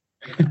that.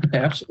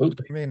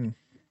 Absolutely. I mean,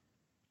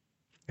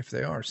 if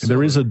they are, and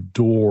there is a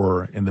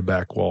door in the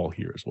back wall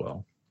here as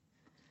well.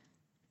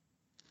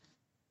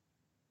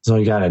 So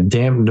you got a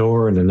damp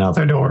door and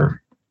another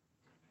door.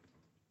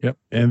 Yep.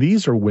 And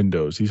these are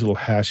windows. These little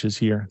hashes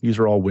here. These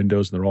are all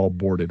windows, and they're all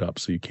boarded up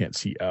so you can't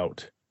see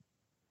out.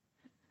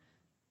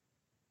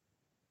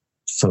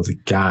 So the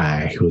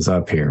guy who was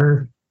up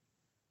here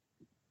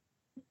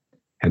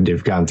had to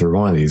have gone through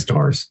one of these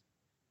doors.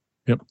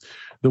 Yep.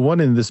 The one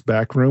in this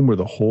back room where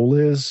the hole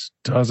is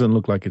doesn't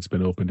look like it's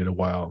been opened in a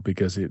while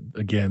because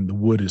the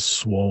wood is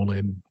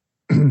swollen,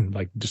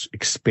 like just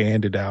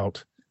expanded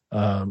out.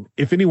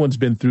 If anyone's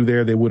been through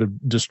there, they would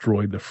have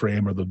destroyed the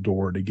frame or the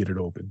door to get it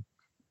open.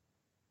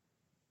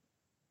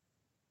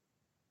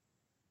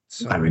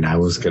 So, I mean, I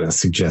was going to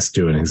suggest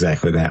doing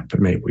exactly that, but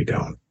maybe we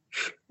don't.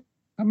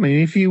 I mean,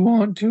 if you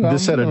want to.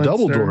 This set of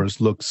double doors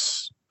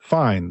looks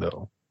fine,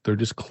 though. They're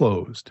just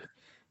closed.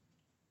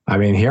 I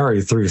mean, he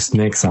already threw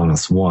snakes on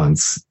us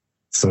once.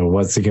 So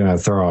what's he going to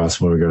throw us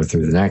when we go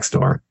through the next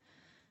door?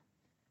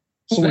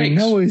 Well, we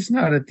know he's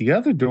not at the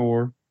other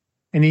door.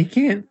 And he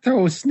can't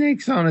throw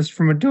snakes on us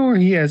from a door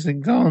he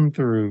hasn't gone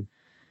through.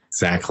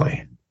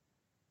 Exactly.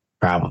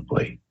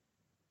 Probably.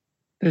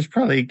 There's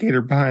probably a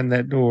gator behind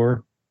that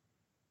door.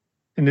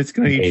 And it's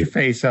going to eat your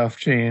face off,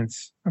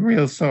 Chance. I'm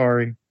real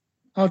sorry.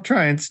 I'll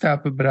try and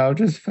stop it, but I'll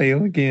just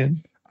fail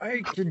again.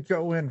 I can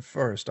go in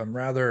first. I'm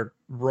rather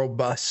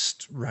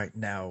robust right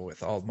now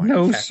with all my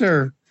No,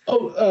 sir.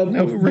 Oh,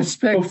 no,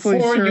 respectfully,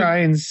 sir, I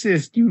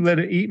insist you let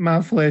it eat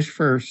my flesh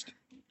first.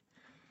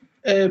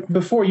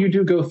 Before you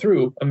do go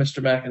through,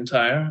 Mr.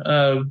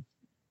 McIntyre,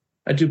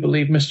 I do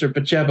believe Mr.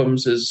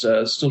 Bajabums is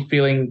still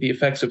feeling the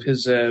effects of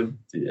his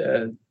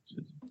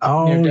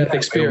near-death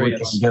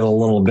experience. Get a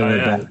little bit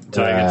of that.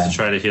 Do I get to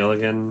try to heal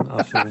again?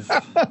 Yeah.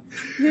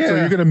 So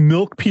you're going to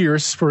milk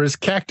Pierce for his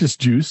cactus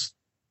juice.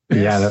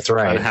 Yeah, that's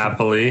right.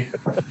 Unhappily,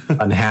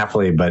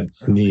 but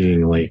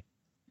needingly.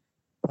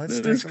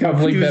 Let's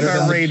confuse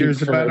our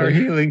raiders about our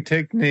healing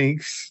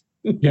techniques.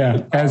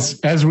 Yeah,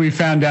 as we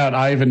found out,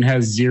 Ivan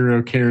has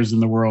zero cares in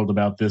the world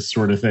about this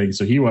sort of thing.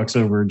 So he walks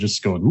over and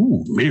just going,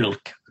 "Ooh,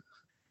 milk."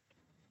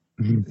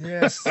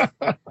 Yes.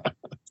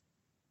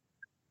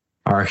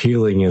 Our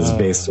healing is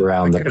based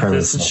around the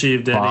premise of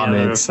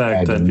vomits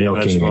and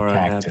milking a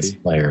cactus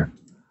player.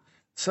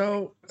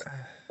 So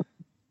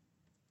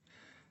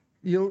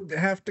you'll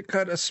have to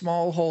cut a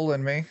small hole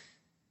in me.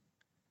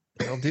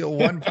 It'll deal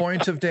 1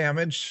 point of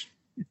damage.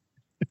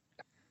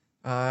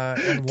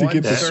 And to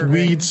get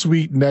the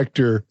sweet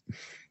nectar.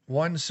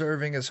 1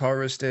 serving is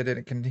harvested, and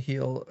it can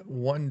heal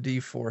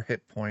 1d4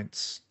 hit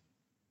points.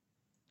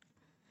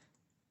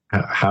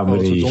 How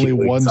many? So it's only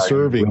 1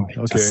 serving.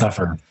 Okay.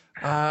 Suffer.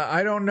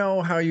 I don't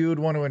know how you would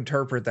want to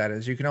interpret that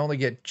as you can only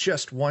get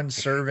just 1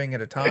 serving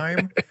at a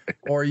time,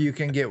 or you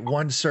can get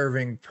 1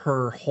 serving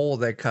per hole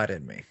they cut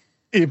in me.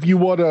 If you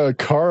want to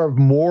carve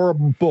more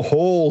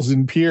holes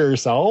in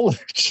Pierce, I'll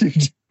let you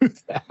do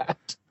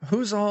that.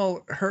 Who's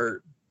all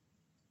hurt?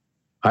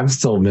 I'm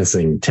still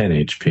missing 10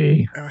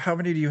 HP. How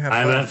many do you have?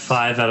 I'm at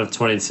 5 out of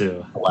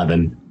 22.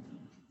 11.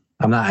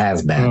 I'm not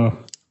as bad.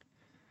 Oh.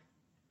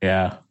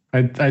 Yeah,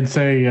 I'd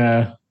say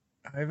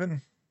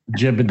Ivan.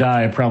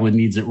 Jebediah probably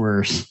needs it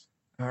worse.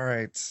 All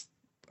right,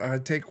 I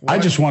take. I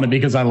just want it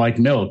because I like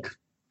milk.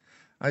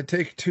 I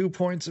take 2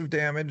 points of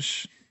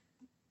damage.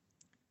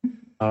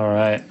 All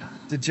right.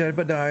 To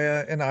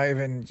Jebediah and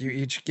Ivan, you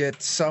each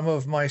get some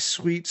of my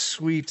sweet,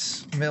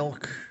 sweet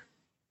milk.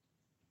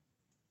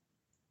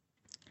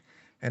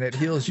 And it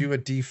heals you a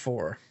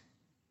D4.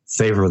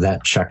 Savor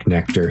that Chuck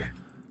nectar.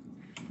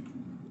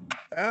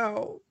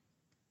 Ow.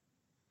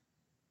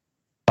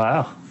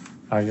 Wow.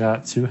 I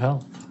got 2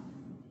 health.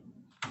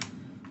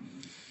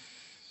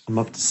 I'm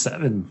up to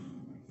 7.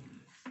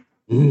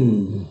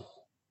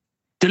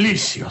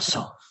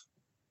 Delicioso.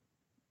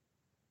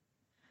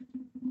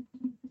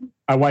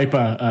 I wipe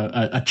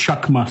a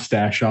Chuck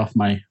mustache off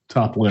my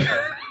top lip.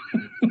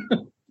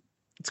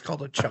 It's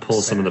called a Chuck.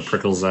 Pull some of the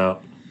prickles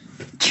out.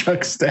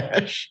 Chuck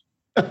stash.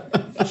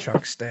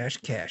 Chuck stash,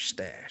 cash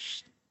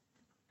stash.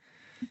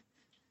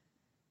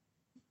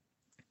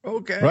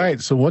 Okay. Right.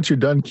 So once you're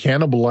done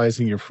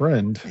cannibalizing your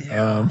friend,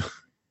 for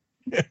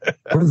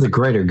the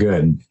greater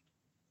good.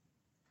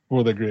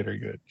 For the greater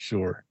good,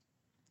 sure.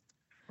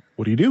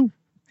 What do you do?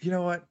 You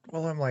know what?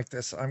 Well, I'm like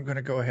this. I'm going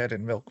to go ahead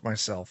and milk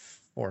myself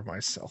for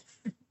myself.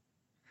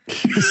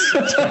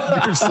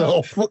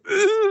 Yourself.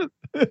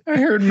 I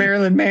heard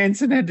Marilyn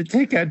Manson had to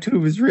take out 2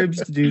 of his ribs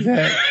to do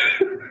that.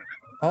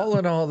 All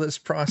in all, this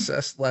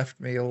process left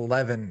me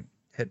 11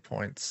 hit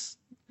points.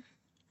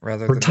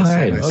 Rather We're than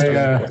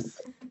tied.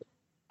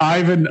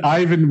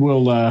 Ivan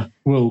will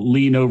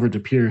lean over to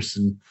Pierce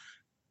and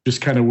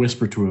just kind of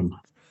whisper to him,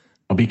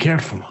 "Oh, be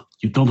careful.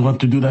 You don't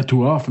want to do that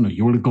too often or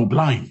you will go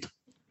blind."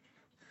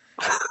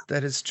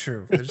 That is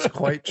true. That is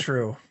quite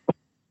true.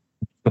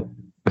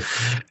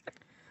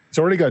 He's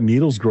already got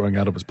needles growing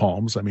out of his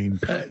palms. I mean,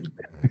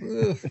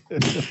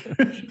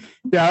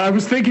 yeah, I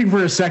was thinking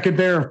for a second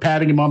there of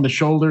patting him on the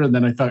shoulder, and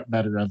then I thought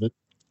better of it.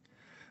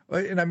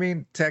 Well, and I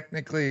mean,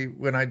 technically,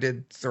 when I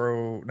did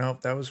throw, no,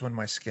 that was when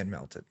my skin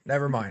melted.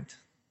 Never mind.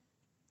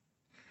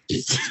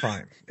 It's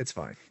fine. It's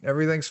fine.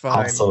 Everything's fine.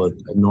 Also a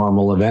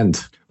normal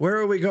event. Where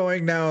are we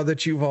going now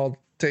that you've all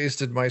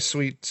tasted my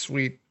sweet,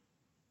 sweet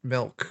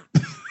milk?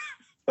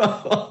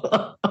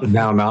 Now,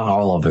 not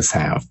all of us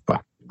have,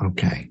 but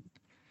okay.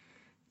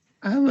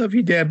 I love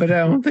you, Dad, but I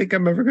don't think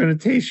I'm ever going to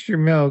taste your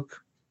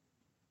milk.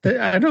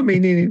 I don't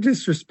mean any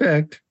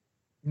disrespect.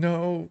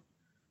 No,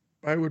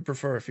 I would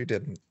prefer if you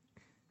didn't.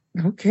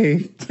 Okay,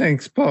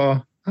 thanks,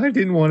 Paul. I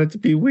didn't want it to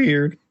be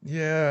weird.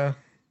 Yeah.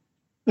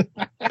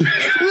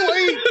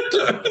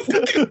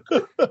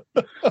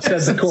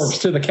 Says the corpse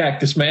to the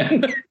cactus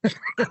man.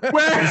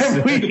 Where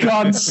have we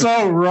gone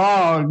so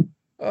wrong?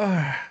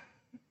 Oh,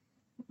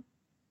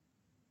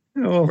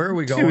 Where are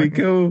we going? Here we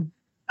go.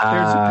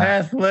 There's a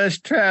path less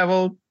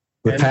traveled.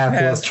 The path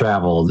less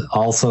traveled.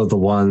 Also the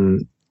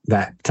one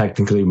that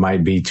technically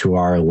might be to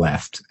our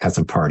left as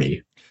a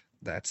party.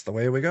 That's the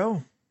way we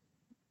go.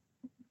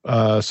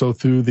 So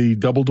through the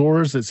double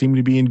doors that seem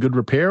to be in good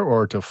repair,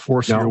 or to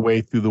force your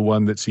way through the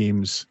one that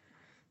seems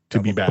to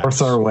be bad?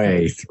 Force our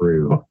way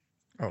through.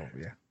 Oh,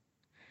 yeah.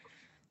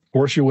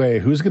 Force your way.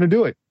 Who's going to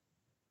do it?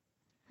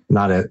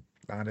 Not it.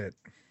 Not it.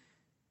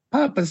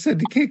 Papa said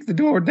to kick the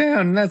door down,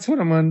 and that's what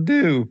I'm going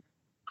to do.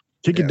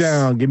 Kick it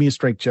down. Give me a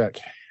strength check.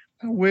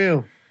 I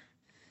will.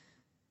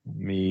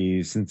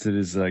 Since it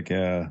is like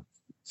a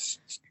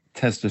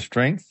test of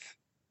strength,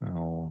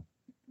 I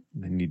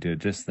need to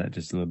adjust that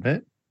just a little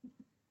bit.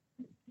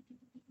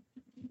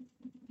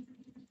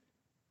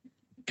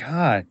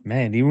 God,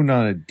 man, even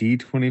on a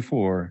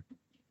D24,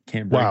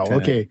 can't break Wow.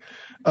 10. Okay.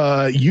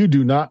 You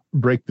do not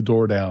break the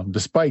door down,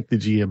 despite the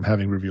GM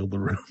having revealed the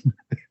room.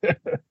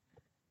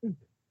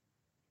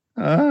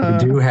 We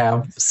do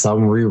have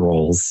some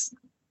rerolls.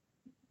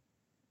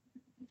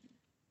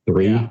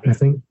 3, I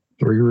think.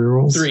 3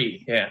 rerolls.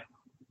 3, yeah.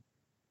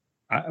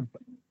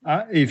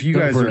 If you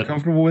guys are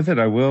comfortable with it,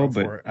 I will.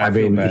 But I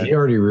mean, he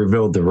already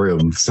revealed the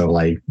room, so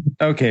like.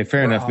 Okay,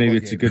 fair enough. Maybe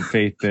it's a good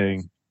faith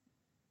thing.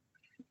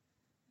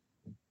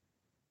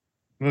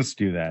 Let's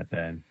do that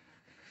then.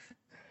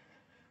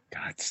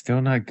 God,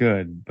 still not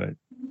good, but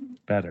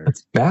better.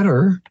 It's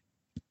better.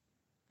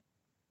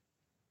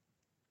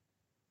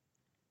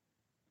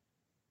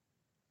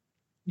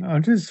 No,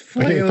 just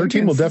okay,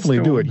 13 will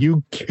definitely do it.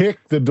 You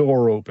kick the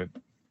door open,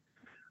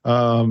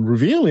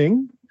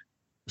 revealing,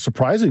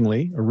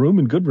 surprisingly, a room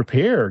in good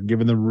repair,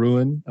 given the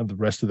ruin of the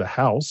rest of the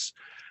house.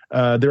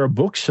 There are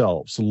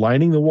bookshelves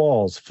lining the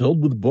walls,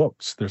 filled with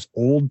books. There's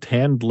old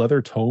tanned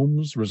leather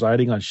tomes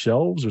residing on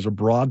shelves. There's a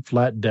broad,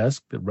 flat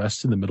desk that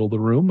rests in the middle of the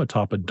room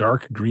atop a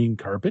dark green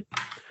carpet.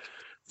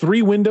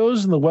 3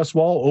 windows in the west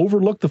wall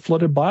overlook the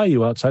flooded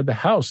bayou outside the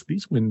house.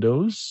 These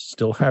windows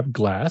still have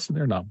glass, and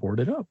they're not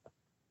boarded up.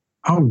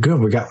 Oh, good.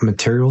 We got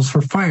materials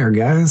for fire,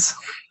 guys.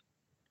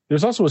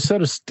 There's also a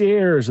set of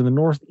stairs in the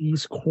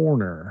northeast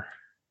corner.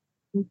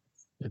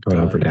 Going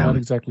up or down? I'm not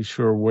exactly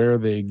sure where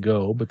they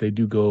go, but they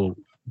do go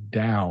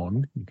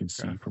down. You can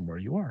see from where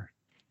you are.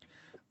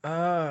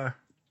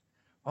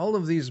 All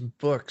of these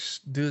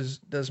books,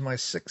 does my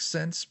sixth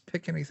sense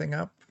pick anything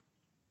up?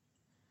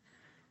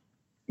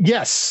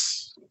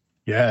 Yes.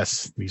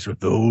 These are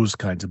those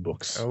kinds of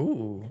books.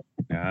 Oh,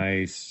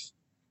 nice.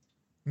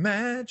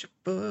 Magic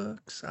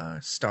books. I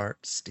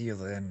start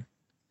stealing.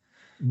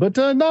 But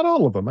not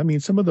all of them. I mean,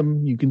 some of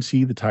them you can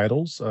see the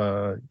titles.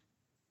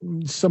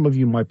 Some of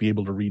you might be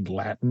able to read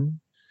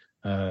Latin.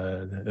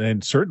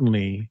 And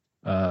certainly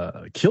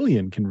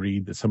Killian can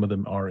read that some of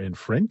them are in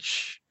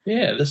French.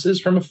 Yeah, this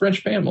is from a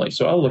French family,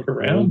 so I'll look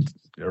around.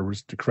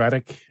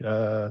 Aristocratic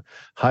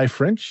High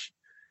French.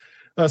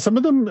 Some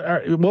of them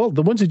are, well,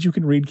 the ones that you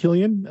can read,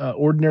 Killian,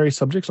 ordinary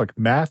subjects like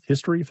math,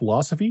 history,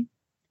 philosophy.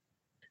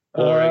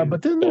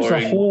 But then there's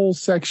a whole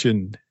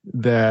section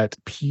that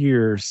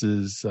Pierce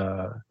is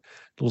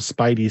little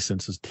spidey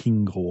senses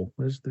tingle.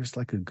 There's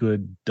like a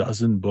good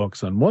dozen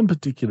books on one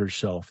particular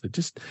shelf that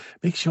just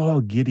makes you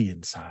all giddy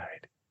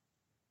inside.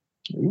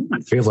 I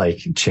feel like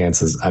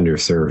Chance is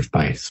underserved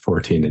by his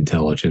 14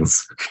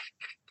 intelligence.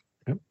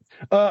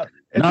 None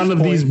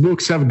of these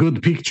books have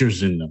good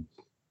pictures in them.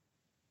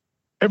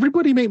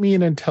 Everybody make me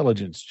an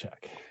intelligence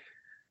check.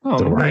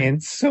 Oh, man,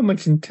 so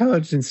much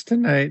intelligence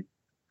tonight.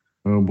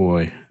 Oh,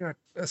 boy. Got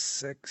a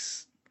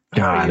 6.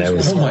 God, that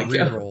was... Oh, my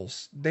God.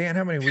 Rolls. Dan,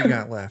 how many we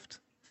got left?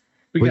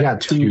 We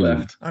got 2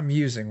 left. I'm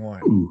using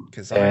one.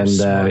 And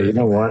you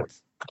know what?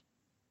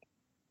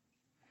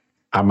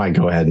 I might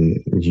go ahead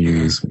and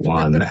use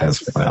one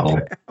as well.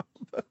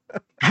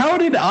 How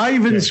did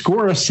Ivan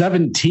score a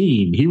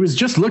 17? He was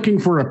just looking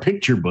for a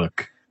picture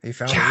book. He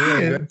found a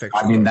really good picture.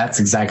 I mean, that's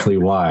exactly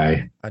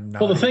why.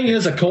 Well, the thing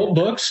is, occult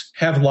books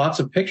have lots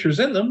of pictures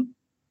in them.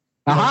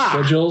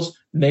 Schedules,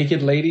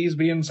 naked ladies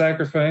being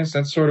sacrificed,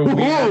 that sort of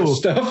weird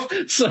stuff.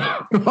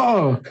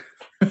 So,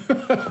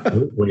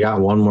 we got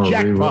one more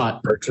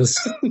jackpot purchase.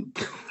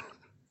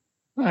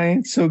 I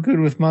ain't so good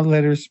with my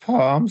letters,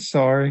 Pa. I'm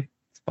sorry.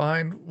 It's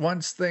fine.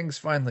 Once things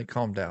finally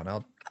calm down,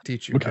 I'll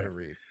teach you how to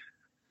read.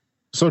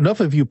 So enough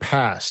of you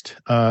passed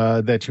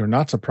that you're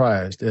not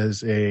surprised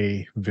as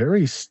a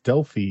very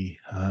stealthy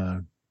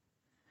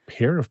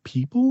pair of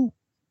people,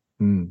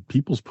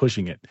 people's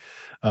pushing it,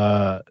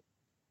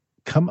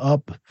 come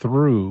up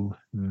through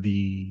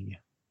the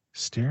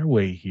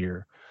stairway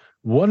here.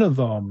 One of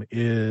them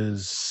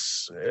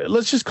is,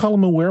 let's just call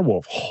him a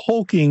werewolf,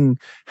 hulking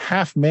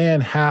half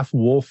man, half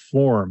wolf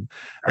form.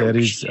 That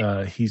is,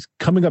 he's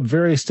coming up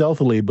very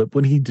stealthily, but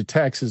when he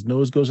detects, his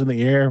nose goes in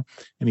the air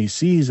and he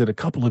sees that a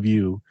couple of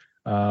you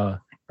are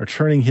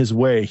turning his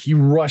way. He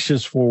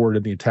rushes forward,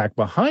 and the attack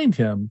behind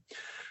him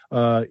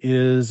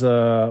is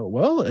a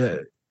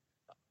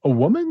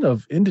woman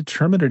of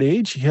indeterminate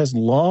age. She has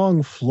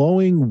long,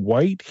 flowing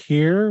white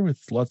hair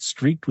with lots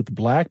streaked with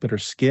black, but her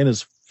skin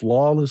is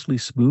flawlessly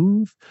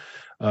smooth.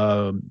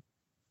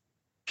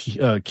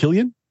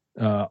 Killian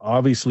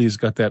obviously has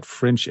got that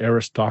French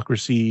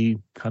aristocracy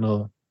kind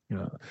of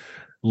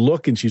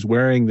look, and she's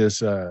wearing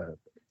this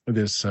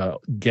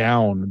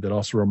gown that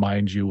also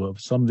reminds you of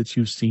some that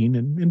you've seen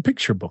in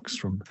picture books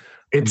from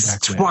It's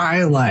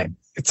Twilight.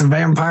 It's a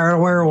vampire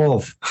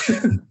werewolf.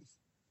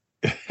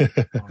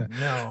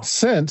 No.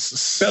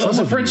 Since That's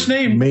a French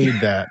name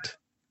made that,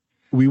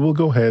 we will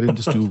go ahead and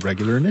just do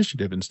regular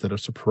initiative instead of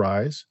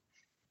surprise.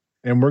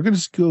 And we're going to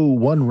just go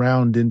one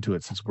round into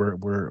it since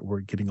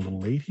we're getting a little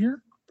late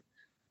here.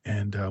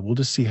 And we'll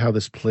just see how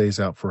this plays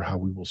out for how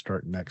we will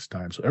start next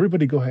time. So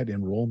everybody go ahead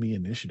and roll me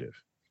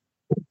initiative.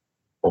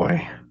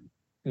 Boy.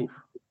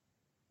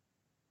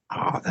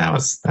 Oh, that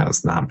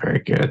was not very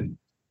good.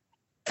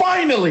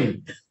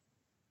 Finally!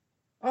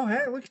 Oh,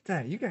 hey, look at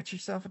that. You got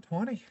yourself a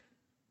 20.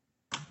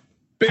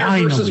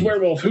 Bear versus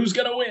werewolf. Who's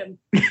going to win?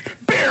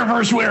 Bear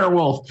versus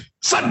werewolf.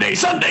 Sunday,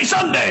 Sunday,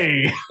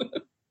 Sunday.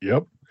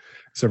 Yep.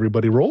 Is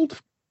everybody rolled?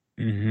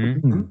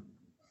 Mm-hmm.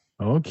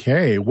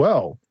 Okay.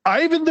 Well,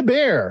 Ivan the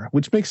Bear,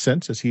 which makes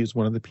sense as he is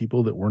one of the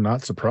people that were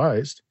not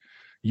surprised.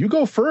 You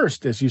go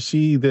first as you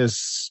see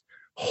this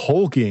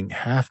hulking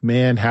half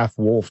man, half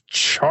wolf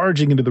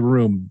charging into the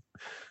room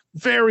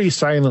very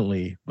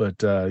silently,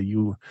 but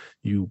your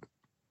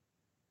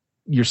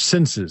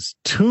senses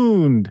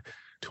tuned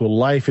to a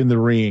life in the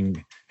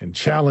ring and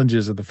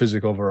challenges of the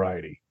physical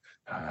variety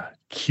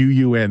cue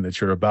you in that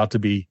you're about to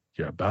be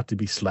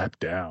slapped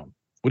down.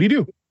 What do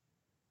you do?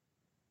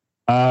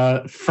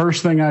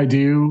 First thing I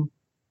do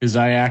is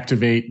I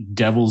activate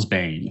Devil's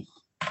Bane.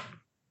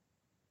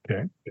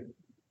 Okay.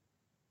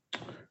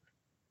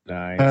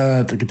 Nice.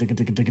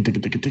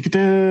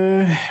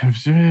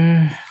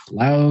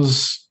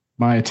 Allows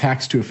my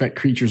attacks to affect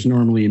creatures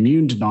normally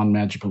immune to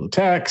non-magical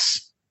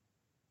attacks.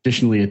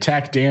 Additionally,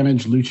 attack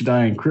damage, lucha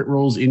die, and crit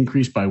rolls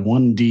increase by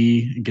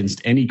 1d against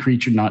any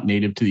creature not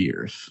native to the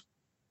earth.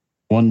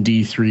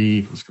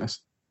 1d3. Let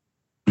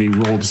me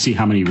roll to see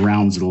how many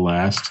rounds it'll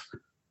last.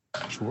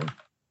 Sure.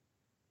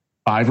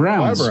 5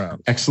 rounds. 5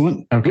 rounds.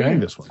 Excellent. Okay.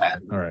 This one.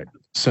 All right.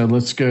 So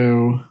let's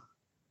go.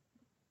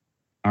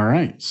 All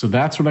right. So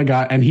that's what I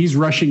got. And he's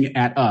rushing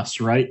at us,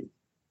 right?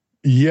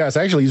 Yes,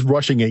 actually, he's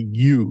rushing at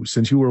you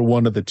since you were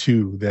one of the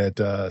two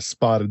that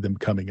spotted them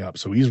coming up.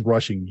 So he's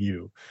rushing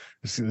you.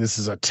 This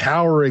is a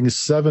towering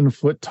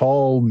 7-foot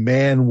tall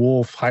man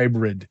wolf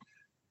hybrid.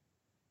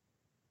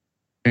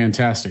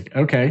 Fantastic.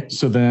 Okay.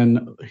 So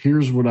then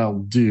here's what I'll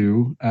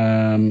do.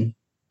 I'm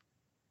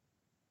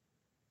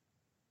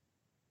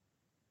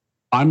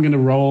going to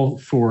roll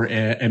for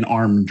an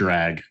arm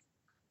drag.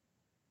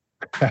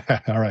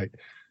 All right.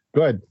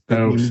 Go ahead.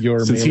 So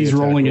since he's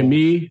rolling at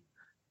me,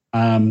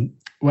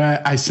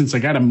 since I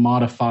got to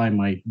modify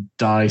my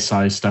die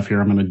size stuff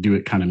here, I'm going to do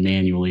it kind of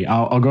manually.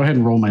 I'll go ahead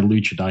and roll my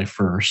lucha die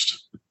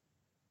first.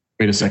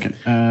 Wait a second.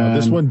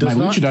 This one does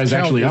not lucha die is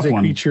actually count as up a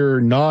one. creature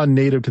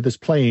non-native to this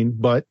plane,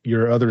 but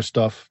your other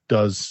stuff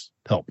does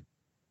help.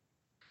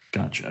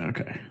 Gotcha.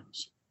 Okay.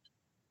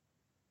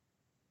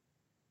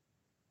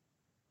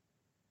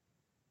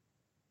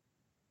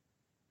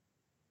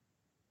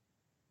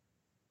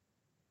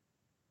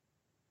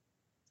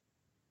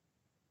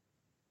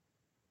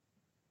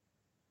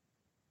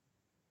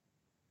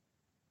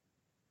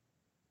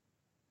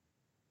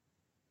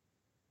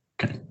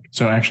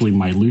 So actually,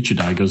 my Lucha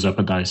die goes up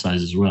a die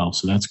size as well.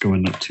 So that's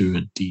going up to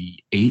a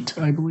D8,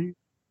 I believe.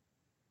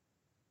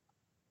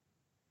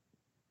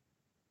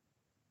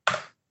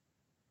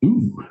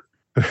 Ooh.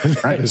 All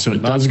right, so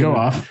it does go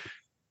off.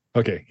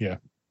 Okay, yeah.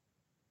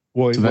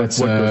 Well, So what that's,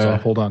 goes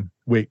off? Hold on.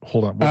 Wait,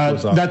 hold on. What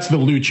goes off? That's the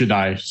Lucha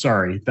die.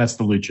 Sorry, that's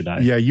the Lucha die.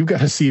 Yeah, you got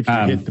to see if you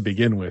hit to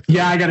begin with.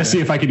 Yeah, I got to see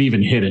if I could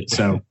even hit it.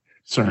 So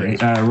sorry.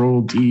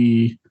 Roll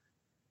D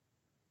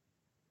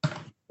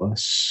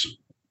plus.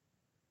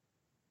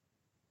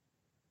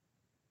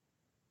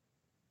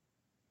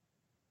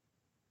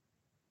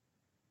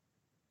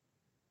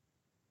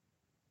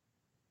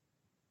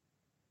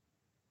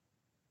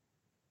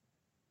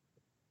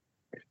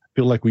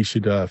 Feel like we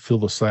should fill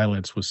the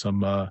silence with some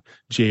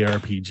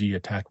JRPG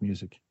attack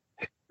music.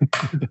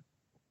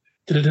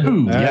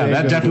 Ooh, yeah,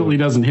 that definitely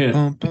doesn't hit.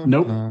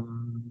 Nope.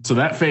 So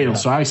that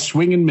fails. So I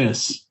swing and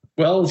miss.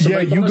 Well, yeah,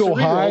 you go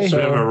high. Do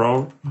we have a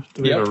roll?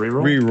 Do we have a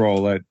reroll?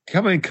 Reroll it.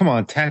 Come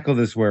on, tackle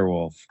this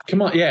werewolf.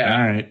 Come on, yeah.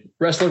 All right.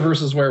 Wrestler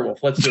versus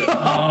werewolf. Let's do it.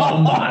 Oh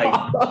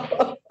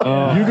my!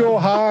 You go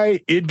high,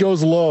 it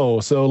goes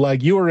low. So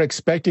like you were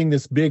expecting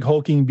this big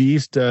hulking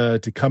beast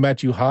to come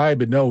at you high,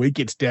 but no, it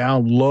gets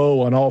down low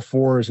on all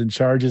fours and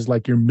charges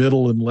like your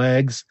middle and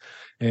legs.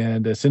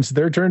 And since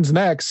their turn's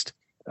next,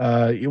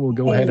 it will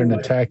go ahead and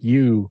attack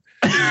you.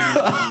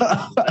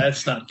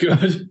 That's not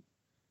good.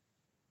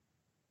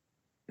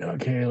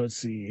 Okay, let's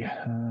see.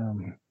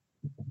 I'm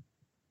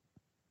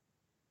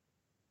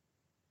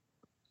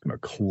gonna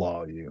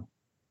claw you.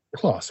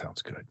 Claw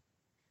sounds good.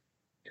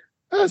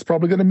 That's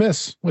probably gonna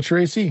miss. What's your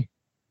AC?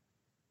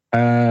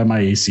 My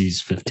AC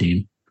is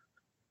 15.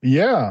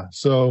 Yeah,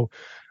 so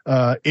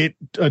it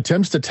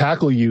attempts to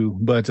tackle you,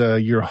 but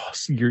your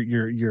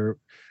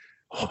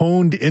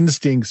honed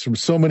instincts from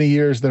so many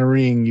years in the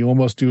ring, you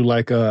almost do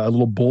like a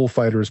little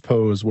bullfighter's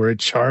pose where it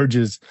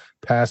charges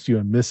past you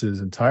and misses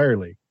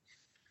entirely.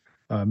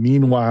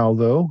 Meanwhile,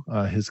 though,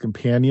 his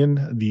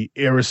companion, the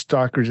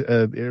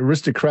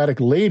aristocratic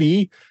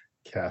lady,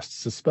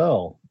 casts a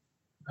spell.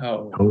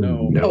 Oh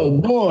no! Oh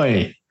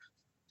boy!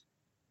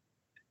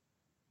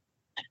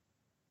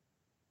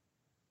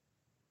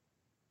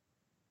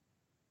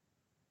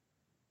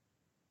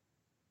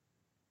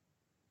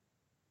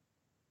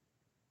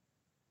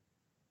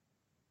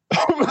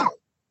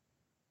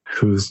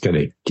 Who's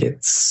gonna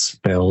get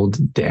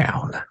spelled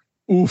down?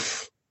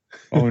 Oof!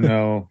 Oh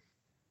no!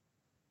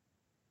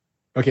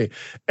 Okay,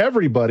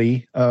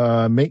 everybody,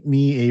 make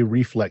me a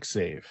reflex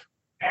save.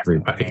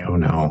 Everybody, oh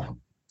no!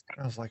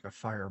 That was like a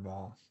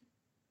fireball.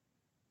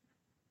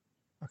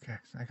 Okay,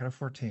 I got a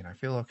 14. I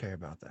feel okay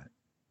about that.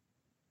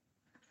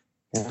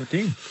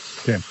 14.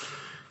 Okay,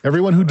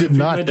 everyone who did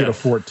not get a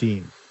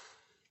 14,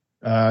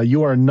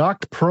 you are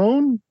knocked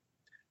prone,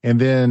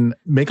 and then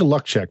make a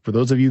luck check. For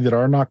those of you that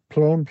are knocked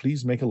prone,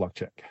 please make a luck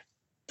check.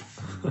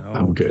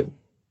 I'm good.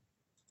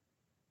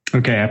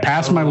 Okay, I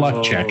passed my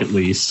luck check at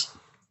least.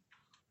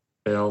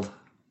 Failed.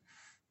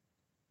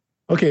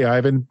 Okay,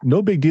 Ivan,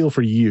 no big deal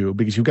for you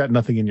because you've got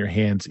nothing in your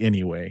hands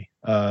anyway.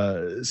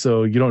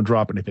 So you don't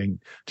drop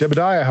anything.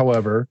 Jebediah,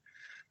 however,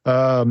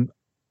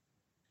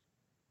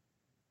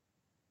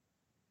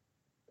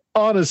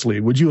 honestly,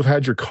 would you have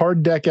had your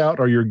card deck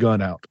out or your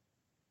gun out?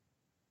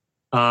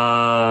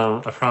 I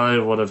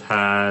probably would have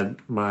had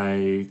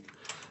my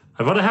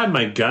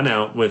gun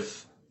out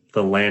with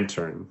the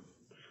lantern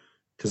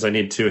because I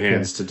need two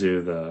hands to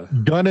do the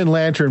gun and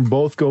lantern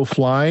both go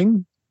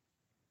flying.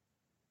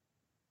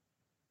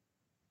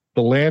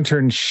 The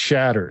lantern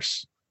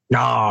shatters. No.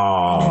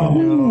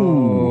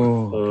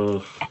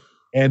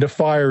 And a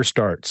fire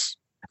starts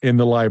in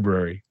the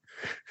library.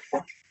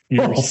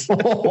 Okay.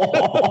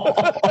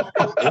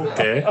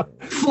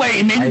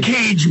 Flaming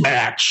cage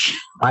match.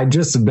 I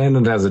just meant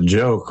it as a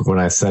joke when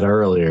I said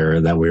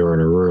earlier that we were in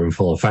a room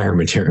full of fire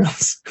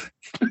materials.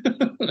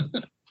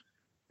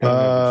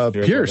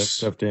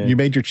 Pierce, you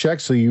made your check,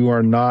 so you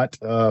are not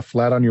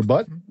flat on your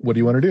butt. What do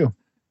you want to do?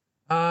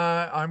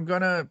 I'm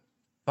gonna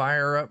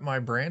fire up my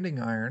branding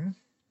iron.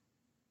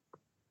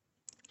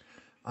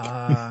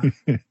 And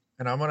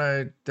I'm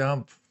gonna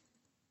dump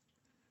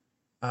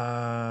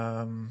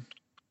how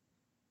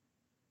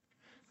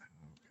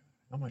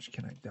much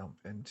can I dump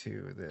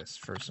into this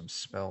for some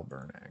spell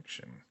burn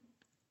action?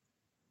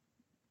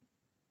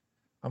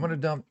 I'm gonna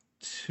dump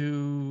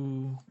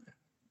two. I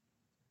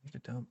need to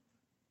dump.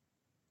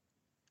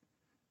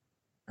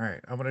 All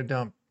right, I'm gonna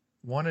dump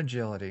one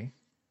agility.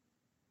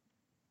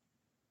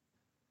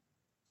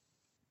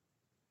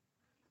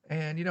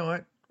 And you know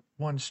what?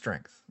 One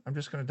strength. I'm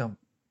just going to dump.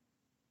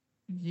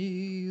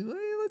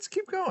 Let's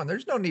keep going.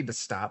 There's no need to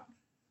stop.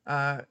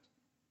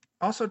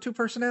 Also, 2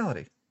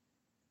 personality.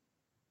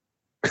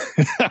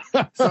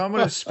 So I'm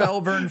going to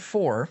spell burn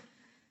 4.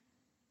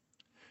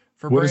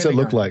 What does it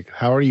look like?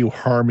 How are you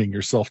harming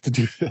yourself to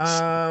do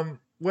this?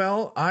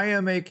 Well, I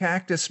am a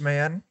cactus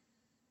man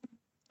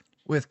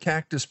with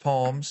cactus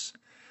palms.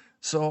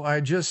 So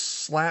I just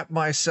slap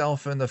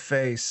myself in the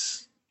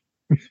face.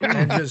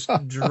 And just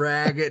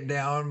drag it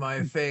down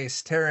my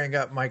face, tearing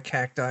up my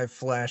cacti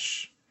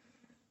flesh.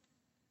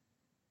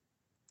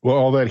 Well,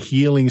 all that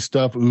healing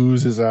stuff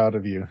oozes out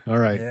of you. All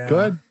right, Yeah.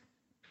 good.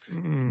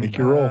 Make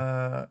your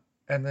roll.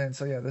 And then,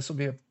 so yeah, this will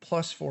be a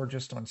 +4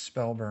 just on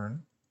spell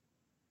burn.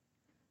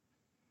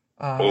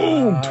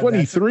 Boom,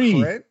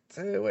 23. That's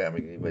a crit. I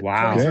mean,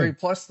 Wow. 23 Okay.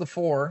 plus the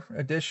 4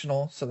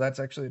 additional, so that's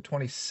actually a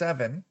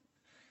 27.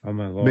 Oh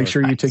my lord! Make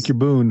sure you take your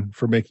boon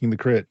for making the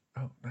crit.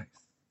 Oh, nice.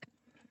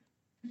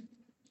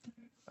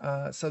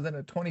 So then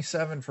a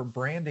 27 for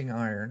branding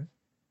iron.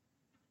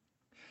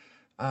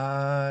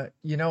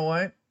 You know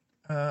what?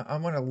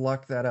 I'm going to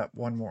luck that up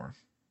one more.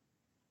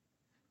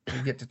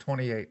 We get to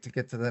 28 to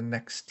get to the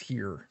next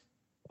tier.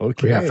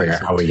 Okay. We gotta figure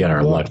out how we get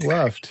our luck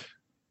left.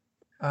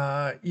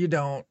 You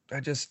don't. I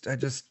just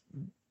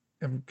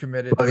am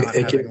committed to Well, not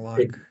it having can-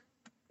 luck.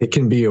 It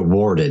can be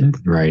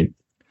awarded, right?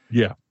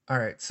 Yeah. All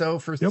right. So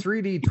for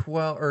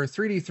 3d12 or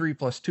 3d3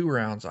 plus 2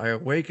 rounds, I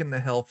awaken the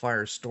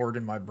hellfire stored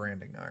in my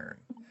branding iron.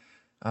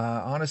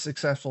 On a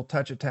successful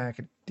touch attack,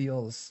 it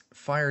deals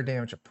fire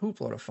damage, a poop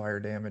load of fire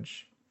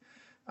damage.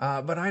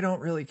 But I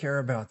don't really care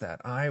about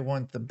that. I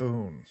want the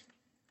boon.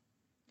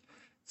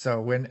 So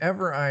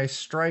whenever I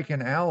strike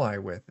an ally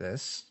with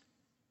this,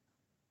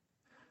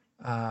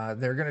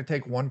 they're going to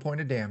take 1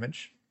 point of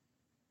damage.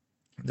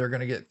 They're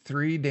going to get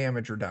 3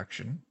 damage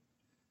reduction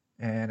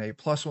and a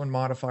 +1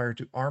 modifier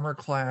to armor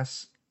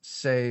class,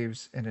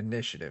 saves, and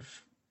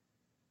initiative.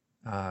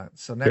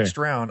 So next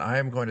round, I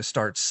am going to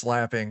start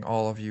slapping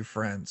all of you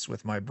friends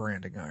with my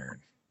branding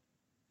iron.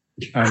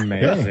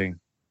 Amazing.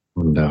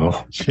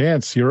 No.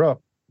 Chance, you're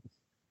up.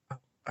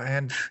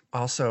 And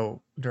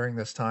also during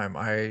this time,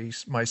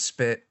 my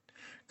spit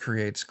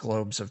creates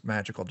globes of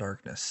magical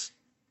darkness.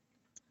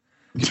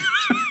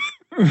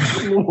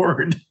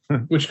 Lord.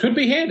 Which could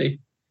be handy.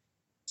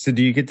 So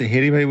do you get to hit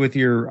anybody with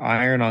your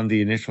iron on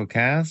the initial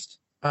cast?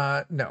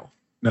 No.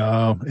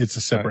 No, it's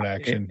a separate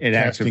action. It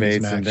Casting is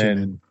an activates and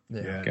action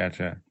then Yeah.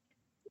 gotcha.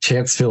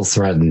 Chance feels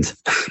threatened.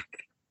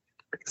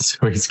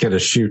 So he's going to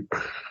shoot.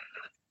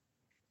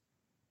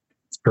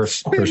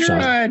 First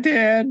shot.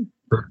 Dad.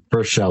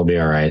 First shot will be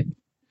all right.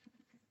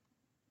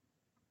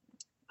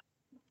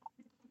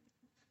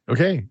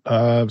 Okay.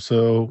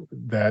 So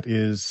that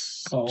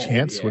is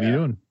Chance. What are you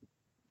doing?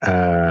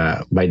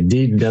 My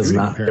deed does Shooting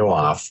not pair. go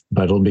off,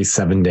 but it'll be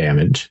 7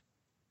 damage.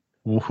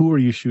 Well, who are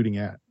you shooting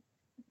at?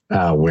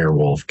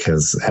 Werewolf,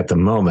 because at the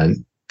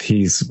moment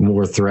he's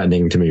more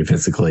threatening to me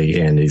physically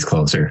and he's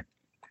closer.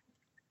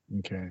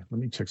 Okay. Let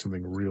me check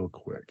something real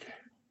quick.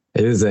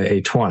 It is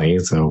a 20,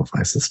 so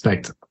I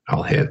suspect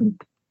I'll hit.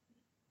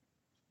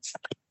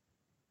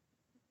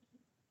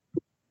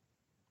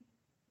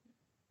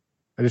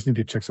 I just need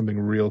to check something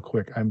real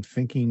quick. I'm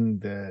thinking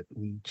that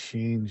we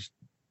changed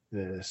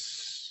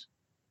this.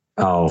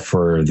 Oh,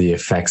 for the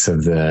effects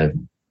of the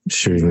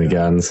shooting the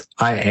guns.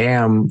 I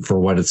am, for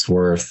what it's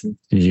worth,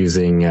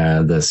 using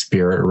the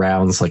spirit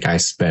rounds. Like I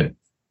spent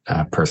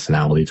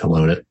personality to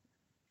load it.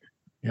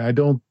 Yeah, I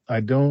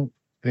don't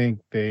think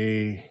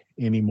they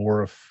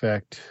anymore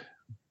affect.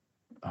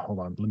 Hold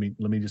on, let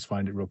me just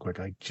find it real quick.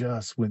 I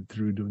just went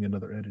through doing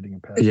another editing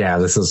and passing. Yeah,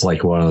 this is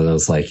like one of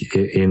those, like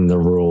in the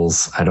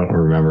rules. I don't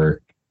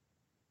remember.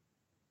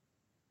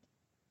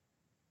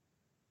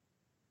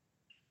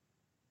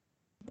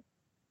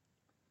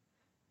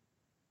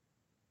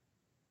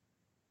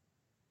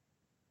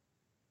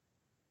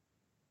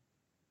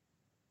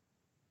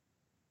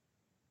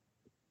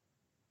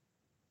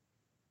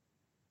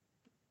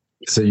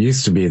 So it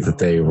used to be that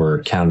they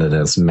were counted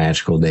as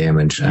magical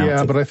damage.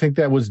 Yeah, but I think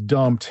that was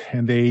dumped,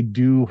 and they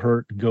do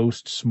hurt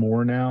ghosts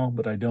more now,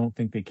 but I don't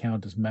think they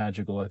count as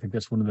magical. I think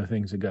that's one of the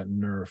things that got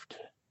nerfed.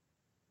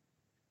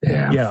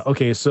 Yeah.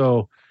 Okay.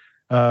 So,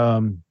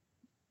 in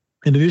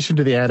addition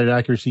to the added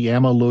accuracy,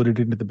 ammo loaded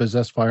into the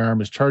possessed firearm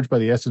is charged by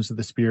the essence of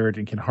the spirit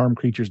and can harm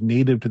creatures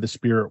native to the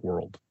spirit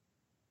world.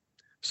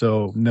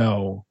 So,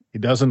 no, it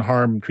doesn't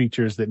harm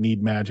creatures that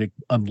need magic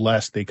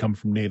unless they come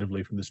from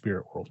natively from the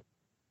spirit world.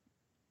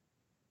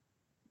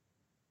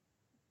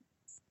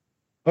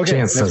 Okay,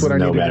 Chance that's what I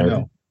doesn't know needed to better.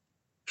 know.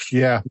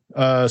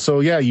 Yeah. So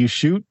yeah, you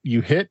shoot,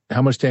 you hit.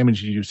 How much damage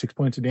did you do? 6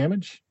 points of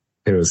damage?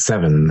 It was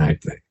 7, I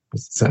think.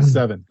 Was it 7?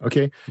 7.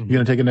 Okay. You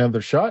gonna take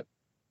another shot?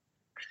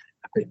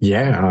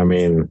 Yeah, I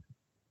mean,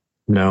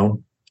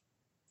 no.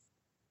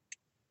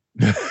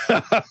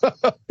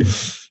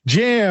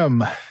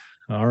 Jam.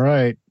 All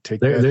right.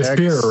 Take that. There's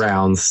X. spirit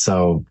rounds,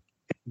 so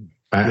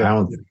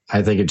I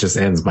think it just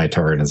ends my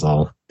turn is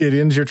all. It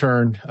ends your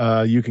turn.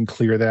 You can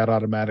clear that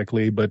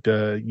automatically, but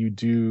you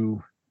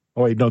do.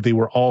 Oh wait, no, they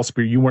were all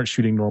spirit. You weren't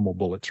shooting normal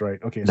bullets, right?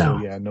 Okay, so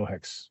No. yeah, no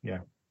hex. Yeah,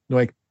 no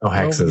No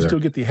hexes. you are- still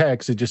get the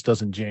hex. It just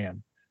doesn't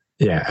jam.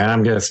 Yeah, and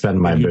I'm gonna spend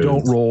my And you don't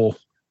boons. roll.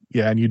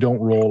 Yeah, and you don't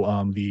roll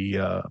on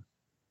the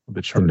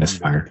chart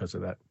misfire. because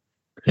of that.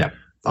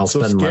 I'll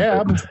So spend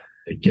Scab. my boons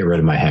to get rid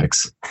of my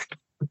hex.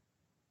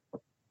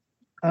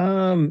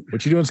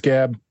 What you doing,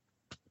 Scab?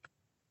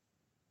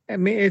 I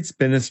mean, it's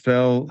been a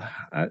spell.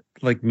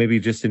 Like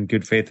maybe just in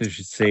good faith, I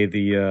should say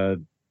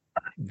the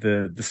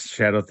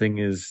shadow thing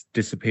is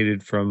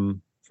dissipated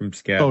from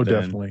Scab. Oh, then.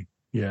 definitely.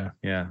 Yeah.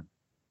 Yeah.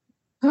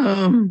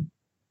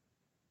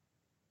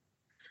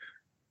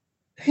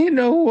 You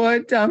know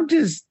what?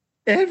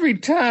 Every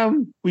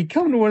time we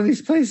come to one of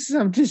these places,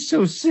 I'm just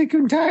so sick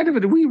and tired of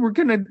it. We were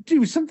going to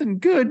do something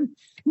good.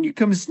 And you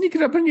come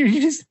sneaking up on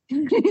you just,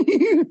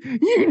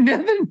 you're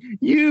nothing.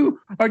 You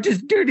are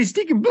just dirty,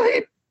 stinking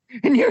bleep.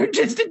 And you're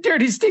just a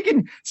dirty,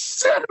 stinking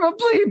son of a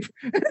bleep.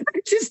 And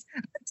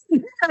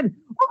man,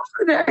 what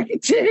more I can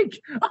take?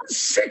 I'm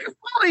sick of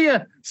all of you.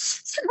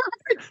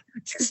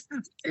 Just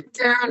get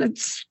down and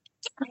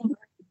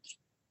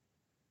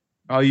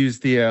I'll use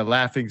the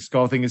laughing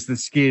skull thing as the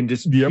skin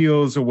just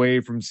peels away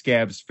from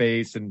Scab's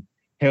face and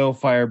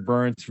hailfire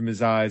burns from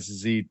his eyes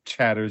as he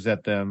chatters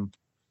at them.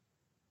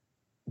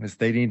 As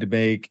they need to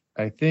make,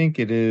 I think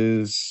it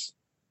is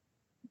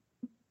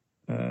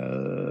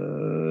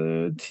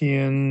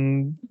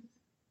TN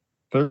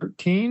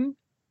 13.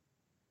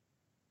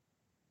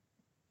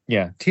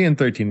 Yeah, TN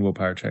 13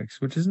 willpower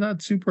checks, which is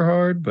not super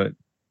hard, but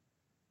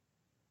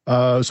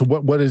so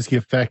what is the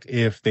effect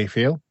if they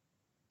fail?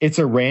 It's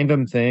a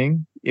random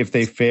thing. If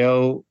they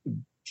fail,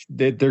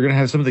 they're going to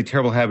have something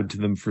terrible happen to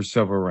them for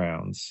several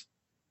rounds.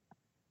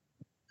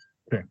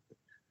 Okay.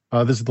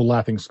 This is the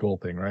laughing skull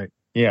thing, right?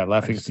 Yeah,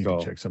 laughing skull.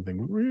 Need to check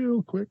something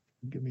real quick.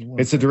 Give me one.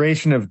 It's a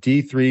duration of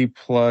D3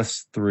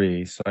 plus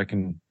 3, so I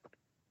can.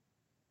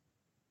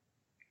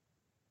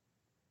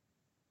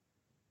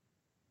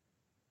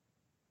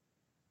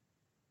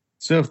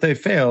 So if they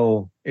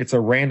fail, it's a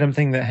random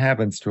thing that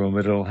happens to them,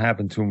 but it'll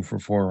happen to them for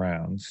 4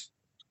 rounds.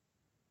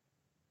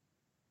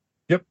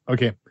 Yep.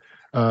 Okay.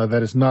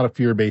 That is not a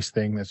fear-based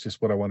thing. That's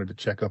just what I wanted to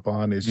check up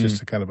on. It's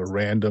just a kind of a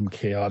random,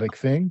 chaotic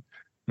thing.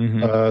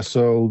 Mm-hmm.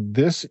 So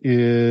this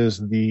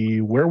is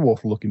the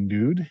werewolf-looking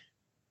dude.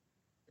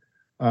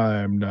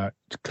 I'm not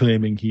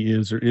claiming he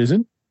is or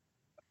isn't.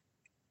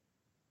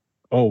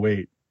 Oh,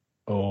 wait.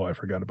 Oh, I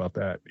forgot about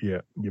that.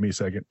 Yeah. Give me a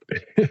second.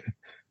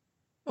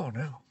 Oh,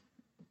 no.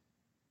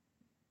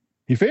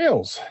 He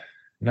fails.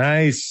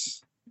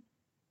 Nice.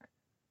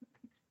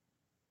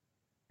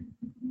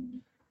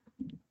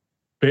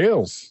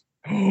 Fails.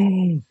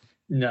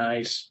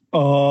 Nice.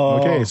 Oh.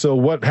 Okay, so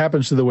what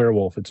happens to the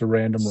werewolf? It's a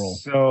random roll.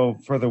 So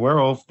for the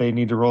werewolf, they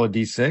need to roll a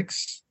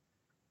d6.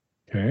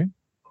 Okay.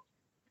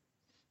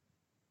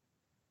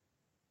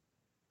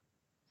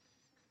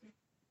 Do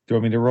you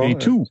want me to roll? A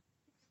 2.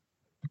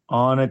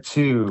 On a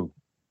 2.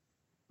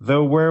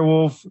 The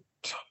werewolf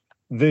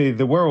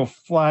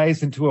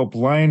flies into a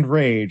blind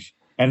rage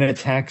and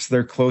attacks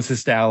their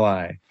closest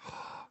ally.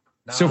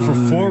 So for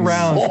 4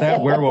 rounds,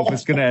 that werewolf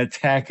is going to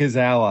attack his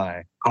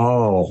ally.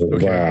 Oh,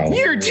 Okay. wow.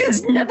 You're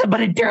just nothing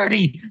but a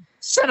dirty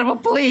son of a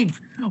bleep.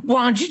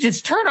 Why don't you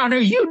just turn on her?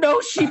 You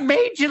know she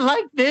made you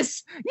like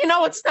this. You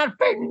know it's not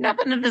fair.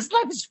 Nothing in this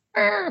life is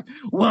fair.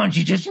 Why don't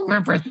you just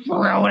remember,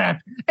 throw it out,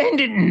 end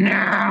it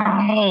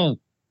now?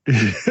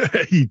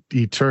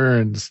 he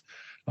turns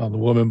on the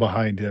woman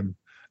behind him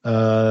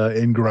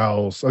and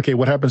growls. Okay,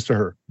 what happens to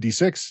her?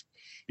 D6?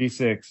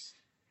 D6.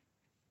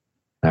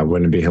 That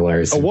wouldn't be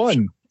hilarious. A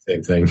 1.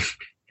 Same thing.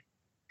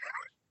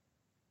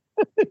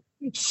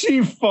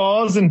 She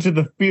falls into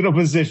the fetal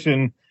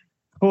position,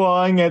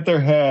 clawing at their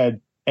head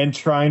and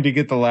trying to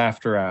get the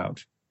laughter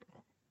out.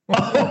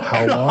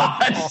 How long?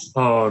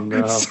 Oh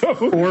no! So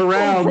 4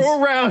 rounds.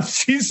 4 rounds.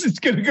 She's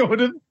just going to go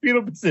into the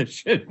fetal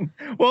position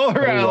while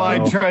her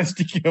ally tries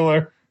to kill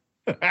her.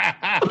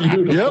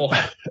 Beautiful.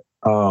 Yep.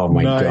 Oh,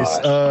 my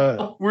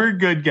God. We're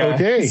good, guys.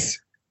 Okay.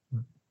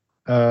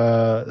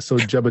 So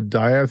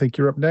Jebediah, I think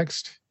you're up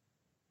next.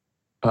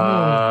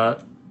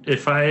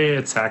 If I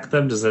attack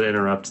them, does it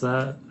interrupt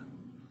that?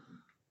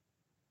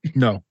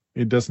 No,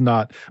 it does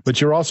not. But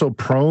you're also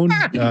prone.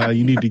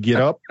 You need to get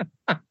up.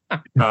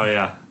 Oh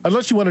yeah.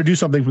 Unless you want to do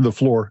something from the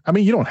floor. I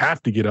mean, you don't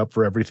have to get up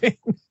for everything.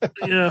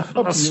 Yeah,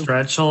 I'll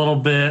stretch a little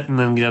bit and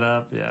then get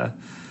up. Yeah.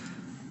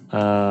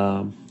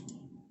 Yeah,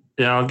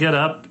 I'll get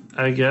up,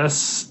 I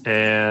guess.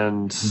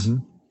 And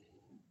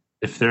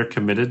if they're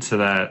committed to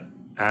that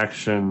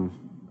action,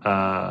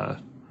 I'll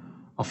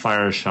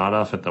fire a shot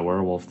off at the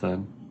werewolf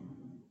then.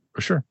 For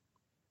sure.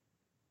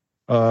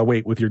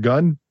 Wait, with your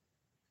gun?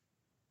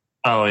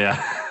 Oh,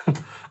 yeah.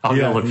 I'll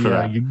go look for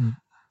that.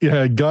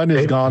 Gun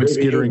is gone,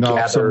 skittering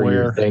off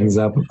somewhere. Things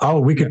up. Oh,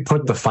 we could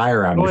put the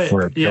fire on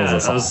before it kills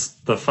us all.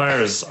 The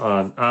fire's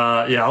on.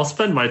 Yeah, I'll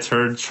spend my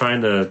turn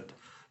trying to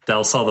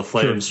douse all the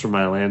flames from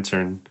my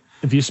lantern.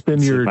 If you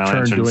spend your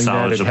turn doing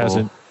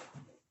that,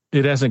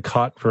 it hasn't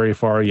caught very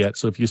far yet.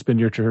 So if you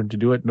spend your turn to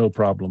do it, no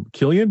problem.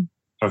 Killian?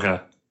 Okay.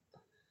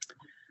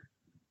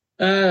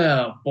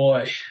 Oh,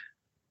 boy.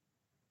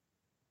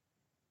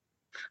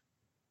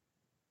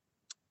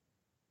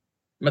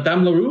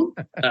 Madame Leroux,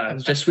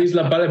 je suis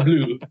la balle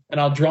bleue,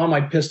 and I'll draw my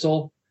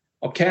pistol.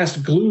 I'll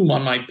cast gloom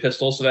on my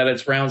pistol so that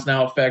its rounds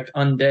now affect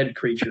undead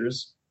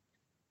creatures.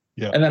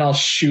 Yeah. And then I'll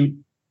shoot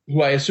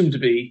who I assume to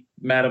be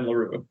Madame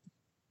Leroux.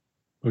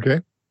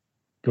 Okay.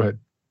 Go ahead.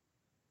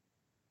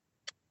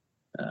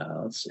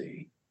 Let's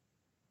see.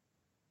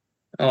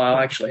 Oh, I'll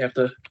actually have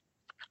to.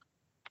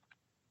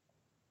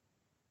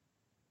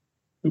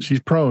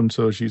 She's prone,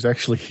 so she's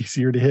actually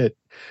easier to hit.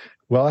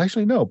 Well,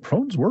 actually, no.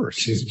 Prone's worse.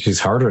 She's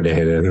harder to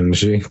hit, isn't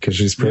she? Because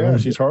she's prone. Yeah,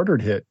 she's harder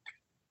to hit.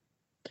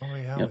 Oh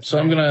yeah. Yep. So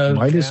I'm gonna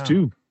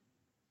 -2.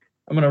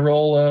 I'm gonna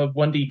roll a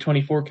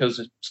 1d24 because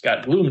it's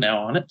got gloom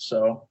now on it.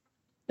 So,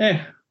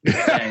 dang.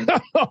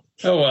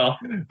 Oh well.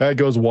 That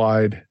goes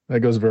wide.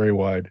 That goes very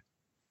wide.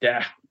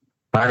 Yeah.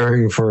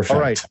 Firing for effect. All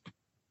right.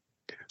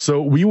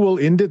 So we will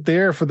end it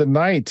there for the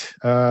night.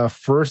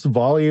 First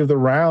volley of the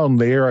round.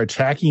 They are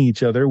attacking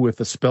each other with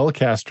a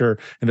spellcaster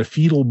and a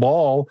fetal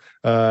ball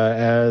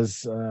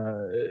as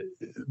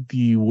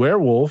the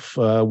werewolf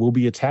will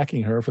be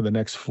attacking her for the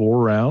next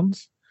 4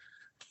 rounds.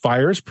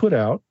 Fire's put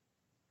out.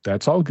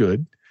 That's all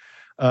good.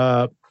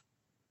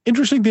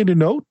 Interesting thing to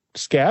note,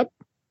 Scab.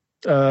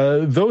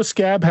 Though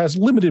Scab has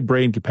limited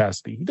brain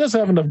capacity, he does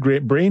have enough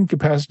brain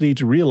capacity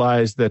to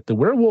realize that the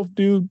werewolf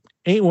dude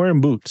ain't wearing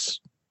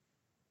boots.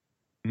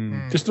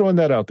 Just throwing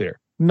that out there.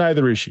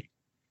 Neither is she.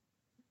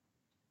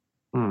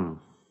 And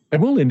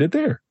we'll end it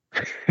there.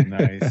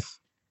 Nice.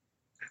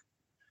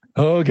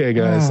 Okay,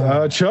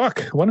 guys.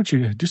 Chuck, why don't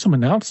you do some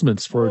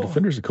announcements for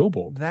Defenders of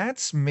Kobold?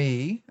 That's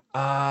me.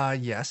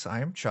 Yes,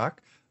 I am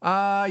Chuck.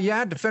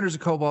 Defenders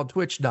of Kobold,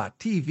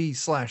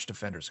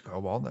 twitch.tv/Defenders of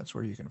Kobold. That's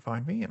where you can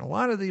find me. And a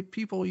lot of the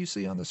people you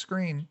see on the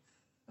screen.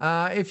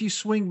 If you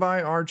swing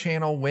by our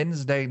channel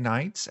Wednesday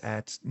nights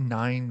at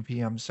 9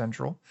 p.m.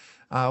 Central,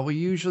 we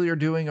usually are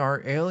doing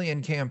our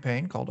alien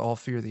campaign called All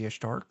Fear the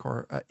Ishtar,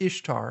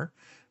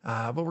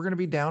 but we're going to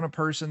be down a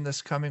person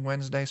this coming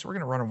Wednesday, so we're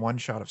going to run a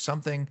one-shot of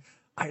something.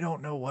 I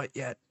don't know what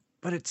yet,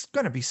 but it's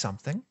going to be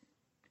something.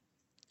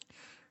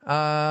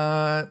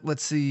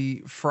 Let's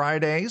see.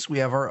 Fridays, we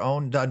have our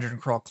own Dungeon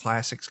Crawl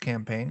Classics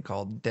campaign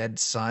called Dead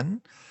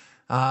Sun,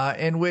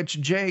 in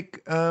which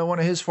Jake, one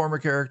of his former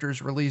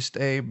characters, released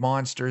a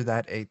monster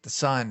that ate the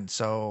sun.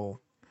 So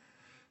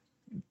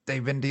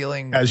they've been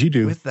dealing as you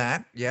do with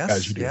that. Yes,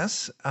 as you do.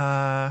 Yes.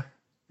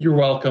 You're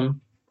welcome.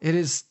 It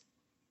is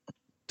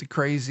the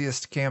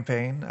craziest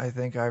campaign I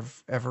think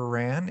I've ever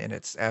ran, and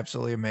it's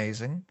absolutely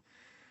amazing.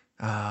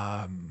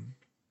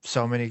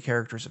 So many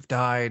characters have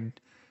died.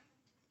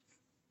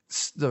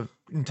 The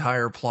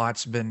entire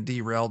plot's been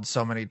derailed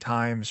so many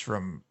times,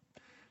 from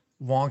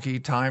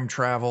wonky time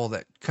travel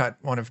that cut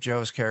one of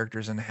Joe's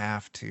characters in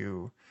half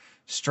to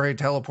stray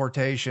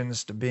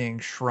teleportations to being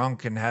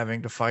shrunk and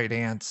having to fight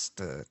ants.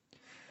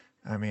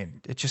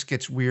 It just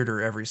gets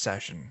weirder every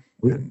session.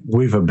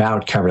 We've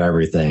about covered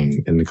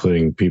everything,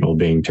 including people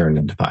being turned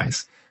into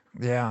pies.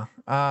 Yeah.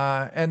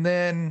 And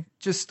then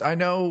I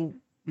know,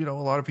 a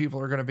lot of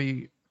people are going to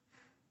be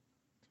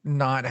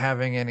not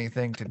having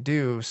anything to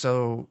do.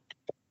 So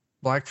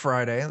Black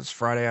Friday, it's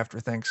Friday after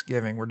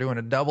Thanksgiving, we're doing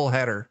a double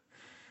header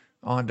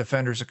on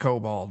Defenders of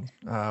Kobold.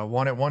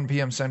 One at 1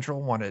 p.m.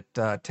 Central, one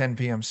at 10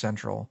 p.m.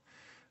 Central,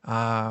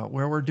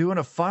 where we're doing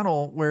a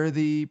funnel where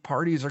the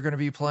parties are going to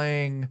be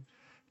playing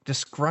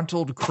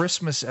disgruntled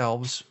Christmas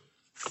elves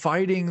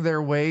fighting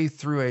their way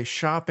through a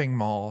shopping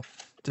mall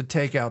to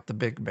take out the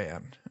big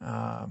bad.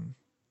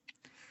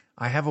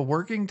 I have a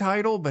working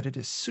title, but it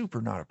is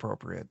super not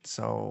appropriate.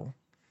 So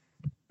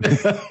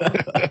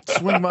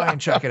swing by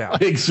and check it out.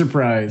 Big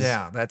surprise.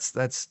 Yeah, that's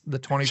the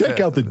 25th. Check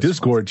out the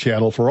Discord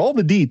channel for all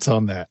the deets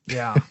on that.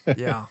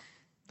 Yeah,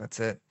 that's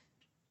it.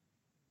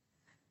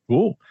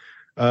 Cool.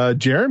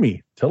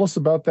 Jeremy, tell us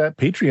about that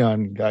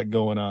Patreon got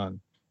going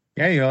on.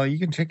 Yeah, you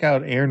can check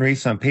out Aaron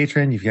Race on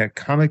Patreon. You've got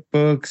comic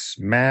books,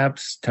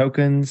 maps,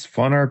 tokens,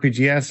 fun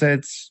RPG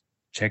assets.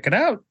 Check it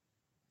out.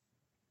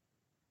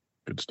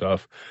 Good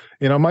stuff.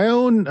 And on my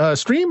own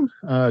stream,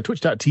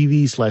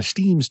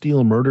 twitch.tv/Steam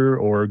Steel Murder,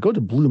 or go to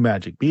Blue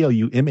Magic,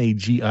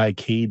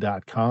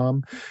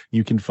 BLUMAGIK.com.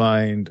 You can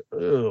find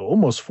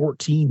almost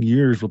 14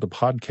 years worth of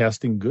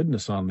podcasting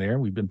goodness on there.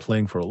 We've been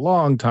playing for a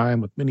long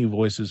time with many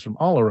voices from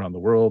all around the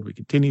world. We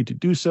continue to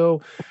do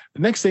so.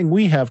 The next thing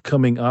we have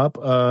coming up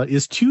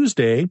is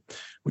Tuesday,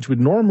 which would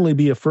normally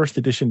be a first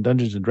edition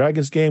Dungeons and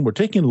Dragons game. We're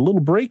taking a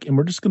little break and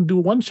we're just going to do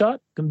a one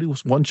shot. Going to do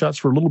one shots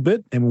for a little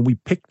bit. And when we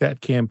pick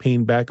that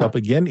campaign back up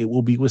again, it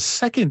will be with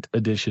second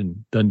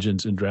edition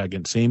Dungeons and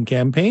Dragons. Same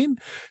campaign,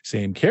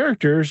 same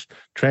characters,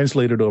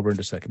 translated over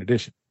into second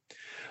edition.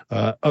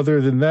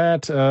 Other than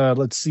that,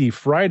 let's see.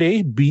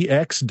 Friday,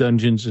 BX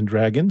Dungeons and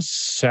Dragons.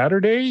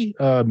 Saturday,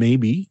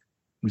 maybe.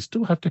 We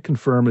still have to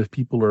confirm if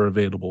people are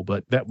available,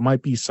 but that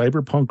might be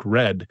Cyberpunk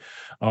Red,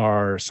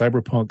 our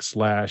cyberpunk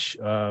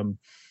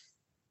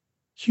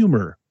 /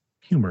 humor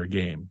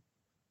game.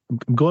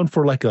 I'm going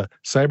for like a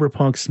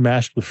cyberpunk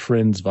smashed with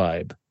friends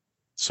vibe.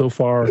 So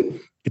far,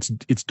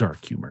 it's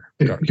dark humor.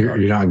 You're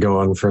not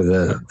going for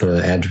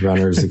the Edge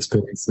Runners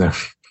experience now.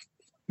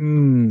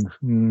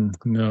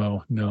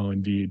 No,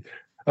 indeed.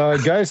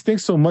 Guys,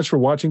 thanks so much for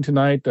watching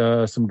tonight.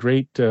 Some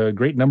great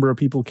number of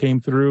people came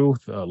through.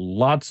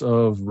 Lots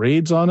of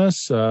raids on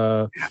us.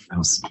 That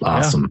was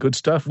awesome. Yeah, good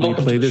stuff. We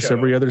play this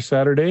every other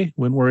Saturday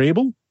when we're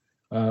able.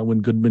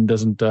 When Goodman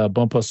doesn't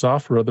bump us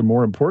off for other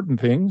more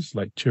important things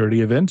like charity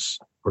events.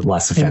 Or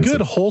less offensive. And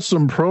good,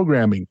 wholesome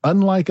programming,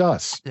 unlike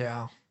us.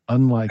 Yeah.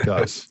 Unlike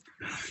us.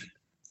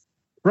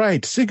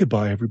 Right. Say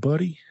goodbye,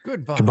 everybody.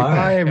 Goodbye.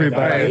 Goodbye,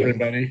 everybody. Bye,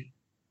 everybody.